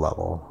stable low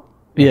level.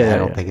 Yeah, I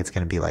don't think it's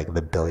going to be like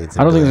the billions.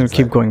 I don't think it's billions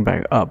gonna keep going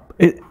back up.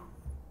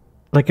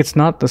 It's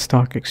not the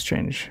stock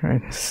exchange,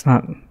 right? It's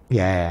not.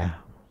 Yeah.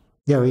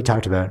 We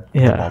talked about the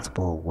Yeah.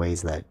 multiple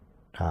ways that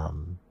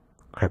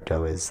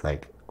crypto is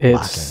like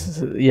It's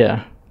lacking.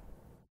 yeah.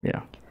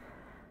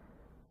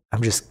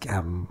 I'm just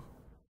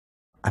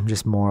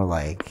more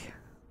like,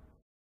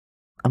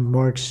 I'm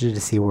more interested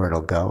to see where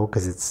it'll go,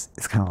 because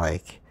it's kind of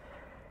like,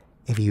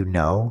 if you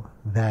know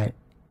that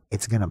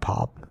it's gonna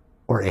pop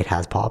or it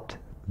has popped,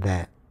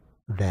 then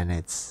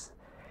it's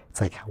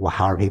like, well,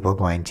 how are people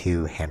going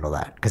to handle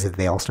that? Because if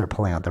they all start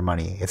pulling out their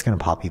money, it's gonna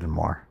pop even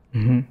more.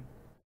 Mm-hmm.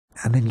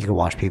 And then you can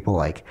watch people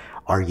like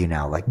argue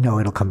now, like, no,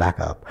 it'll come back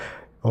up.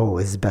 Oh,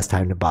 this is the best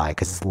time to buy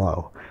because it's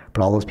low.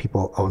 But all those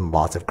people own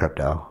lots of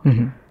crypto,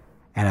 and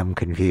I'm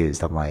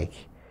confused. I'm like,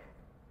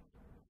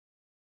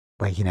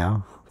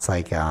 it's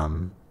like,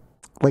 all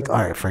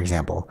right, for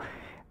example,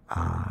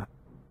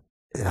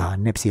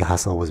 Nipsey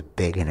Hussle was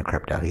big into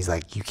crypto. He's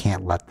like, you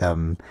can't let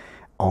them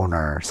own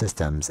our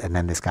systems. And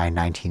then this guy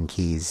 19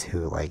 Keys,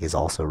 who like is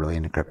also really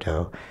into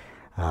crypto,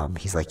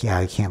 he's like, yeah,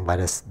 I can't let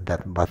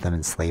them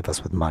enslave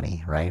us with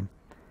money, right?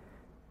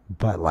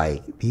 But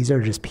like, these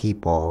are just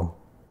people.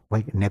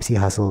 Like, Nipsey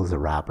Hussle is a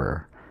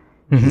rapper.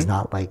 He's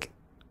not like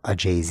a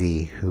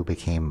Jay-Z who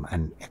became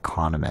an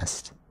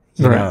economist,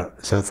 you know?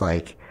 So it's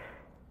like,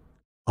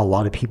 a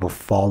lot of people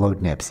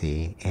followed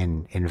Nipsey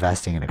in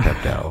investing in a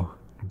crypto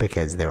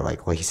because they were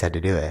like, well, he said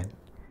to do it,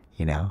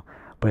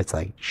 But it's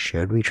like,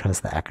 should we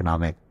trust the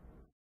economic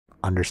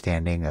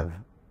understanding of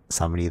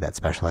somebody that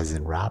specializes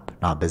in rap,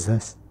 not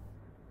business?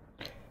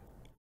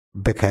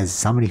 Because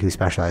somebody who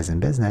specializes in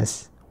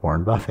business,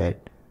 Warren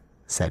Buffett,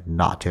 said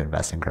not to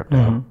invest in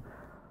crypto.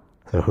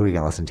 So who are you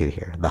going to listen to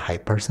here? The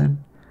hype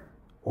person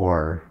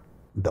or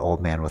the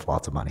old man with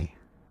lots of money?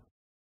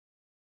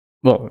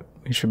 Well,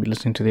 you should be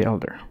listening to the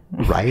elder.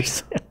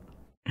 Right?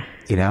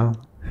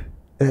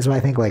 That's why I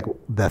think, like,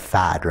 the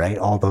fad, right?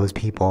 All those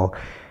people,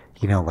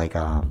 like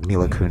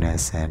Mila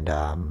Kunis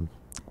and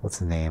what's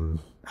the name?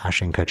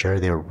 Ashton Kutcher,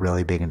 they were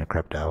really big into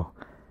crypto.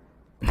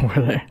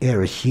 Were they? They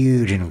were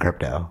huge into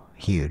crypto.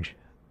 Huge.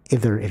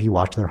 If you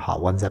watch their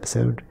Hot Ones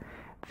episode,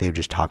 they were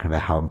just talking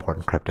about how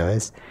important crypto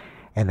is.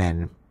 And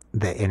then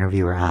the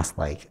interviewer asked,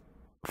 like,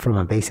 from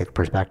a basic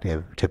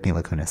perspective to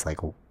Mila Kunis, like,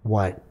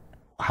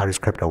 how does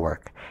crypto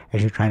work?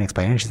 And she's trying to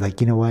explain it. And she's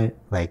like, you know what?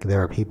 Like,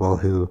 there are people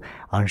who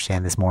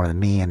understand this more than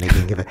me, and they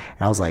can give it.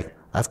 And I was like,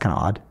 that's kind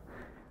of odd.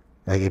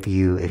 Like, if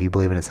you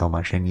believe in it so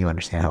much and you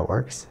understand how it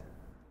works,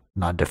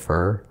 not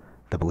defer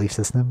the belief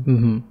system.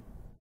 Mm-hmm.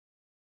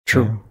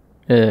 True.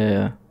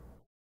 Yeah.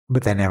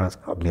 But then everyone's,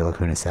 Mila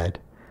Kunis said,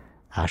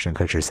 Ashton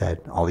Kutcher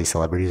said, all these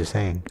celebrities are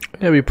saying.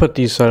 Yeah, we put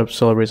these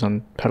celebrities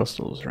on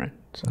pedestals, right?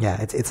 So.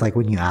 Yeah, it's like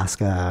when you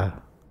ask an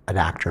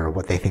actor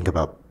what they think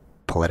about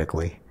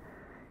politically.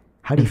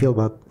 How do you feel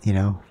about,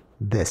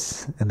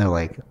 this? And they're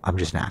like, I'm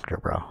just an actor,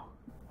 bro.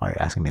 Why are you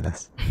asking me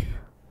this?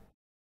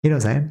 You know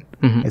what I'm saying?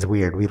 Mm-hmm. It's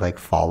weird. We like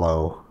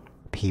follow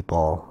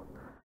people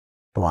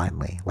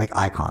blindly, like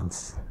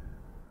icons.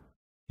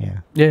 Yeah.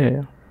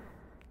 Yeah.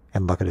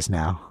 And look at us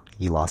now.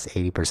 You lost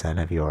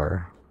 80% of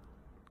your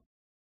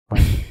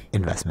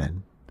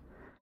investment.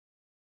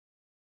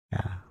 Yeah.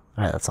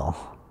 All right, that's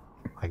all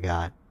I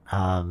got.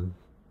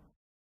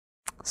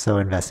 So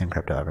invest in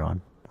crypto,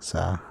 everyone. It's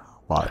a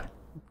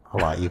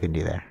lot you can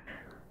do there.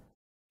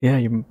 Yeah,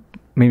 you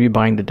maybe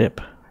buying the dip.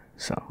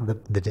 So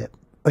the dip.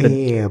 Oh,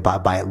 yeah.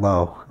 Buy it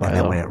low, and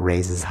then when it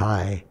raises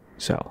high,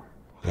 sell.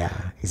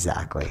 Yeah,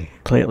 exactly.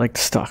 Play it like the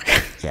stock.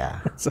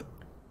 Yeah.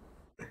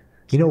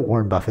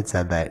 Warren Buffett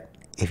said that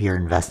if you're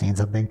investing in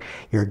something,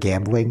 you're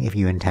gambling if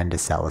you intend to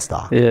sell a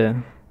stock.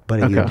 Yeah.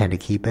 But if you intend to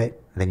keep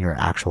it, then you're an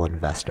actual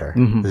investor.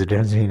 Mm-hmm. There's a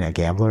difference between a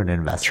gambler and an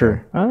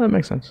investor. Sure. That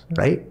makes sense.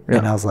 Right? Yeah.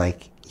 And I was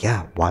like,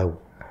 yeah, why?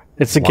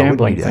 It's a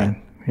gambling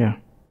thing. Yeah.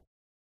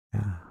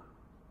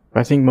 But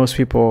I think most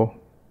people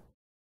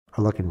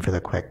are looking for the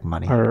quick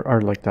money.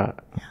 Are like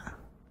that. Yeah,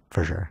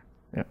 for sure.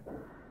 Yeah.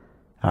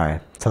 All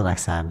right. Till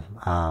next time,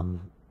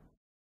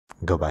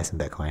 go buy some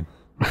Bitcoin.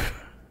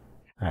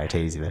 All right,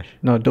 take it easy, Bish.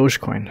 No,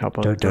 Dogecoin. Help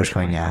out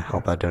Dogecoin, yeah.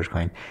 Help out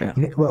Dogecoin. Yeah.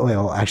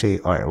 Well, actually,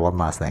 all right, one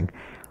last thing.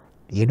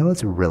 You know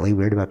what's really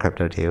weird about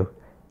crypto, too?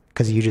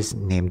 Because you just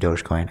named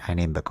Dogecoin, I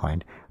named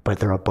Bitcoin, but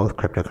they're both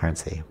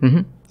cryptocurrency.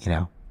 Mm-hmm.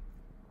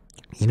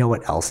 You know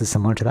what else is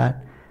similar to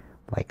that?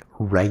 Like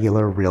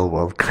regular real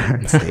world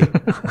currency.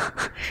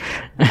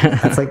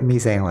 That's like me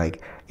saying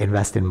like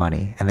invest in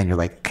money, and then you're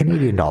like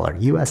Canadian dollar,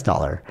 US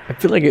dollar. I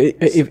feel like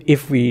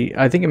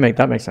I think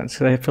that makes sense,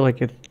 because I feel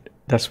like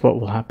that's what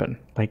will happen.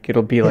 Like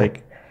it'll be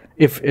like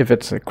if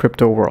it's a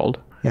crypto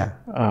world. Yeah.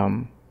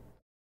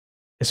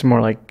 It's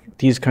more like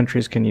these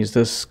countries can use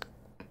this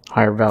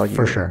higher value.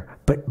 For sure.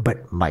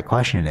 But my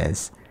question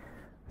is,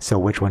 so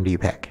which one do you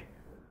pick?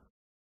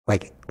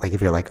 Like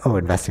if you're like, oh,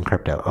 invest in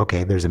crypto.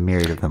 Okay, there's a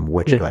myriad of them.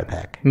 Which do I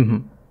pick? Mm-hmm.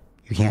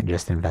 You can't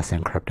just invest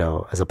in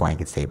crypto as a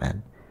blanket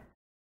statement.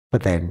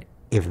 But then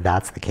if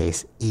that's the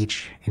case,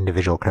 each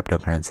individual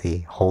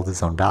cryptocurrency holds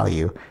its own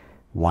value.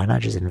 Why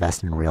not just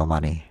invest in real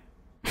money?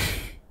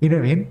 You know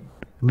what I mean?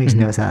 It makes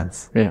no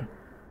sense. Yeah.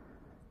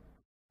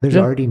 There's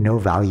already no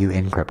value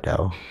in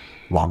crypto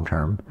long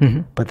term.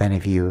 Mm-hmm. But then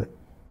if you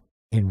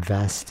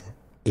invest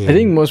in... I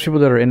think most people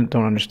that are in it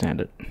don't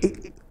understand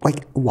it.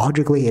 Like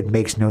logically, it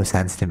makes no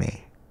sense to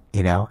me,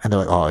 and they're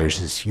like, "Oh,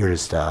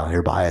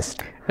 you're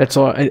biased." That's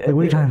all. What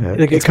are you talking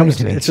about? Like,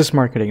 it's just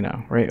marketing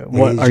now, right?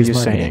 What are you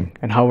saying,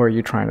 and how are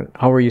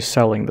you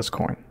selling this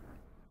coin?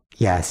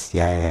 Yes,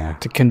 yeah.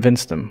 To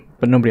convince them,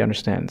 but nobody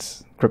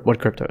understands what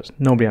crypto is.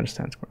 Nobody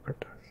understands what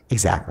crypto is.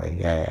 Exactly.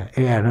 Yeah.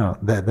 No.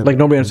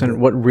 Nobody understands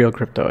what real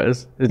crypto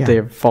is. Yeah.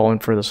 They've fallen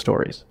for the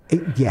stories.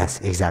 Yes,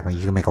 exactly.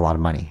 You can make a lot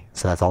of money,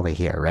 so that's all they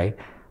hear, right?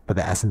 But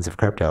the essence of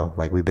crypto,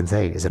 like we've been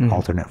saying, is an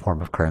alternate form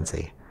of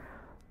currency.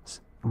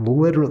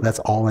 Literally, that's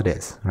all it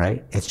is,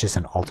 right? It's just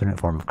an alternate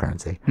form of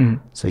currency.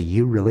 So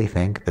you really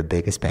think the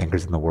biggest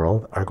bankers in the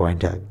world are going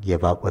to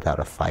give up without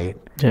a fight?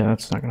 Yeah,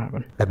 that's not going to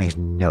happen. That makes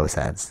no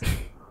sense.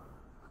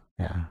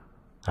 Yeah.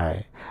 All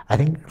right. I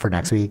think for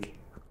next week,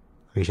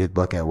 we should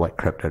look at what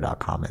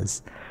crypto.com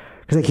is.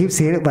 Because I keep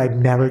seeing it, but I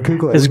never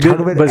Google it. It's good,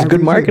 but it's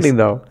good marketing,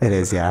 though. It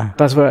is, yeah.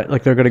 That's what,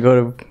 they're going to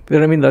go to, you know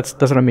what I mean? That's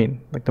what I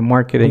mean. Like, the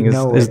marketing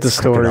is the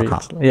story.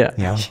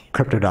 Yeah.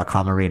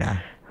 Crypto.com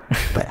arena.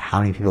 But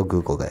how many people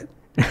Googled it?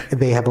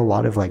 They have a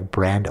lot of,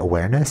 brand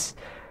awareness,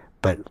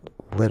 but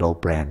little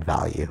brand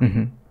value.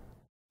 Mm-hmm.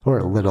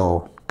 Or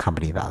little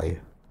company value.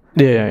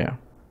 Yeah.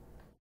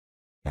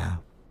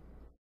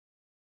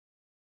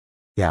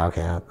 Yeah,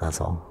 okay, that's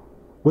all.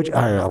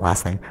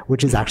 Last thing,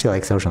 which is actually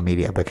like social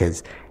media,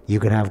 because you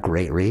can have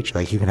great reach.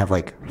 Like you can have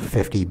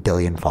 50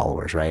 billion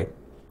followers, right?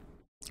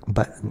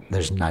 But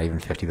there's not even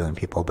 50 billion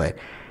people. But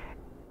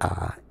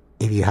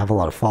if you have a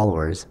lot of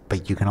followers,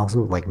 but you can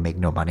also make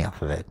no money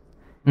off of it.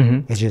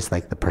 Mm-hmm. It's just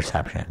the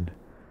perception.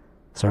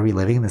 So are we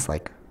living in this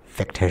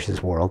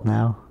fictitious world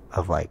now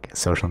of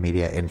social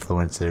media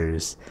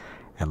influencers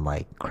and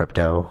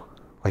crypto?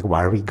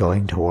 Why are we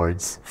going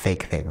towards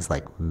fake things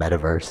like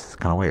metaverse? It's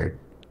kind of weird.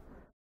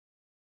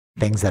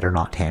 Things that are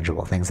not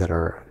tangible, things that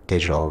are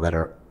digital, that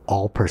are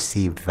all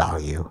perceived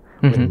value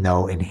with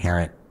no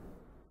inherent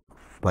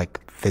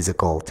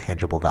physical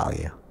tangible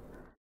value.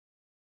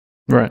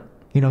 Right.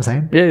 You know what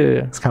I'm saying?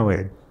 Yeah. It's kind of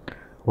weird.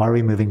 Why are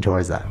we moving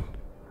towards that?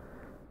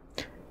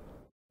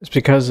 It's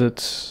because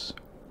it's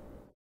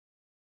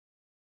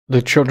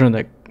the children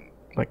that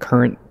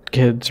current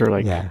kids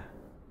are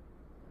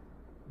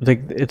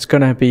like it's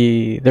gonna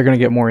be, they're gonna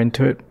get more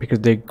into it because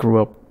they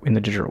grew up in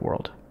the digital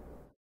world.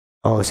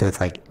 Oh, so it's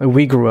like,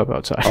 We grew up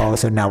outside. oh,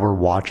 so now we're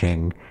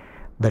watching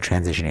the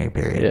transitionary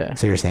period. Yeah.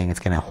 So you're saying it's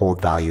going to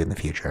hold value in the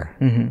future,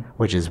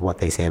 which is what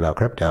they say about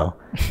crypto.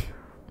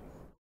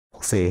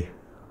 We'll see.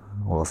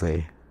 We'll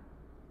see.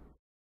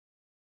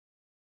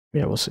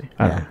 Yeah, we'll see.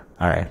 I don't know.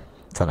 All right.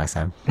 Until next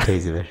time.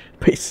 Peace.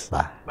 Peace.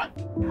 Bye.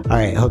 All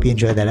right. Hope you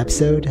enjoyed that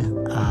episode.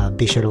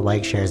 Be sure to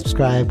like, share,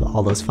 subscribe,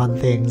 all those fun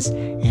things,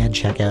 and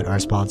check out our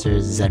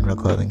sponsors, Zenro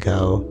Clothing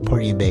Co.,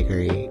 Portian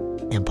Bakery,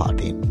 and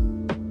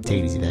Podbean.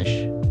 Take it easy,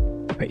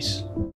 Fish. Peace.